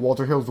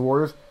 Walter Hill's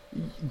Warriors,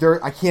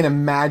 I can't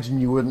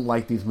imagine you wouldn't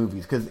like these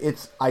movies, because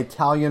it's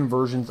Italian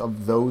versions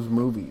of those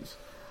movies.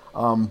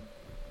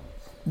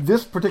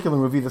 This particular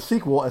movie, the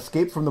sequel,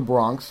 Escape from the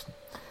Bronx,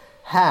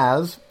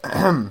 has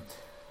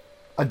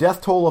a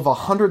death toll of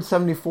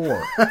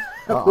 174.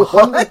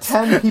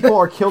 110 people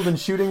are killed in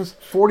shootings,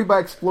 40 by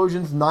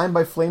explosions, 9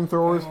 by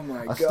flamethrowers,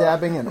 a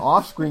stabbing, an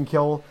off-screen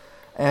kill,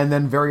 and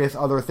then various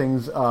other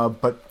things.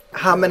 But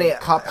how many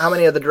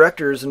of the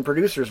directors and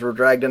producers were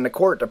dragged into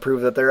court to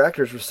prove that their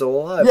actors were still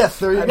alive? Yes,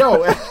 there you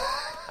go.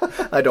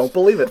 I don't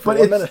believe it for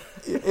 1 minute.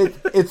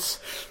 It's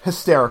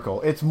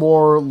hysterical. It's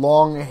more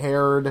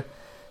long-haired,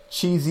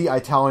 cheesy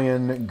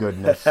Italian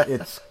goodness.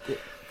 It's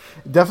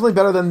definitely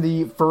better than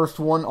the first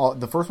one.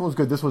 The first one was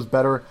good. This was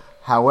better.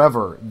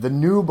 However, The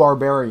New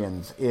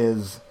Barbarians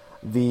is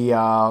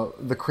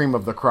the cream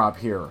of the crop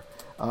here.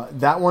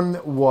 That one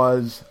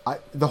was...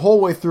 the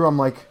whole way through, I'm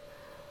like,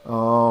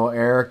 oh,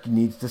 Eric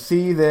needs to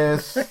see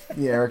this.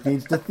 Eric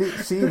needs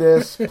to see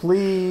this.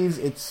 Please.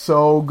 It's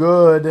so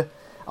good.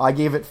 I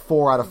gave it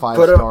 4 out of 5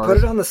 stars. Put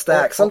it on the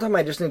stack. Sometime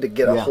I just need to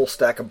get a whole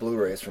stack of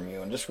Blu-rays from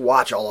you and just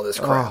watch all of this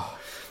crap.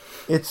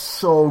 It's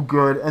so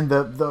good, and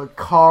the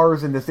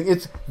cars and this thing.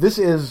 This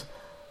is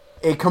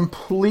a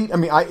complete. I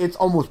mean, it's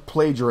almost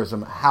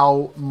plagiarism.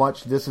 How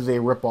much this is a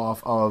ripoff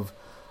of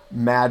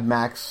Mad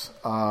Max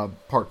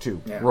Part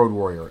 2, Road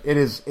Warrior.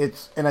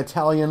 It's an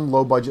Italian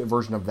low budget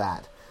version of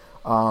that,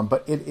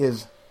 but it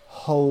is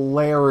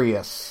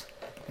hilarious.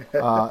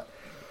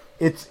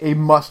 It's a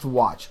must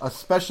watch,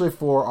 especially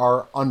for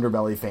our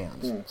Underbelly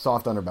fans,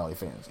 soft Underbelly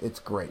fans. It's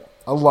great.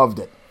 I loved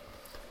it.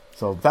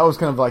 So that was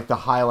kind of like the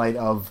highlight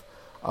of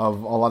a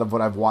lot of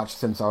what I've watched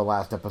since our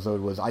last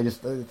episode. Was I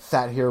just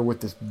sat here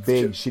with this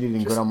big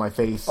shit-eating grin on my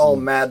face. All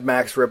Mad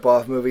Max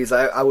rip-off movies.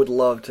 I would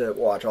love to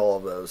watch all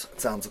of those. It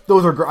sounds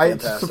those are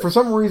great. So for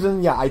some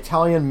reason,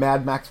 Italian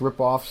Mad Max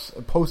rip-offs,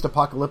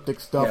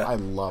 post-apocalyptic stuff. I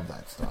love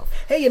that stuff.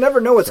 Hey, you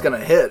never know what's going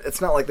to hit. It's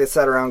not like they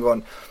sat around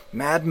going,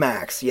 Mad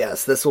Max,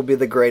 yes, this will be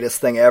the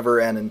greatest thing ever.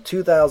 And in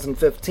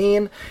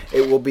 2015,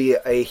 it will be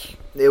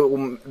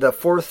the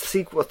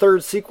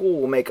third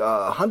sequel will make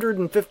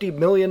 $150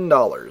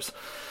 million.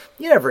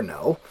 You never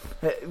know.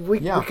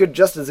 We could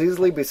just as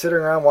easily be sitting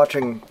around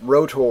watching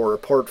Rotor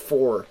Part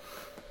 4.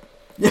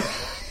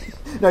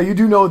 Now, you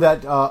do know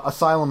that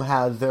Asylum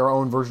has their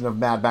own version of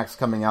Mad Max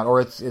coming out, or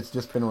it's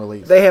just been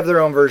released. They have their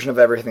own version of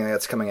everything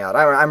that's coming out.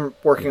 I'm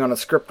working on a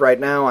script right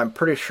now. I'm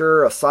pretty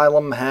sure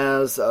Asylum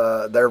has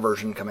their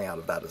version coming out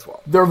of that as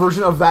well. Their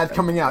version of that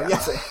coming out,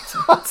 yes.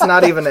 It's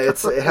not even. It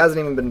hasn't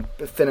even been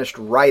finished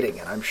writing,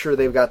 and I'm sure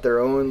they've got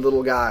their own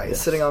little guy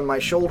sitting on my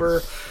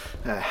shoulder,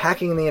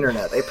 hacking the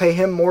internet. They pay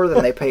him more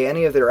than they pay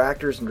any of their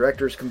actors and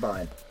directors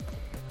combined.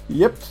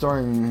 Yep,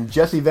 starring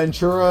Jesse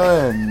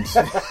Ventura and...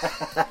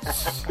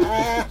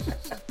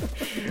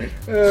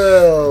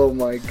 Oh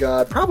my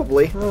God!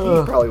 Probably, he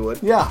probably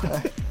would.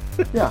 Yeah,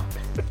 yeah.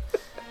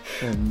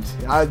 And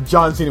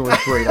John Cena was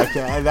great.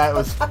 That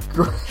was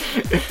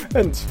great.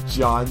 And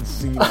John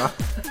Cena.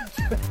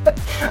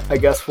 I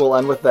guess we'll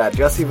end with that.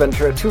 Jesse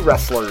Ventura, 2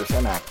 wrestlers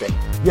and acting.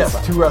 Yes,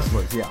 2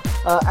 wrestlers, yeah.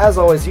 As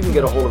always, you can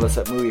get a hold of us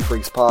at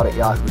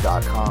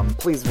moviefreakspod@yahoo.com.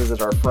 Please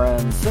visit our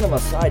friends Cinema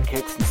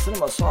Sidekicks and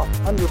Cinema Soft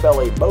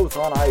Underbelly, both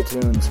on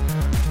iTunes.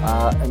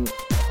 And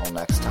until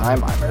next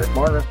time, I'm Eric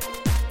Marner.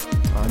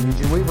 I'm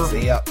Eugene Weaver.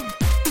 See ya.